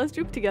too. Yeah, let's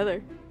juke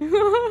together. Where'd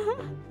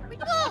you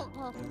go?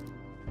 Oh.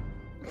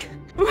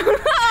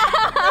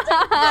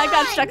 I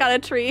got stuck on a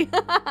tree.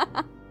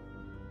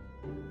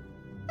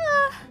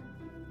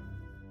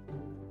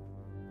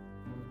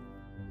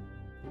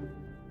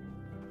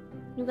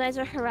 You guys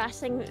are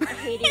harassing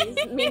Hades.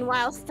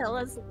 Meanwhile,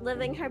 Stella's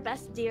living her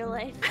best deer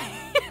life.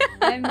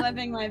 I'm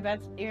living my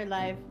best dear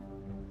life.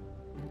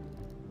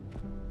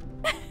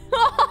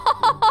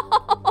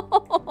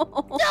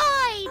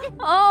 Died!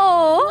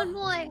 Oh. One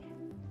more.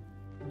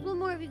 One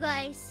more of you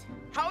guys.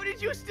 How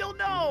did you still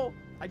know?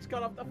 I just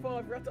got off the phone.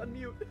 I forgot to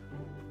unmute.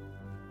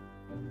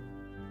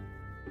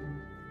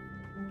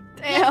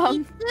 Damn.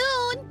 Eat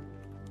soon.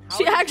 How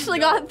She did you actually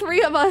know? got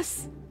 3 of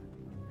us.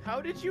 How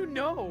did you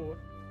know?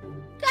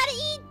 Gotta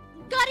eat.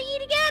 Gotta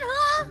eat again,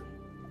 huh?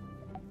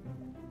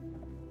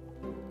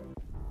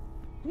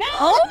 No!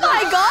 Oh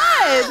my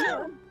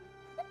god!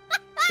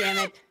 Damn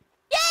it!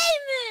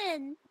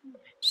 Damon!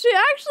 She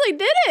actually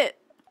did it!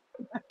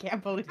 I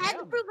can't believe I had it.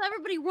 to prove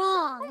everybody Oh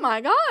wrong. my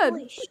god!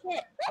 Holy shit.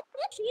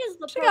 She is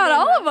the She pro got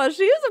all gamer. of us.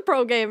 She is a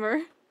pro gamer.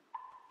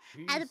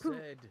 She I had to prove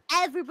said.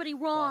 everybody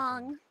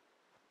wrong.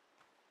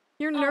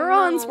 Your Oh,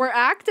 neurons no. were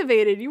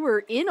activated. You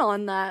were in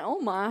on that. Oh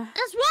my.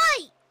 That's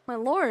right. My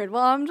lord.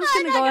 Well, I'm just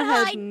Hide, gonna go hide,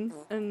 ahead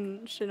hide.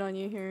 and shit on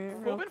you here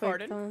real Open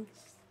quick. farted.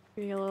 Just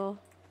give you a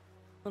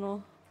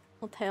little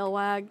tail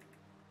wag.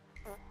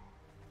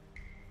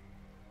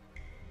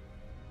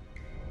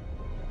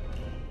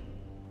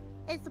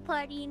 It's the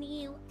party in the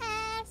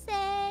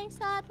USA.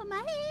 So I put my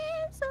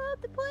hands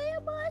up to play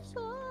my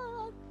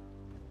song.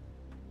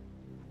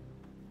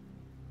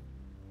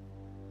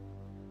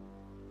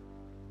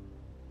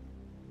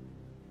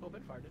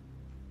 Open farted.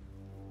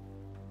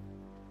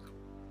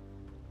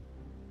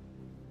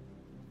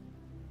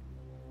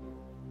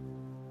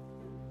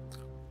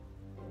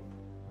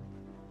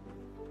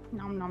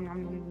 Nom nom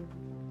nom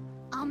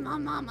nom.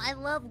 Nom. I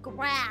love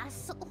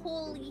grass.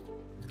 Holy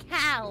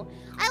cow.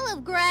 I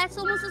love grass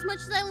almost as much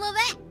as I love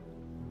it.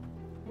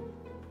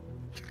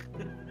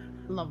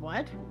 Love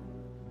what?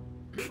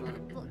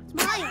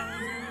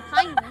 Smiles.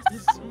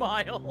 Kindness.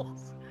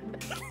 Smiles.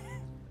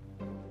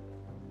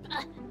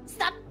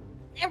 stop.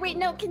 Wait,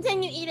 no,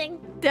 continue eating.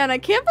 Dan, I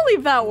can't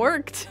believe that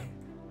worked.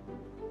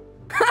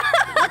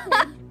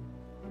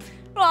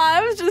 Well,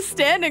 I was just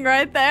standing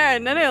right there,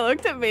 and then I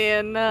looked at me,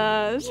 and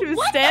she was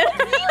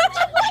standing.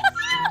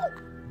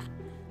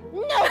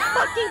 No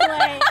fucking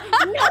way!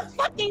 No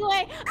fucking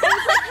way! I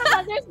was like,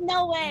 oh, there's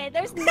no way.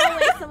 There's no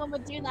way someone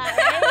would do that,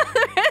 right?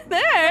 Right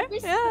there.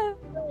 You're Yeah. so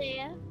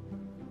silly.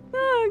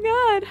 Oh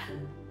God.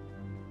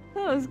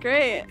 That was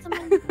great.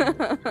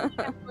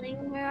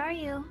 Where are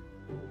you?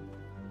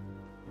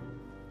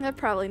 They're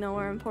probably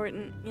nowhere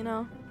important, you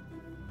know.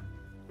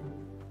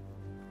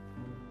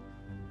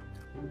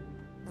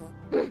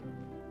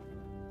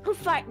 Who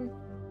farting?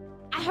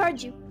 I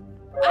heard you.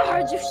 I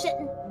heard you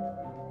shitting.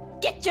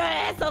 Get your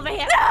ass over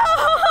here. No!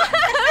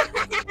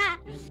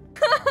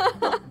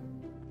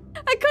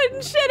 I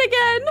couldn't shit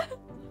again.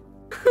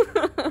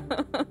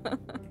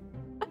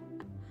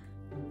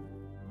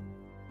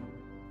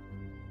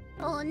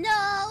 Oh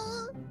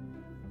no!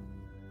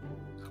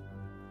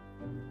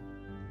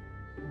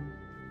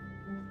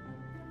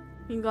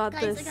 You got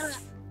Guys,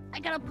 this. I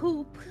gotta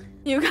poop.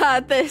 You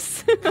got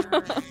this.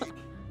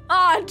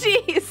 Aw,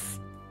 jeez.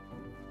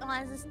 Oh,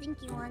 it's a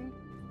stinky one.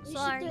 You should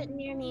Sorry. do it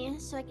near me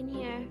so I can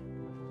hear.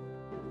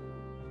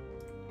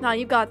 No,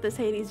 you got this,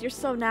 Hades. You're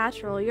so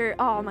natural. You're.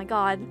 Oh my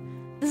God.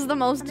 This is the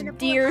most I'm gonna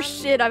deer put on-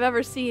 shit I've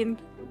ever seen.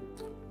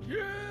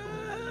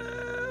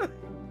 Yeah.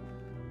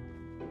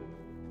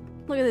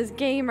 Look at this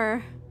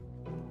gamer.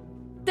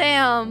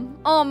 Damn.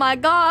 Oh my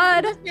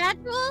God. That's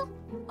natural?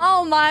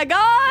 Oh my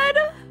God.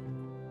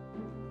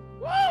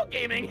 Whoa,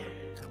 gaming.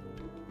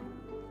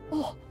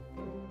 Oh.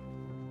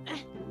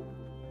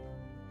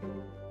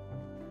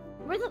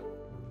 Where the?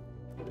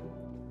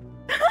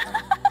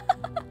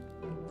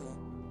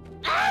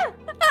 Ah!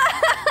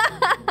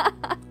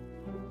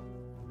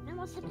 I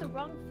almost hit the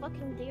wrong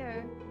fucking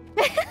deer.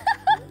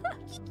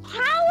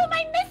 How am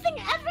I missing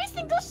every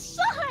single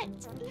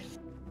shot?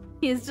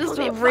 He's just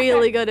Holy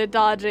really good at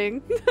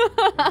dodging.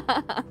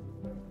 Oh,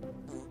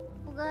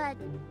 good.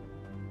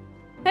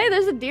 Hey,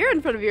 there's a deer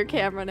in front of your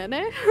camera,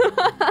 Nene.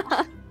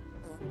 Well,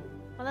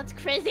 that's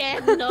crazy. I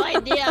have no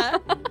idea.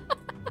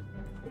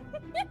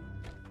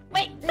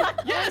 Wait, fuck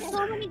There's yes!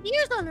 so many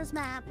deers on this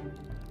map.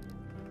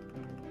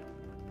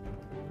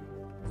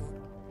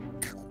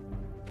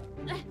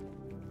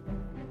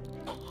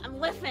 I'm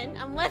whiffing.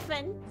 I'm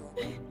whiffing.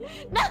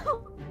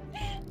 No!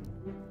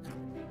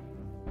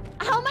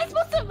 How am I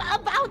supposed to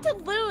about to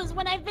lose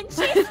when I've been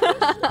chasing?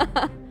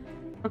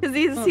 Because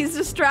he's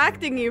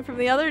distracting you from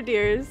the other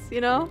deers, you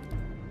know?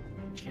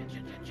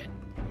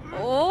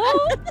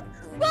 Oh!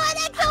 Run,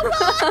 Exo,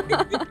 run!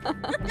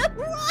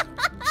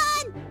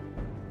 Run!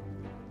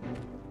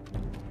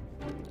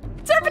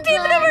 Serpentine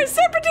God. maneuvers!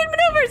 Serpentine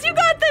maneuvers! You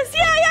got this!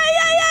 Yeah, yeah,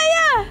 yeah, yeah,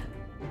 yeah!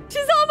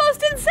 She's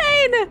almost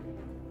insane!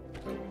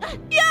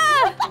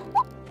 Yeah!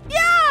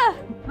 Yeah!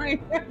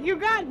 You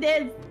got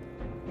this.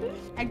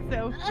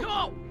 Exo.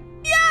 No!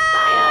 Yeah! I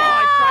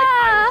was trying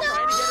to get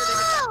her to hit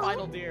that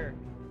final deer.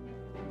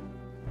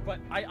 But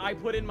I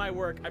put in my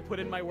work. I put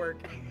in my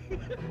work.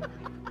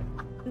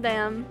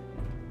 Damn.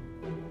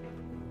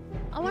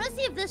 I want to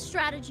see if this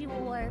strategy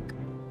will work.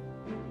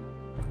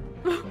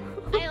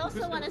 I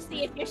also want to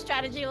see if your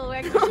strategy will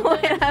work.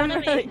 Wait, I'm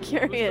really Who's still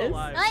curious.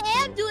 alive? I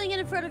am doing it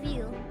in front of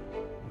you.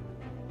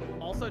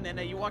 Also,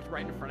 Nene, you walked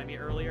right in front of me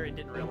earlier and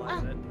didn't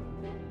realize it.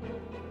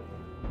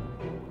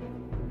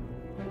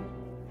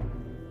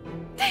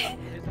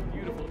 It's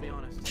beautiful, to be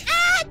honest.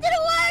 Ah, it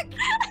didn't work!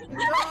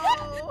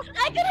 No!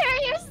 I could hear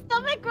your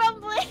stomach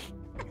rumbling.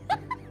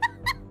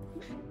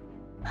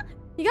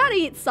 You gotta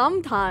eat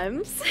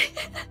sometimes.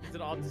 Is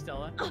it all to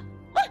Stella?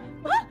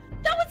 What?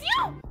 That was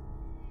you!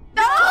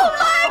 Oh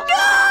my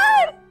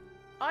God!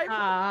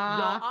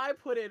 I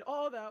put in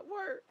all that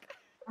work.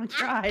 I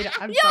tried.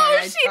 I'm Yo, sorry.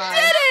 I she tried.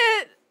 did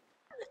it!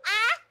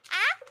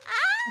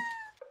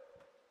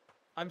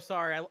 I'm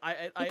sorry.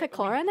 You pick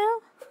Cora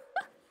now?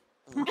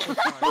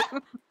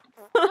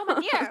 Oh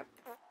my dear.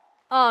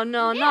 Oh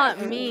no,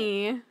 not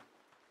me.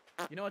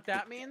 You know what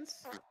that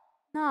means?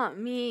 Not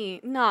me.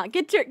 Nah,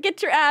 get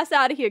your ass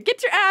out of here.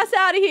 Get your ass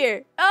out of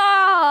here.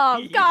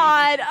 Oh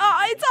God.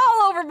 Oh, it's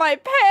all over my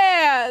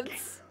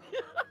pants.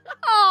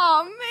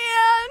 Oh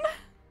man.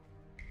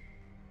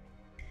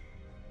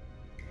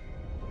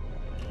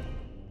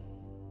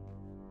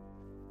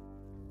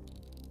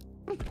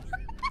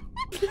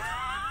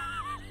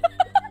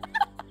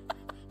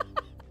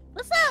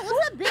 What's that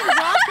big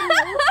rock in the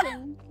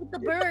ocean with the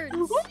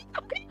birds?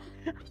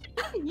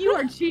 You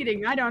are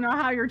cheating. I don't know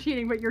how you're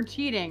cheating, but you're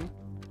cheating.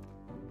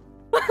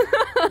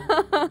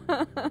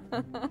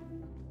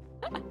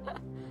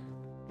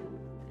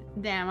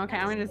 Damn, okay,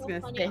 I'm just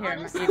gonna funny, stay here and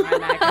honestly. eat my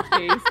mac and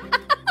cheese.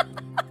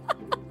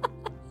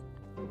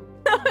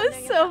 That was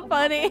so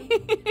funny.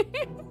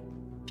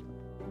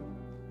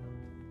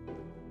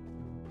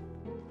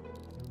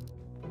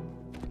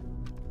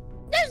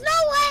 There's no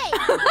way!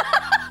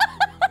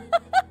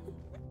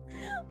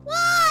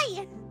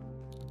 Why?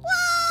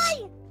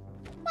 Why?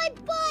 My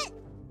butt!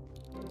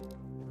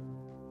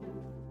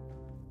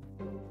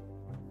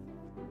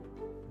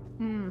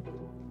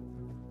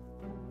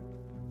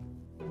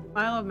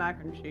 I love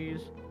mac and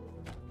cheese.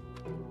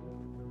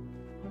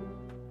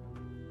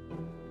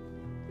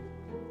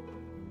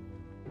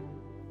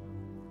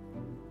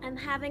 I'm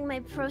having my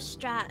pro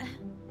strat.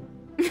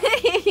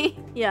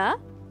 Yeah?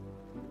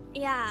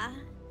 Yeah.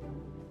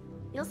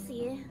 You'll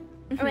see.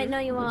 Or wait, no,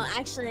 you won't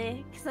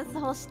actually, because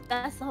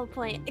that's the whole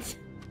point.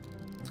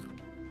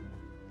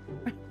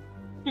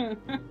 Run,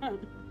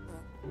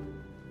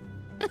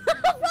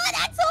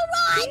 Axel,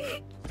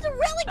 run! It's a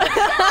really good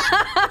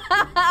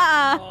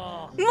shot.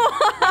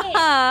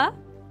 Oh.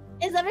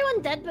 Is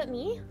everyone dead but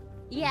me?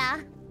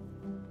 Yeah,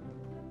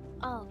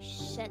 Oh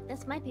shit,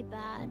 this might be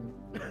bad.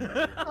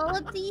 all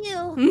up to you.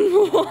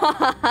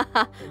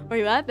 Where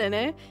you at,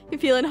 Nene? You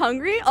feeling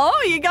hungry?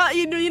 Oh,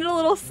 you need a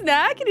little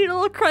snack? You need a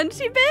little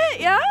crunchy bit,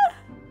 yeah?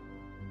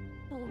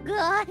 Oh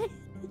god.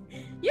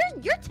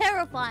 You're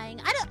terrifying.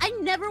 I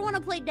never want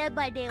to play Dead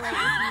by Daylight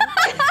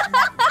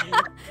with you.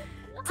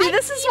 See,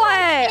 this is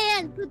why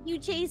And with you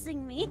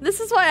chasing me. this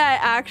is why I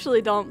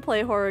actually don't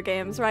play horror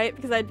games, right?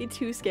 Because I'd be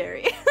too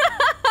scary.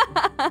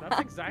 That's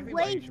exactly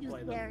why Way you should too play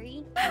them.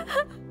 scary.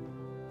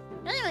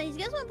 Anyways,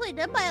 you guys want to play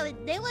Dead by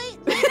Daylight?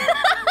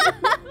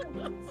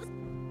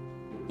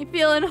 You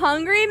feeling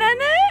hungry,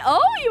 Nene?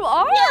 Oh, you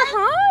are,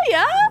 huh?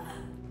 Yeah?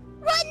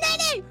 Run,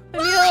 Nene!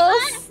 Maybe a little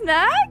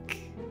snack?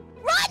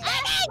 Run,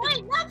 Nene!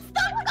 Wait, no,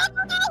 stop!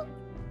 Go!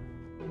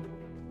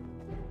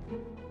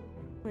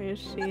 Where is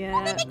she Nene,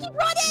 at? keep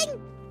running!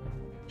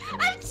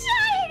 I'm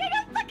trying! I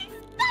got fucking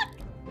stuck!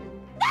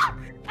 No!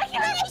 I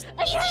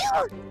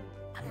can't!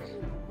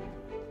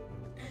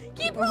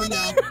 Keep Oh, running!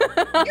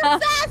 no. You're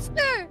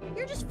faster!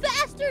 You're just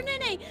faster,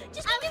 Nene!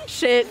 Just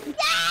Shit.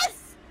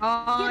 yes!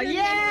 Oh, Get her,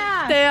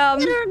 yeah! Damn.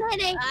 Get her, Nene!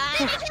 Nene,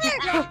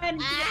 get her!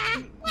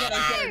 Get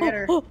her, get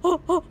her.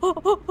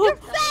 You're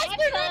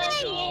faster,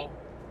 Nene!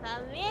 No.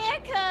 Come here,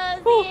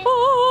 Cozy! She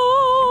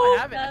might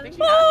have it. I think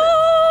she has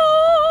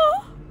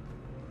it.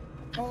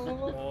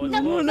 Oh, No,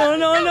 look. no,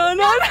 no, no,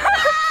 no.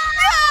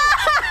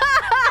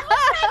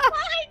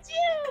 Behind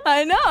you!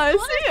 I know, I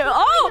see you.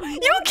 Oh,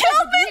 you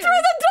killed me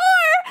through the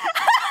door!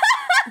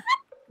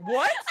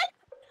 What?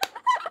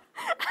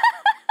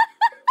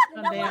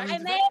 Oh, No, damn. I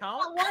Does may that have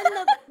count? won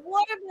the war,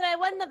 but I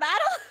won the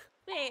battle.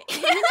 Wait. Are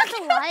you not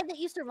the lie that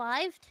you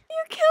survived?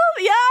 You killed,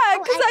 yeah,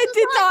 because I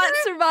did not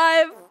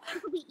survive.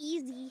 This will be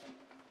easy.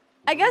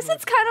 I guess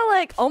it's kind of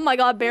like, oh my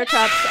god, bear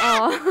traps.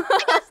 Oh.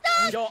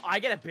 Yo, I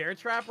get a bear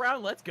trap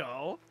round? Let's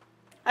go.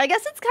 I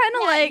guess it's kind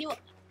of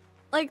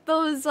like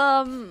those,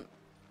 Fuck.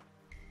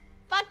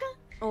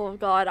 oh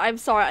god, I'm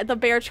sorry. The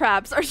bear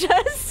traps are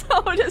just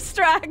so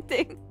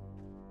distracting.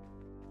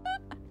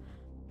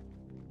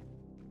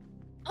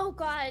 Oh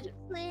god.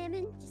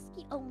 Slamming. Just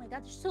keep. Oh my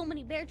god, there's so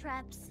many bear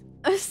traps.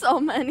 There's so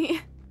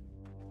many.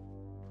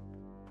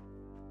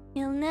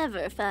 You'll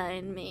never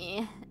find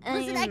me.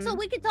 Listen, Axel,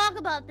 we can talk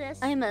about this.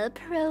 I'm a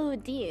pro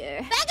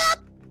deer. Back up!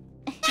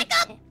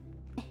 Back up!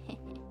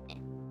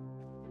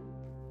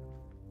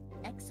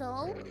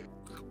 Axel,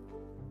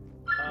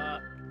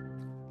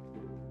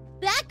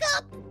 back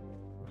up!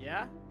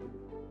 Yeah?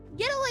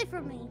 Get away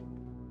from me.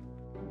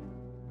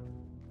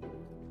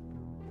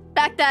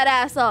 Back that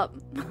ass up.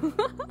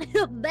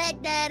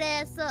 Back that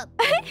ass up.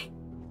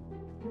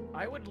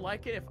 I would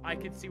like it if I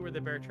could see where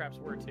the bear traps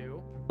were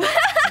too.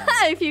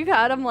 If you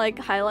had them like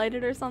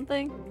highlighted or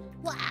something.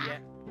 Wow. Yeah.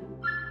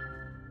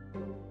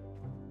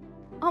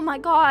 Oh my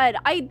god,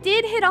 I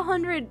did hit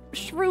 100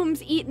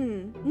 shrooms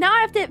eaten. Now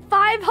I have to hit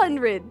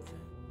 500.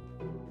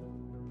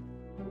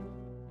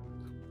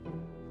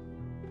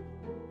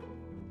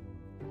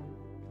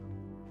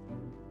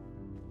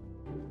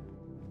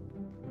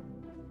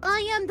 I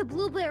am the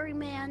blueberry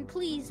man.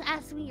 Please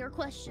ask me your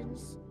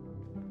questions.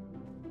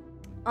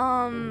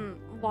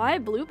 Why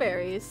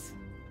blueberries?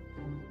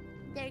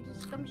 They're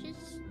just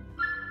scrumptious.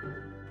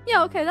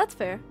 Yeah, okay, that's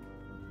fair.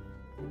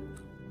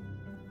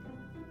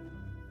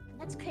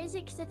 That's crazy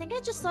because I think I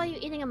just saw you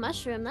eating a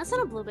mushroom. That's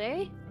not a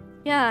blueberry.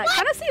 Yeah, it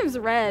kind of seems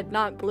red,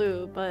 not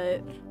blue,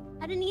 but...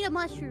 I didn't eat a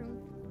mushroom.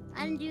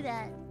 I didn't do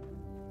that.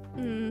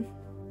 Hmm.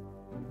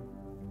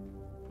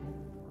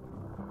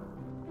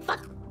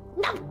 Fuck.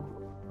 No.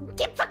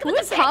 Keep fucking Who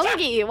with is the bear trap.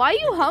 hungry? Why are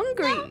you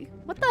hungry?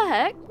 What the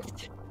heck?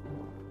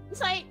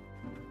 Sorry.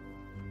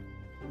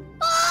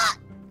 Ah!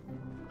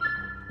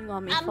 You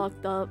got me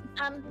fucked up.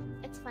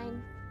 It's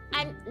fine.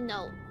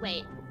 No,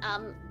 wait.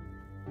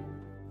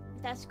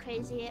 That's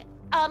crazy.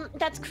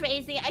 That's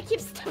crazy. I keep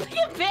stepping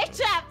in bear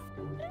traps.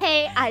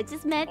 Hey, I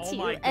just met Oh you,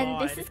 my and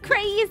this God. is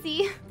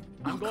crazy.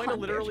 I'm Oh going God, to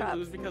literally bear traps.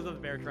 lose because of the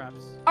bear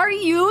traps. Are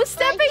you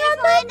stepping on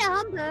them? my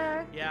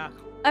number. Yeah,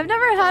 I've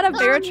never had a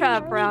bear on,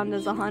 trap baby. round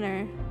as a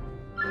hunter.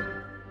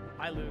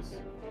 I lose.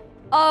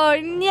 Oh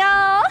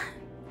no!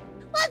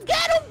 Let's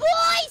get him,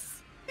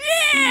 boys!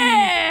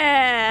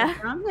 Yeah!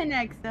 I'm the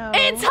next though.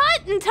 It's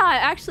hunting time!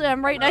 Actually,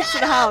 I'm right next to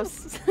the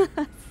house.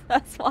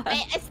 That's why.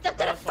 Wait, I stepped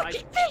in a So I,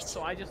 fucking fish.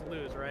 so I just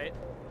lose, right?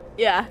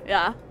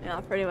 Yeah,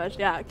 pretty much.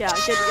 Yeah, good,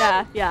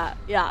 yeah.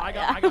 I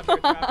got bear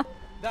trapped.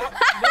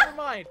 Never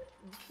mind.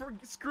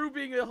 Screw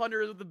being a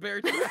hunter with the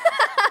bear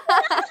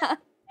trap.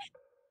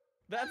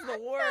 That's the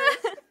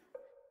worst.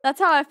 That's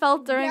how I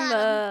felt during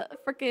the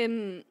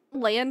freaking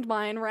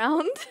landmine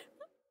round.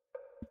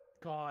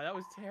 God, that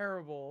was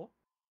terrible.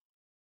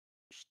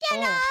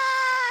 Stella!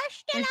 Oh.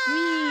 Stella! It's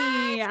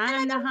me.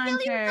 I'm the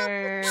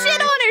hunter.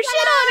 Shit on her!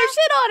 Shit on her!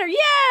 Shit on her!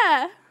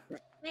 Yeah!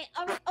 Wait,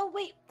 oh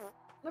wait,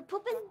 we're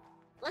pooping.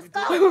 Let's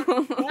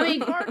go.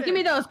 Give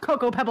me those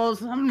cocoa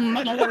pebbles. Oh There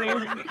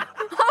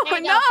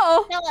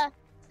no! you go.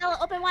 Stella,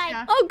 open wide.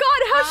 Yeah. Oh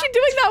god, how's she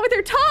doing that with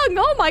her tongue?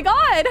 Oh my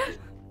god!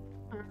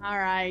 All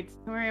right,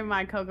 where are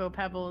my cocoa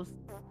pebbles?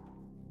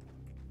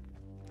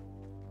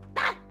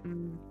 All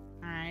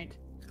right.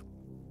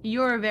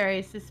 You're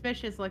very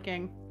suspicious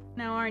looking,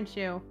 now aren't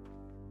you?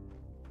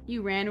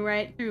 You ran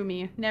right through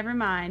me. Never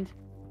mind.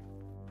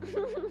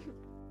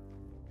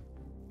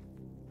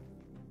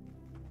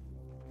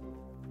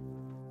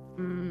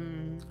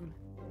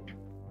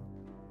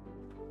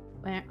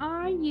 Where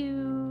are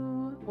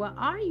you? Where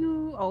are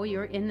you? Oh,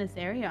 you're in this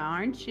area,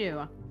 aren't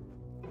you?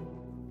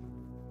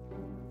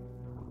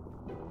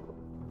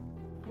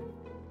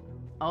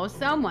 Oh,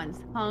 someone's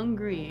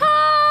hungry.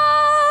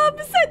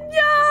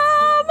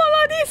 Señor,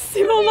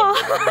 mamadísimo, ma.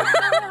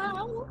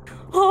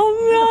 Oh,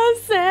 no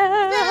sé.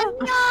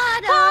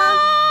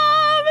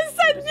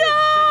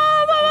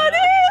 Señor,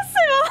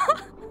 mamadísimo.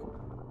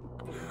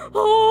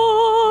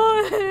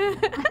 Oh.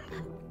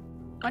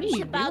 What are You you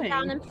should bow doing?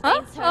 down and Huh?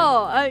 praise her.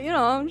 Oh, you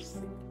know, I'm just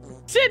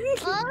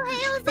shitting. All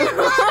hail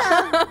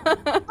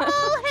Zenyatta!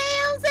 All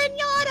hail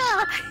Zenyatta!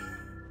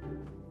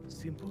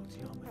 Simple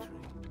geometry.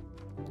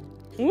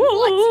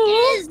 What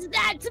is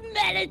that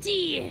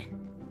melody?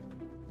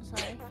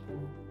 Sorry.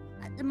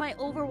 My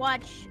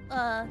Overwatch,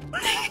 I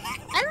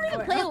don't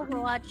even play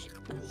Overwatch.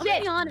 I'm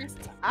gonna be honest.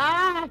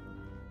 Ah!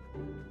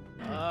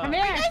 Come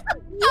here!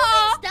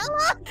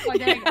 Stella? Oh,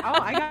 there you go. Oh,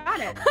 I got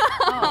it.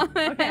 Oh,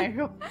 okay.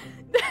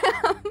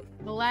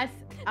 Bless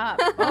up.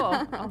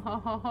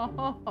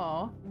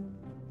 Oh.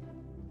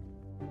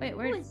 Wait, Who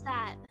where's... is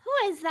that? Who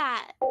is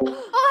that? Oh,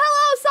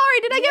 hello. Sorry,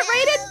 did I get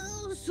raided?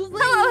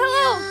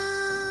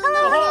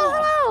 Hello.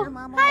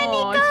 Hi,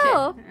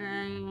 Nico.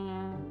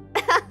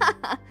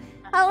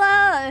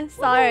 Hello.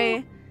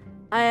 Sorry.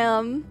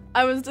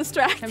 I was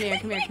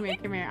distracted.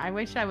 Come here. I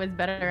wish I was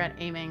better at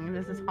aiming.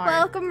 This is hard.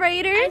 Welcome,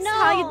 Raiders. I know.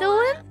 How you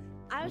doing?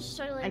 I was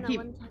struggling I that keep-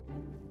 one time.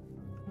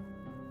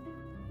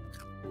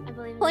 I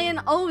believe in Playing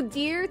Oh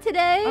Dear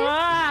today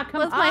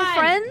Come with on. my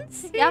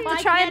friends. You have to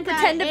try and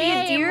pretend to be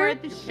a deer.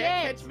 The Can't shit.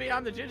 catch me,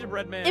 I'm the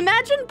gingerbread man.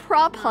 Imagine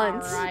prop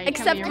hunts, Alright, come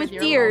except here with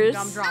your deers.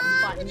 little gumdrop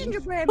The buttons.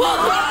 gingerbread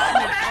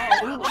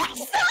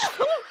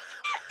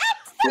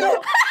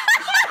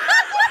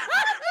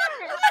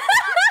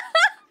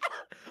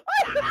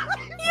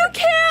You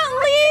can't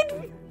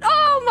lead.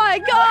 Oh my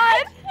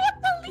god.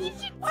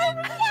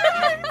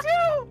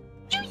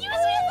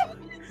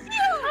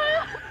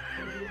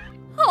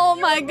 Oh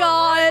my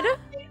god.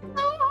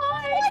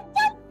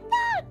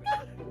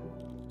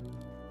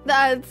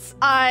 That's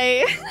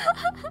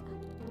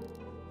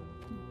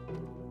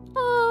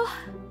Oh,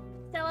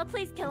 Stella,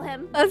 please kill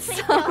him. that's Please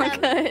so kill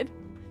him. good.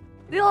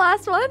 The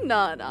last one?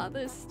 No,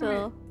 there's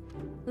still.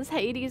 There's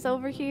Hades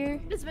over here.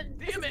 This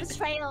Damn it. is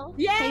betrayal.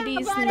 Yeah,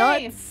 Hades buddy.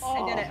 nuts.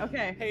 I did it.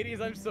 Okay. Hades,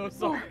 I'm so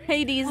sorry.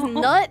 Hades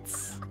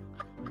nuts.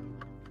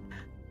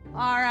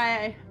 All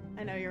right.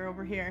 I know you're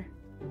over here.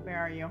 Where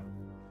are you?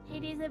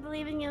 Hades, I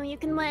believe in you. You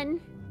can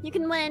win. You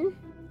can win.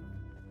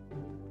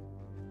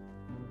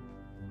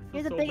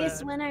 You're the so biggest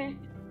bad. winner.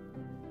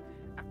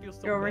 I feel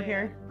so You're over bad.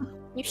 here.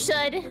 You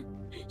should.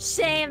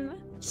 Shame.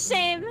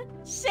 Shame.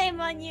 Shame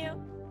on you.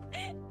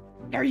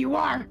 There you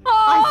are.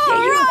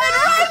 Oh,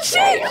 run,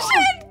 shit,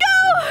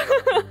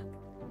 go!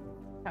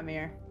 Come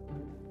here.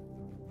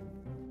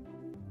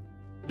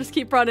 Just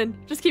keep running.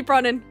 Just keep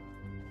running.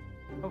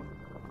 Oh.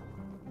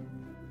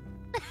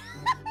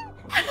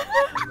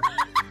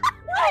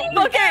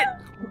 Book it.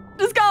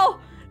 Just go.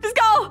 Just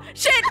go.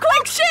 Shit,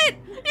 quick, shit.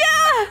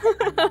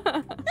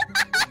 Yeah.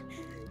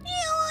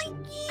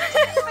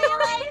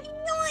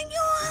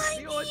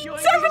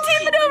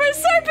 Serpentine maneuvers.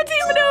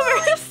 Serpentine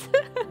maneuvers.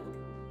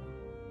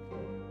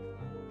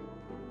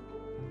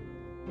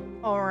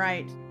 All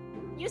right.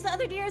 Use the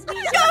other deer as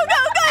means. Go, go,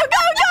 go,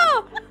 go,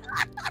 go.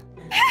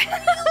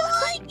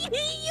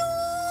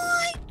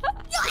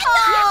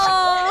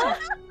 Oh.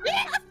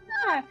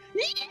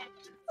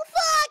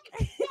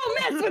 Don't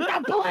mess with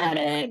the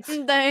planet.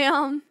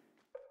 Damn.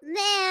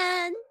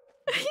 Man.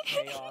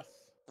 Chaos.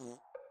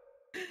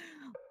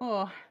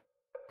 Oh.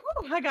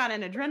 Whew, I got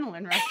an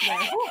adrenaline rush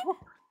there.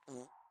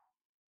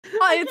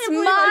 Oh, it's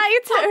my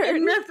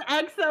turn. Miss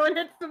Exo and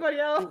hit somebody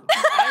else.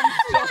 I'm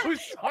so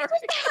sorry.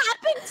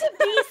 Happened to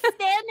be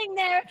standing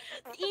there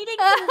eating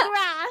some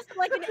grass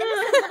like an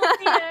innocent little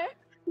deer.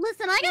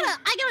 Listen, I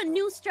got a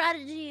new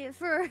strategy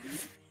for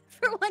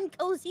when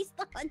Kozie's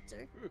the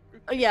hunter.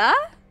 Yeah?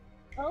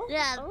 Oh,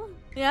 Yeah. oh.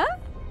 Yeah?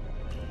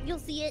 You'll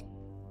see it.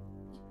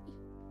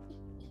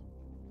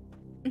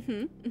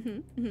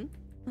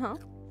 Uh-huh.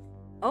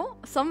 Oh,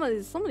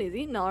 somebody's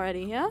eating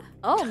already, yeah?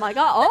 Oh my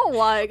god. Oh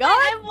my god.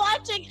 I'm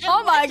watching.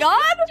 Oh my god.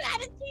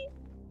 Strategy.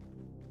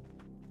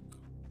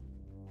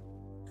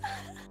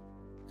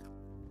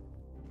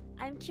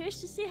 I'm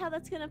curious to see how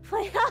that's gonna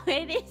play out,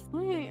 Hades.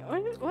 Wait,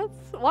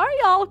 why are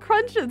y'all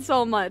crunching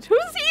so much? Who's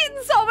eating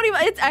so many?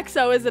 It's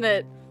Exo, isn't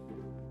it?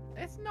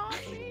 It's not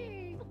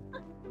me.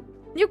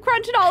 You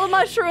crunching all the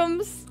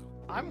mushrooms.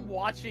 I'm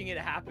watching it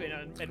happen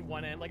at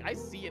one end. Like, I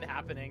see it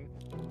happening.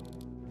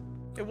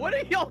 And what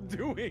are y'all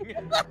doing?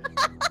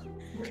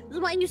 This is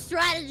my new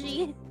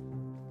strategy.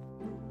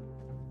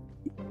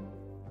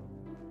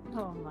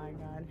 Oh my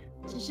god.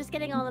 She's just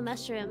getting all the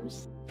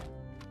mushrooms.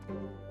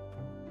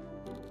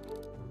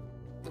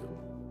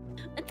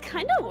 It's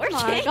kind of working.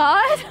 Oh my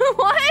god,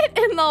 what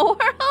in the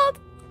world?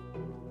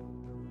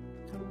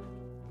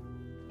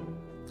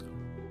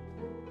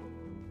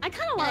 I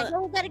kind of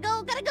want. Gotta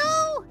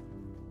go!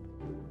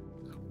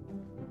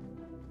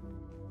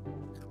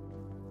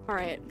 All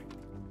right.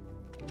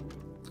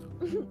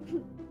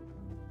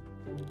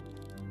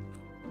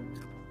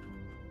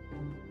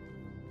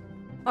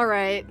 All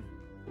right.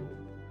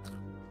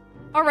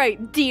 All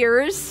right,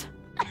 dears.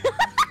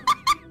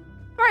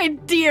 All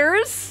right,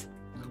 dears.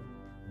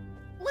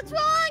 What's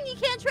wrong? You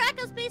can't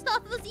track us based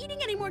off of us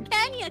eating anymore,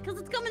 can you? Because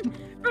it's coming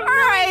from All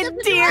right,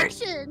 different dears.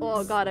 directions.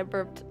 Oh god, I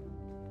burped.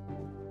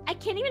 I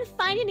can't even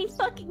find any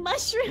fucking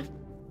mushrooms.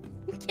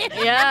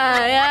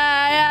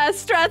 Yeah.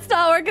 Strat's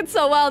not working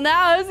so well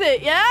now, is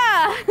it?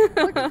 Yeah.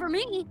 Working for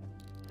me.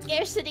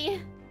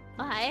 Scarcity.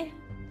 Oh, hi.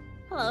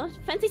 Hello.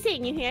 Fancy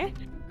seeing you here.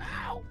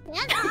 Ow!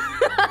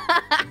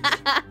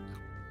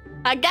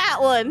 I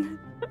got one.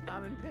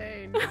 I'm in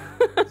pain.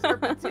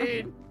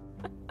 Serpentine.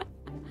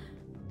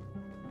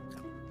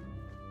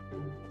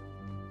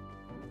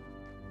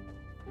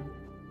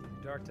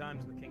 Dark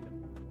times in the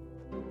kingdom.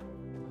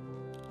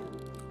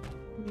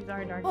 These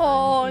are dark.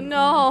 Oh times.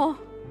 no.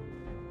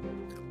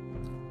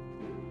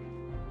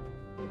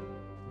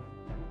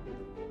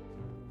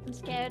 I'm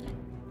scared.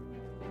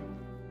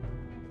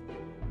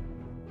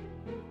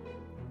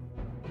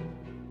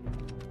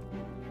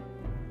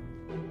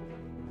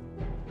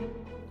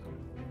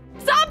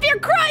 Stop your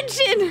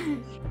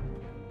crunching!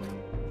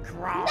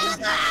 Crouch.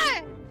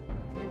 Never!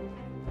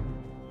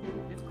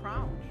 It's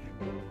crouch.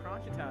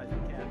 Crouchitize,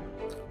 cat.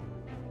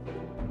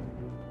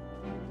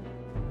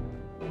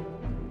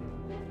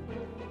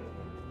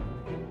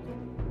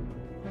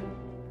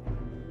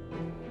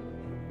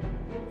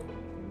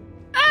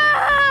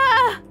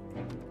 Ah!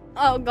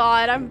 Oh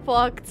god, I'm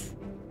fucked.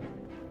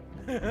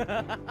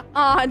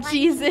 Oh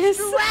Jesus.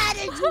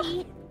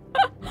 Strategy!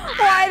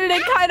 Why did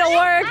it kind of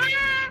work?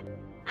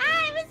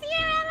 I was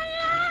here all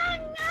along!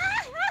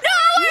 No,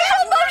 I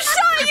almost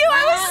shot you! I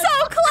was so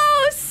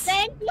close!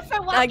 Thank you for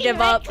walking I give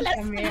right up. close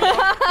to me.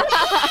 Yeah!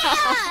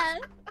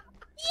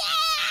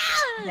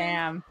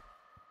 Damn.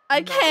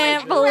 I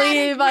can't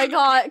believe I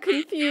got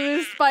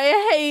confused by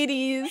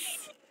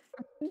Hades.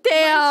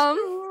 Damn.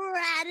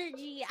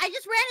 Strategy. I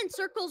just ran in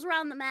circles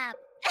around the map.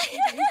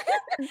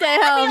 We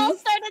Damn. all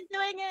started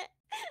doing it.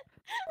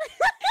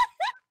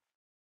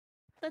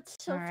 That's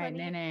so All right, funny.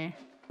 Nene.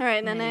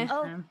 Alright, Nene.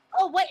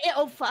 Oh wait!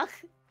 Oh fuck!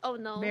 Oh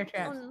no! Bear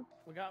traps. Oh, no.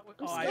 We got. I'm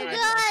Oh, scared.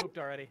 I pooped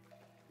already.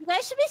 You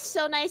guys should be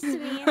so nice to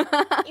me.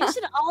 You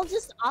should all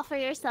just offer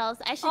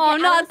yourselves. I should. Oh,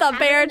 get not out of the this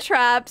bear habit.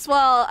 traps.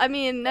 Well, I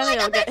mean, Nene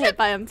will get hit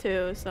by him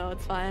too, so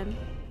it's fine.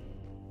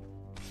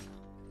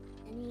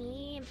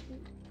 Any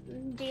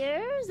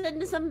deers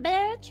and some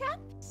bear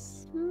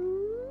traps? Hmm?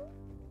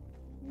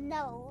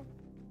 No.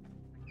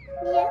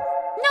 Yes.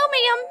 No,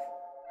 ma'am.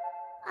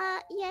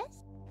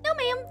 Yes. No,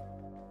 ma'am.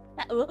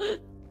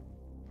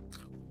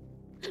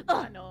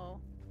 I know.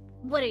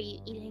 What are you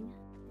eating?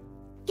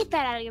 Get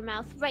that out of your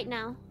mouth right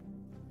now.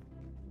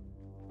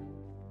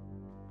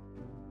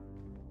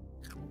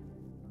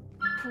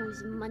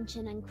 Who's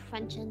munching and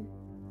crunching?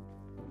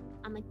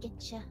 I'ma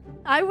get ya.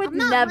 I would I'm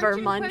not never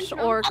munching, munch crunching,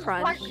 or I'm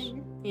crunch.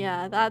 farting.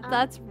 Yeah,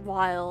 that's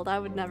wild. I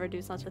would never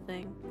do such a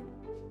thing.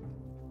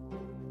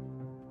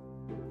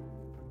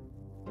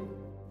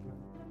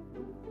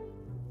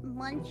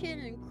 Munching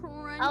and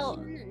crunching. Oh.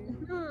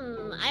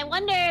 And... I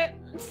wonder.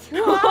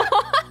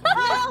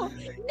 Oh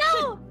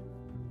no!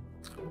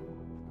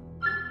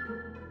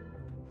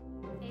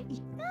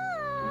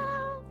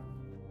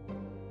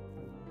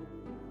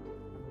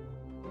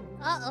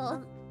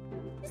 Uh-oh.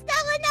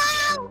 Stella,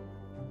 no!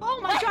 Oh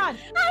my god!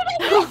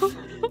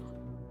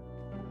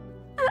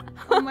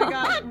 Oh my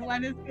god,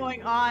 what is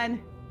going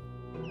on?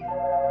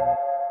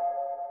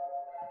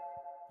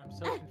 I'm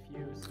so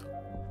confused.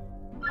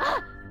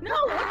 No!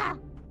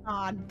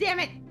 Aw, damn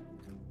it!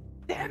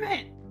 Damn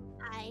it!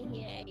 I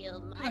hear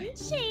you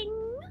munching,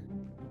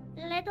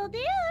 little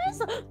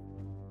dears.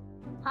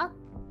 Huh?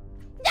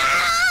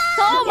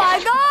 Oh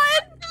my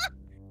god!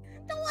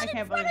 The one I in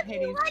can't front believe of you,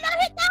 Hades. why not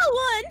hit that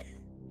one?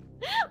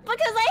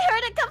 Because I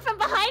heard it come from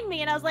behind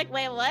me, and I was like,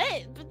 "Wait,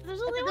 what?" But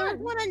there's only There was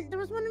one. there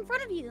was one in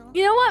front of you.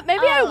 You know what?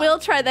 Maybe I Oh. will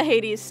try the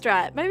Hades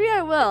strat. Maybe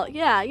I will.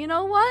 Yeah, you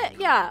know what?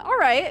 Yeah,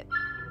 alright.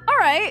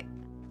 Alright.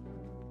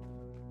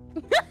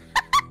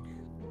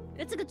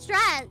 It's a good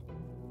strat.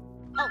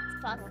 Oh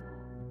fuck!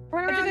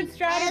 Run It's a around good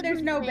strategy,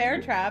 there's no bear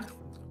everything. traps.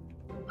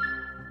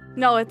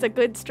 No, it's a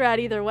good strat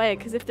either way,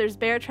 because if there's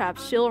bear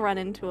traps, she'll run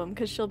into them,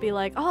 because she'll be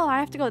like, oh, I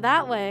have to go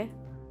that way.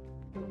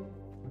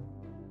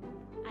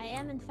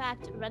 am in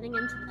fact running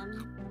into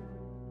them.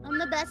 I'm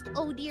the best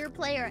oh dear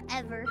player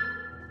ever.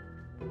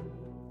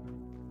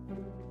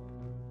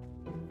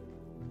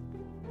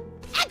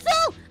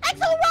 Exo!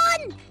 Exo,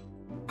 run!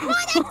 Run,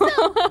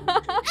 Exo!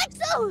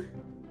 Exo!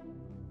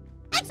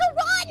 Exo,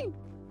 run!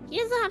 He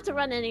doesn't have to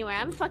run anywhere.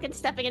 I'm fucking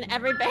stepping in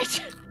every bear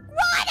trap.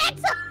 Run,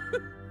 Exo!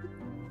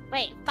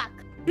 Wait, fuck.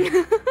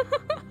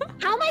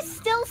 How am I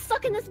still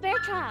stuck in this bear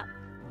trap?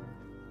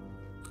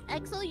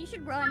 Exo, you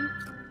should run.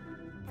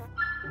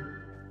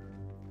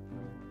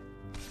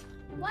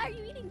 Why are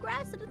you eating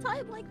grass at a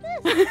time like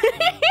this?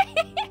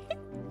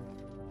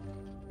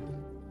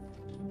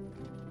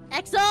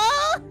 Exo!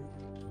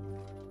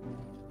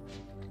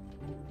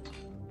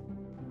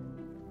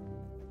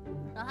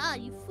 Aha,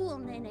 you fool,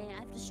 Nene.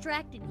 I've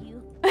distracted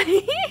you.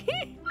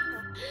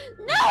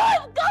 No,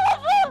 I'm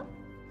gullible!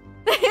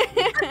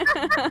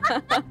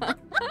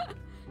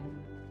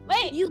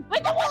 Wait,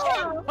 wait, the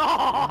one!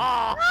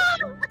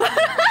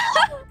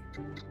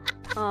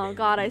 Oh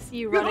god, I see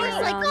you running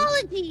Reverse around.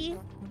 psychology!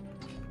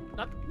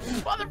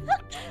 Motherfucking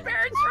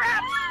bear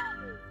trap!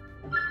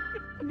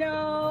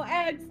 No,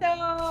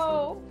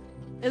 Exo!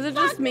 Is it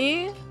just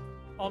me?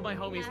 All my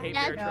homies hate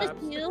That's bear traps.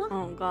 just you.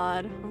 Oh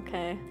god,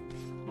 okay.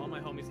 All my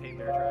homies hate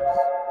bear traps.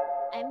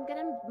 I'm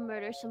gonna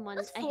murder someone.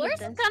 This I hate forest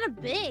this. is kind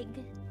of big.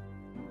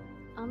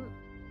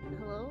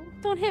 Hello?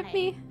 Don't hit Hi.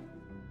 me.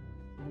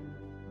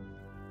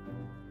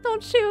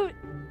 Don't shoot.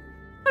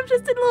 I'm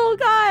just a little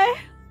guy.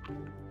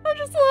 I'm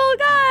just a little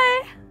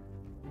guy.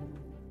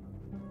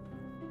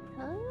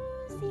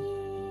 Cozy,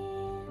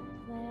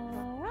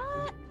 where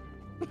are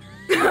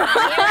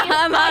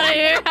I'm out of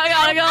here. I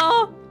gotta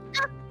go.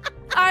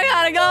 I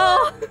gotta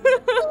go.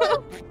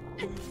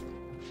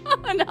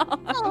 Oh no.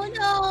 Oh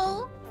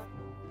no!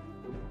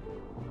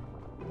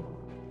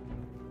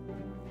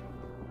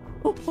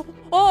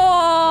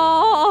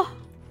 Oh.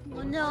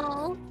 Oh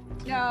no!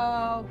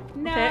 No.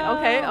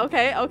 No.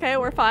 Okay.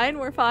 We're fine.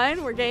 We're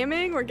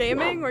gaming. We're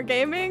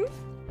gaming.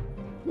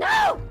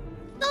 No!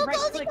 Go, Right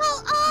Cozy, click. go!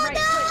 Oh Right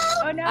no!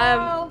 click. Oh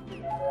no.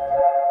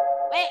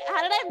 Wait,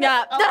 how did I miss?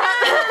 Yeah, Oh,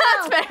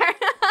 that's fair.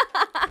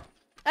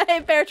 I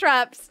hate bear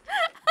traps.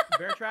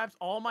 Bear traps,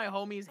 all my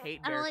homies hate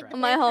I don't bear like traps. the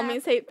My bear trap.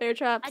 homies hate bear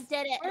traps. I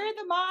did it. Where are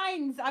the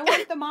mines? I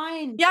want the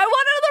mines. Yeah, I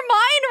want another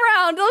mine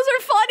round. Those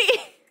are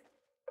funny.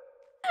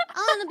 I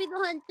want to be the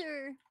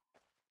hunter.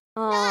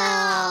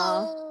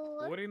 Aww.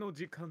 No! Ori no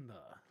jikan da.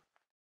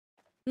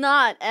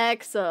 Not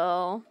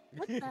EXO.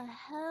 what the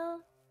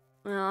hell?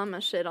 Well, I'm gonna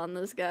shit on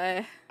this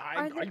guy.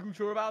 Are you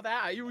sure about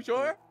that? Are you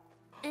sure?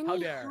 Any How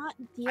dare. hot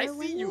deer I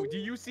see you. women? Do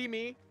you see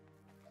me?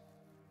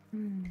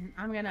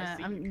 I'm gonna.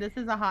 I see. This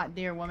is a hot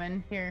deer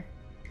woman. Here.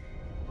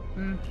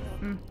 No!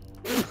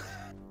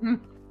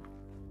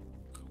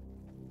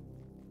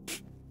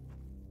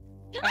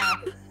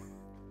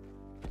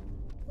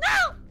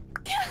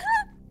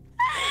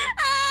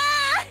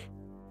 Ah!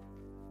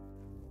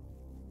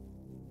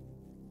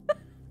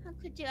 How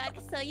could you,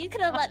 Exo? You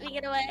could have let me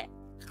get away.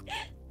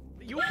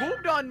 You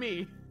pooped on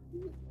me.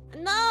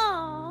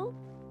 No!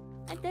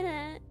 I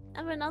didn't.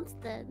 Everyone else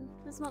did.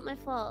 It's not my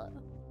fault.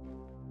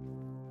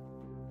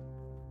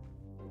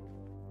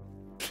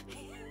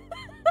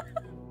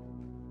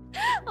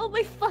 Oh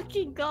my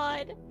fucking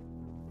god.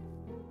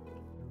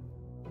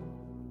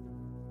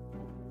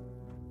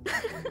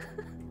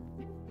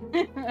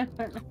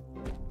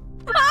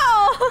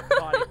 Oh!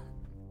 Body.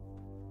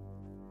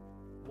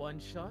 One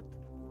shot,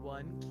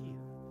 one kill.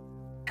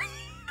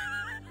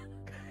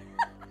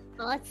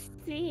 Let's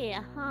see,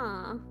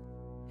 huh?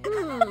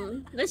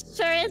 This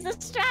sure is a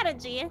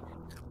strategy.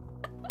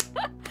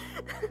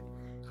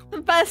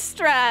 The best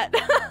strat.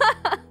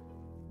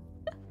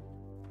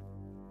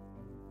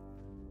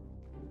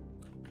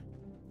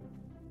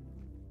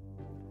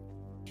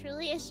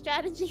 Truly a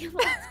strategy of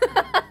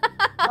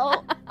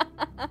Oh.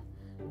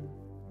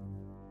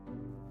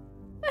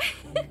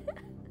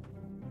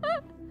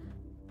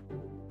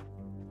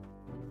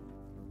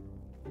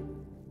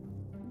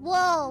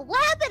 Whoa!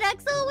 What happened,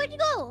 Exo? Where'd you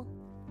go?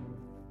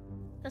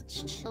 The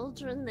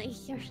children, they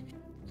hear.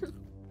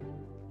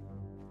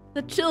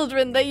 The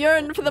children, they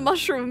yearn for the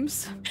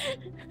mushrooms.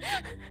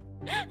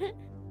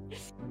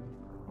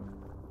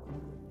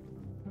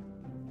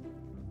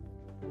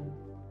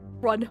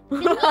 Run.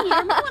 Can you hear me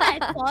when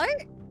I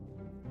fart?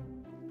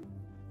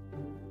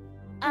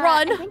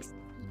 Run. I think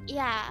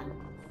yeah.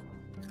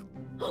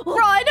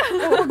 Run!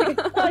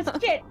 Oh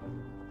shit!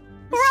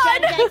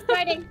 Strategize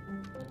starting.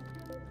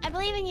 I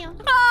believe in you.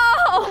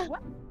 Oh!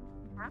 What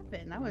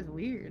happened? That was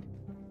weird.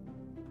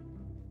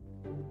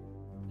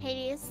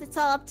 Hades, it's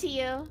all up to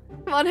you.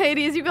 Come on,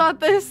 Hades, you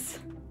got this.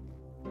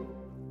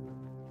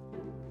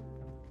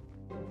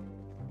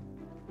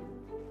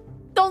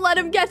 Don't let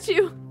him get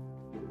you.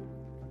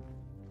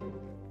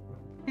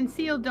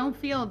 Conceal, don't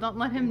feel, don't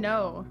let him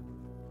know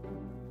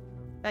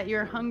that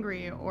you're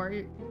hungry or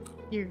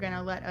you're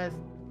gonna let us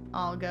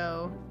all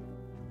go.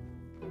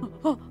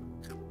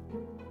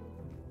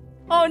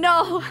 Oh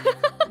no!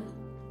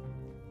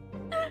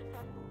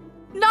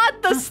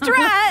 Not the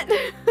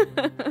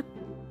strat!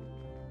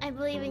 I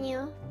believe in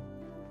you.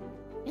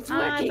 It's I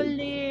working.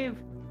 believe.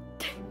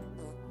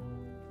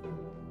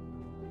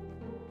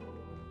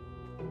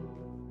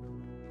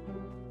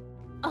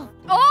 Oh!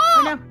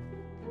 Oh no!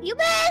 You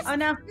missed! Oh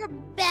no! You're a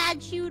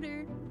bad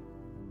shooter.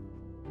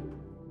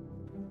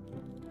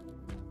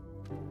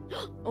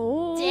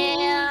 Oh!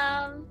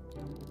 Damn.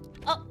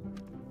 Oh.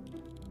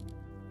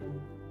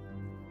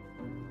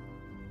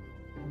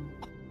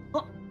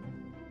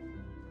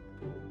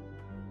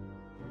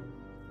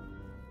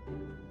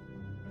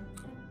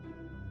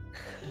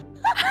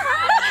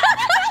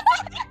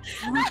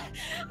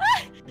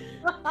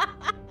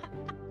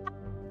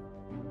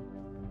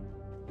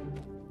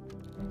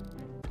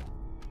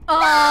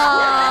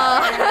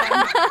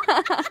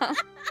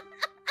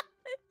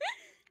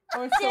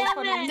 Oh, it's so Damn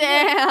funny. it.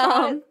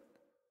 Damn.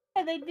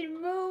 And they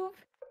didn't move.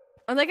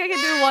 I think I can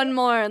do one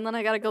more and then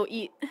I gotta go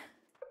eat.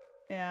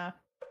 Yeah.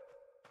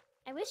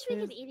 I wish we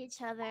could eat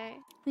each other.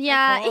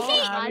 Yeah, Oh, eat.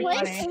 that'd be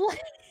What? funny.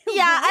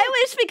 Yeah, I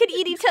wish we could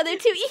eat each other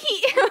to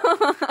eat.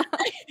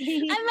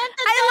 I meant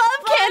the I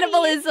love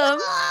cannibalism.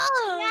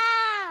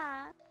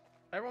 Yeah.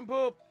 Everyone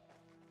poop.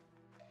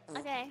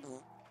 Okay.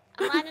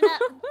 I'm lining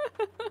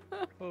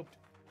up. Pooped.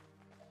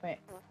 Wait.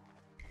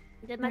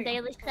 Did my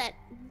daily set.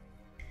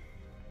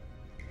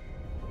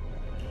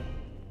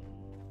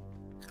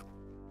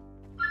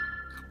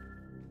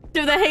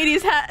 Do the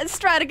Hades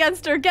strat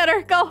against her. Get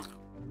her. Go.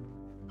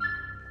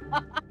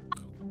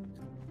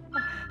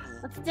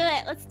 Let's do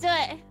it. Let's do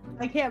it.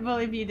 I can't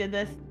believe you did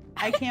this.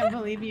 I can't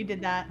believe you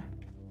did that.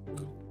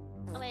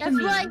 Oh, wait. That's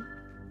me. right.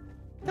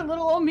 The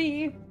little old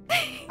me.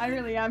 I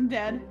really am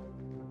dead.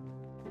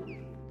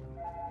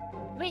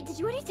 Wait, did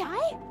you already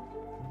die?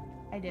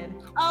 I did.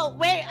 Oh,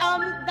 wait,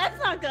 that's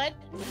not good.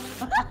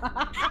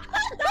 I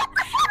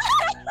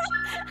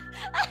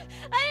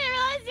didn't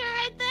realize you were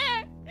right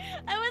there.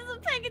 I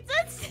wasn't paying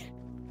attention.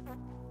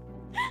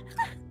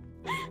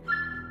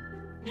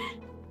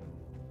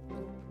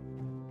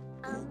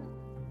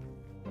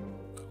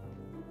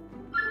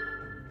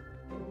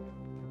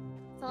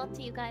 It's all up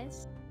to you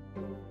guys.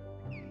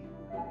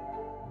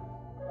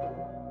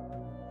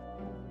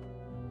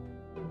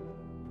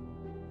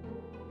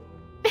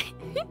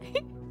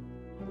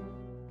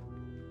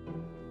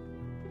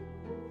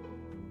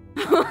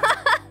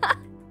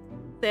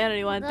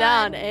 Sanity went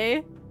down,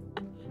 eh?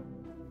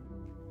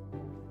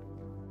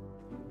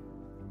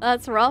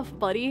 That's rough,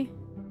 buddy.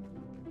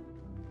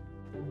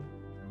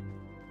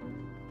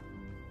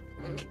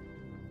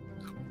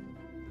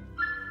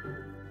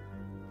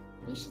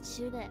 You should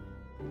shoot it.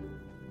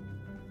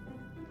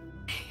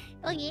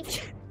 Okay.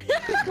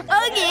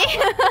 Okay.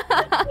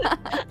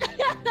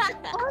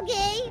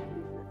 Okay.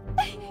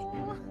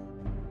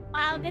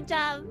 Wow, good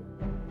job.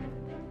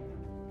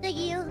 Thank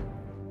you.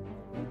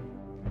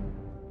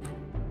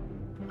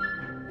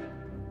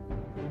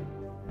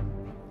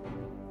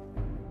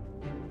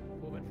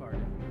 Moving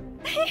farted.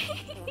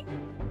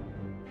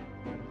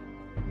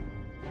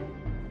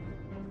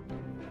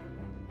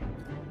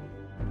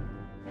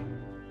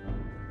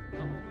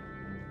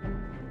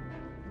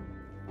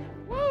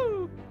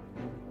 Woo!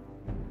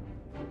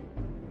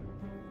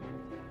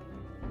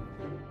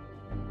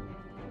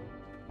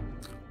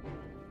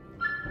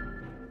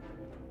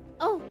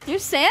 Oh, Your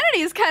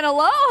sanity is kind of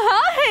low,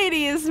 huh,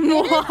 Hades? It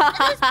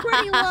is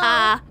pretty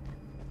low.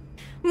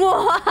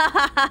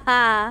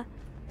 Mwahaha.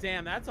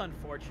 Damn, that's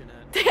unfortunate.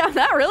 Damn,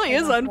 that really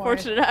is Oh, boy.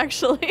 unfortunate,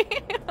 actually.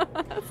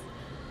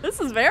 This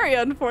is very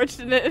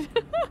unfortunate.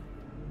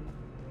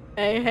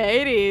 Hey,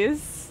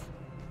 Hades.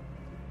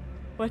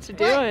 What you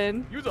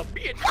doing? You's a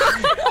bitch.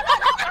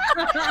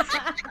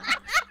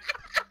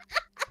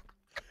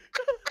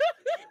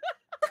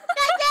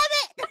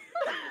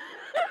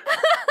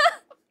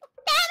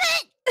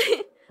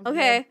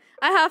 Okay,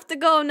 I have to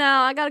go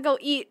now. I gotta go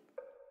eat.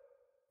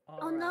 oh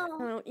Alright. no.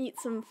 I'll eat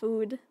some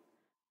food.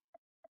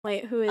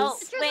 Wait, who is? Oh,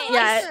 It's your wait.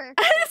 Yeah, sister.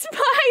 it's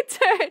my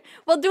turn.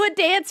 Well, do a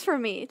dance for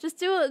me. Just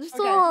do a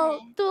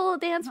Okay. little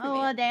dance for Oh,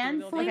 me. a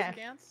dance? Little Okay. dance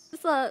dance?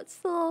 Just a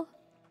little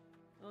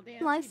Little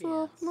dance nice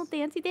little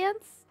dancey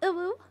dance. Ooh,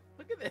 ooh.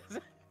 Look at this.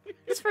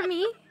 Just for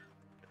me.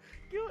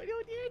 Yo,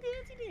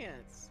 dancey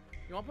dance.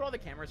 You want to put all the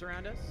cameras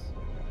around us?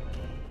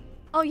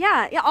 Oh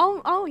yeah, yeah.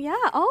 Oh yeah.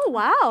 Oh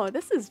wow.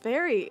 This is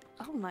very.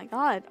 Oh my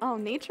god. Oh,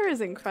 nature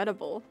is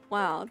incredible.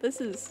 Wow. This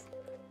is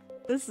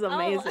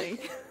amazing.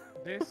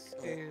 This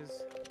is.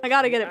 I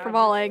gotta get it from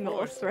all average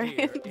angles, forest right?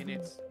 deer in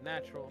its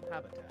natural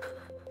habitat.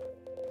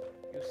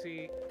 You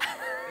see,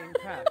 in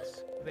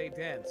packs, they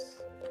dance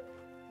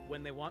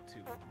when they want to.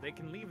 They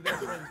can leave their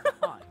friends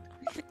behind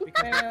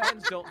because their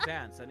friends don't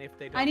dance, and if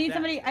they don't I need dance,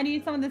 somebody. I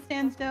need someone to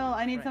stand still.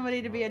 I need Right.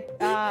 somebody to be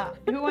a.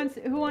 Who wants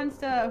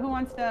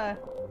to?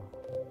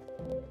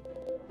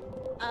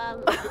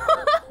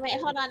 Wait,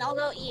 hold on. I'll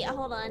go eat.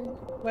 Hold on.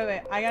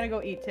 Wait. I gotta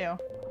go eat too.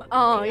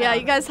 Oh yeah.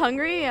 You guys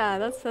hungry? Yeah.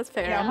 That's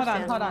fair. Yeah, hold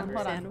on,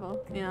 Understandable. hold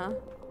on. Yeah.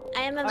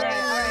 I am a All right, very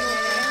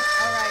Nene.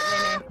 All right,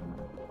 Nene.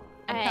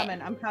 Alright.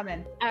 I'm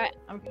coming. All right.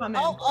 I'm coming.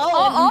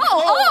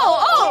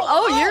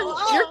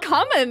 You're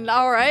coming.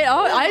 All right.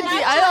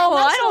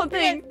 I don't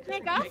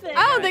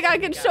think I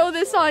can show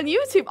this on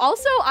YouTube.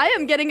 Also, I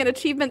am getting an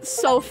achievement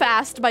so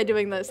fast by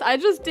doing this. I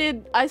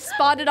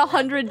spotted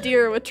 100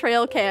 deer with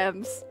trail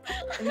cams.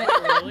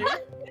 Really?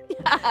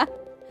 Yeah.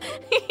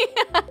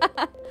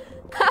 Yeah.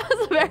 That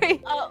was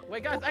very.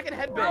 Wait, guys, I can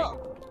headbang.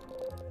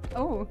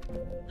 Oh.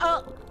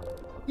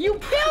 You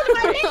killed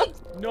my meat!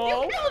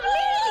 No. You killed me!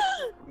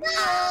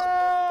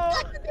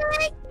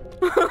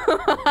 No!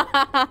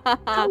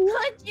 How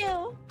would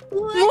you?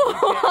 You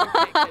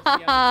can't catch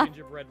me, I'm a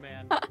gingerbread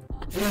man.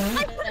 Did you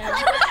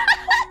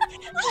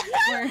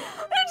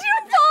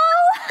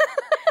fall?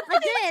 I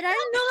did. I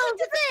didn't know that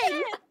was a thing.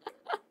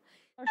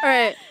 All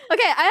right.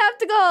 Okay, I have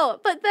to go.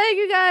 But thank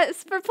you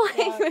guys for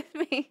playing with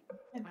me.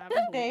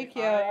 Thank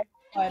you.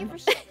 Thank you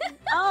for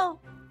Oh,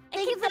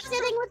 Thank you for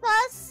sitting with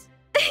us.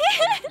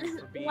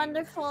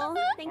 wonderful.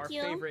 Thank Our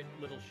you. favorite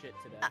little shit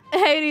today.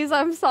 Hades,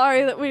 I'm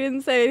sorry that we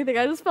didn't say anything.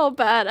 I just felt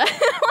bad. I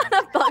didn't want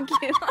to bug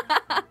you.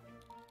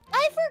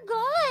 I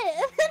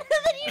forgot. And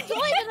then you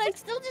joined and I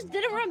still just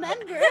didn't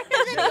remember.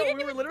 No,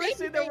 we were literally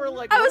sitting there, we're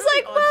like, I was what are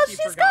like, the well, odds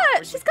she forgot?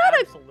 We're she's like, got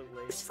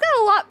absolutely. She's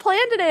got a lot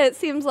planned today, it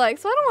seems like,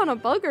 so I don't want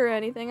to bug her or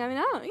anything. I mean,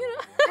 I don't, you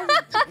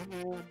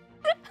know.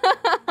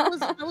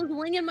 I was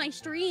winging my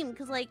stream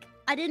because like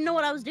I didn't know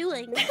what I was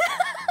doing.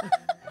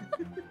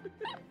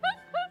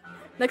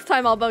 Next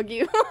time I'll bug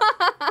you.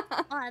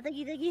 Thank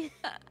you.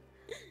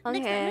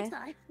 Okay. Next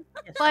time.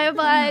 Bye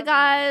bye,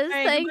 guys.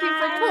 Hey, Thank you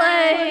for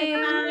goodbye.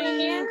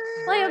 playing.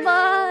 Bye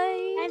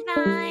bye.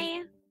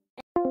 Bye.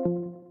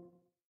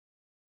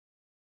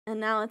 And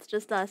now it's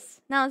just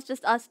us. Now it's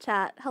just us,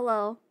 chat.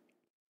 Hello.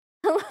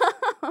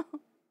 Hello.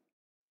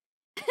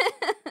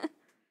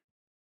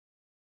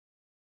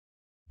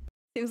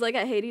 Seems like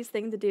a Hades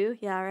thing to do.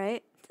 Yeah,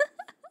 right?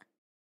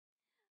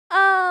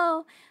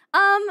 Oh,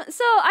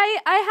 so I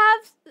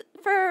have,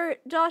 for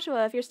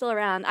Joshua, if you're still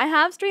around, I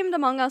have streamed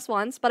Among Us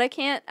once, but I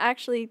can't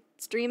actually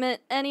stream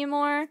it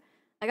anymore.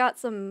 I got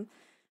some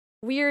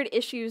weird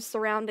issues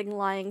surrounding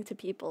lying to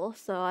people,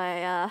 so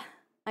I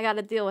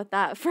gotta deal with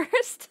that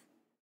first.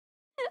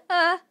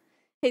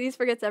 Hades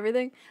forgets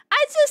everything.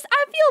 I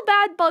feel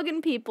bad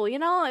bugging people, you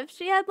know? If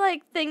she had,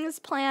 like, things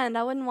planned,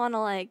 I wouldn't want to,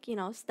 like, you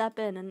know, step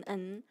in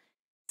and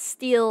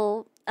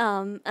steal,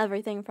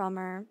 everything from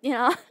her, you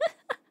know?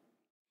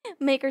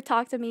 Make her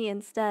talk to me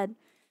instead.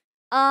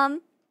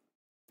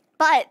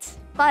 But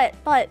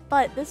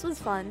this was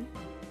fun.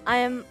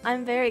 I'm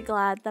very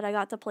glad that I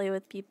got to play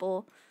with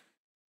people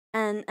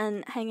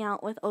and hang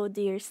out with oh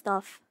dear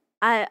stuff.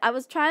 I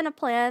was trying to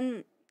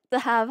plan to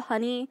have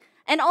Honey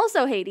and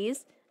also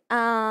Hades,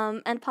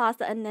 and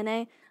Pasta and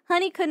Nene.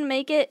 Honey couldn't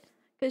make it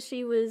because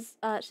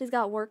she's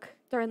got work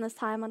during this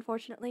time,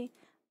 unfortunately.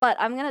 But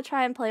I'm gonna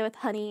try and play with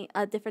Honey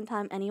a different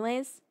time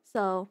anyways,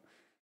 so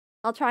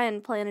I'll try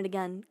and plan it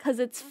again, cause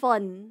it's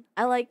fun.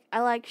 I like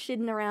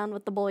shitting around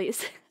with the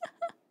boys.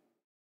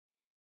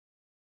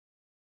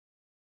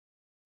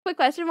 Quick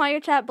question, why your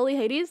chat bully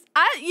Hades?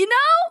 You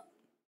know,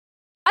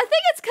 I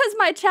think it's cause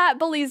my chat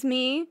bullies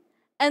me,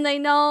 and they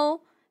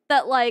know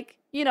that, like,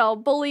 you know,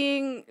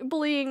 bullying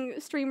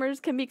streamers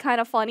can be kind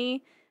of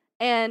funny,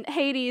 and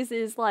Hades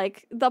is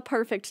like the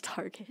perfect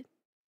target.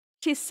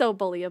 She's so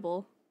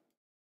bullyable.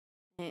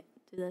 Wait,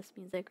 do this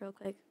music real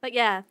quick. But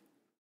yeah.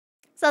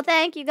 So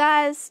thank you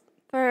guys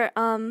for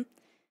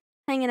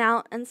hanging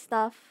out and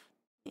stuff.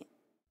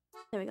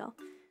 There we go.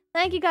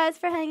 Thank you guys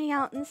for hanging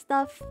out and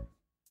stuff.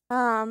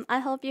 I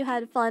hope you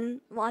had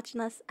fun watching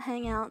us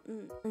hang out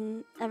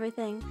and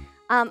everything.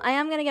 I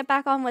am gonna get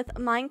back on with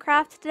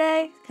Minecraft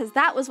today, because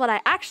that was what I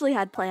actually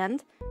had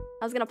planned.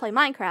 I was gonna play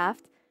Minecraft,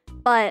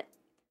 but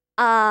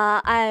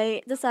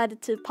I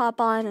decided to pop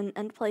on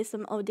and play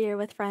some Oh Dear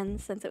with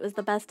friends, since it was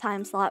the best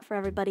time slot for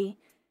everybody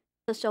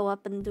to show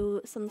up and do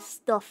some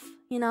stuff,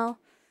 you know?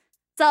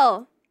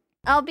 So,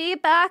 I'll be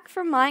back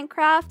for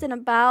Minecraft in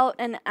about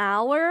an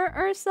hour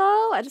or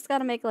so. I just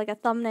gotta make like a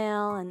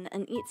thumbnail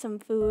and eat some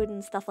food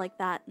and stuff like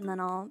that, and then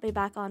I'll be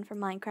back on for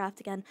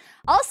Minecraft again.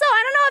 Also,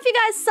 I don't know if you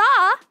guys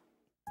saw,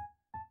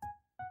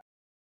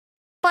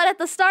 but at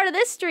the start of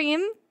this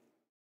stream,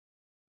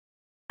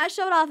 I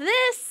showed off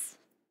this.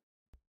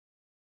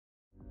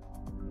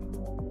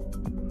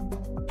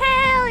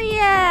 Hell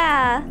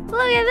yeah!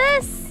 Look at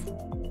this!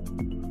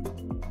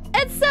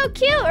 It's so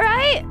cute,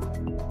 right?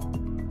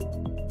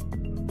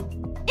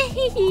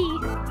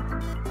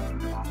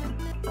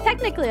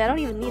 Technically, I don't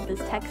even need this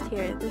text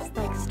here. This,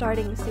 like,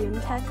 starting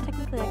soon text.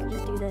 Technically, I can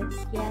just do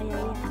this. Yeah.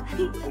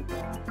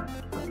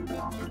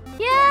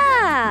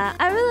 Yeah!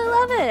 I really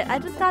love it. I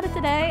just got it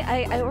today.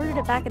 I ordered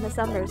it back in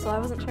December, so I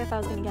wasn't sure if I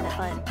was gonna get it,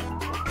 but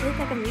it looks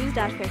like a Muse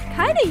Dash character.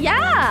 Kinda,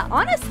 yeah!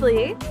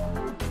 Honestly.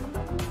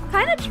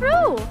 Kinda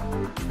true.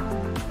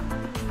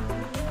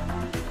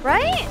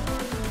 Right?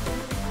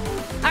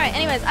 Alright,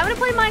 anyways, I'm gonna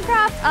play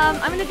Minecraft. I'm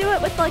gonna do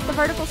it with, like, the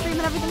vertical stream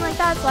and everything like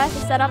that, so I have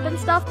to set up and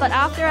stuff, but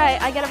after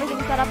I get everything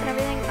set up and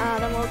everything,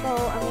 then we'll go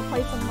and we'll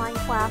play some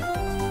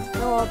Minecraft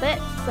in a little bit.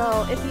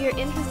 So if you're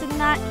interested in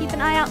that, keep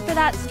an eye out for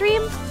that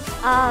stream.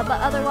 But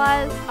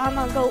otherwise, I'm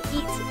gonna go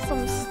eat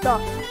some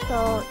stuff.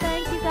 So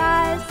thank you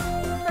guys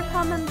for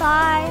coming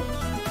by.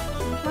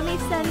 Let me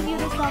send you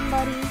to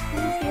somebody. Let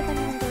me see if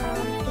anyone's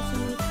around to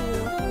send you to.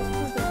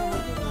 Who's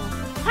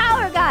around?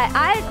 Power guy.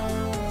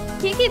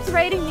 He keeps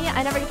raiding me.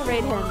 I never get to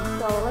raid him.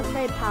 So let's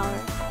raid Power.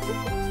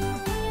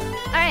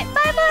 All right.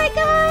 Bye bye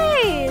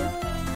guys.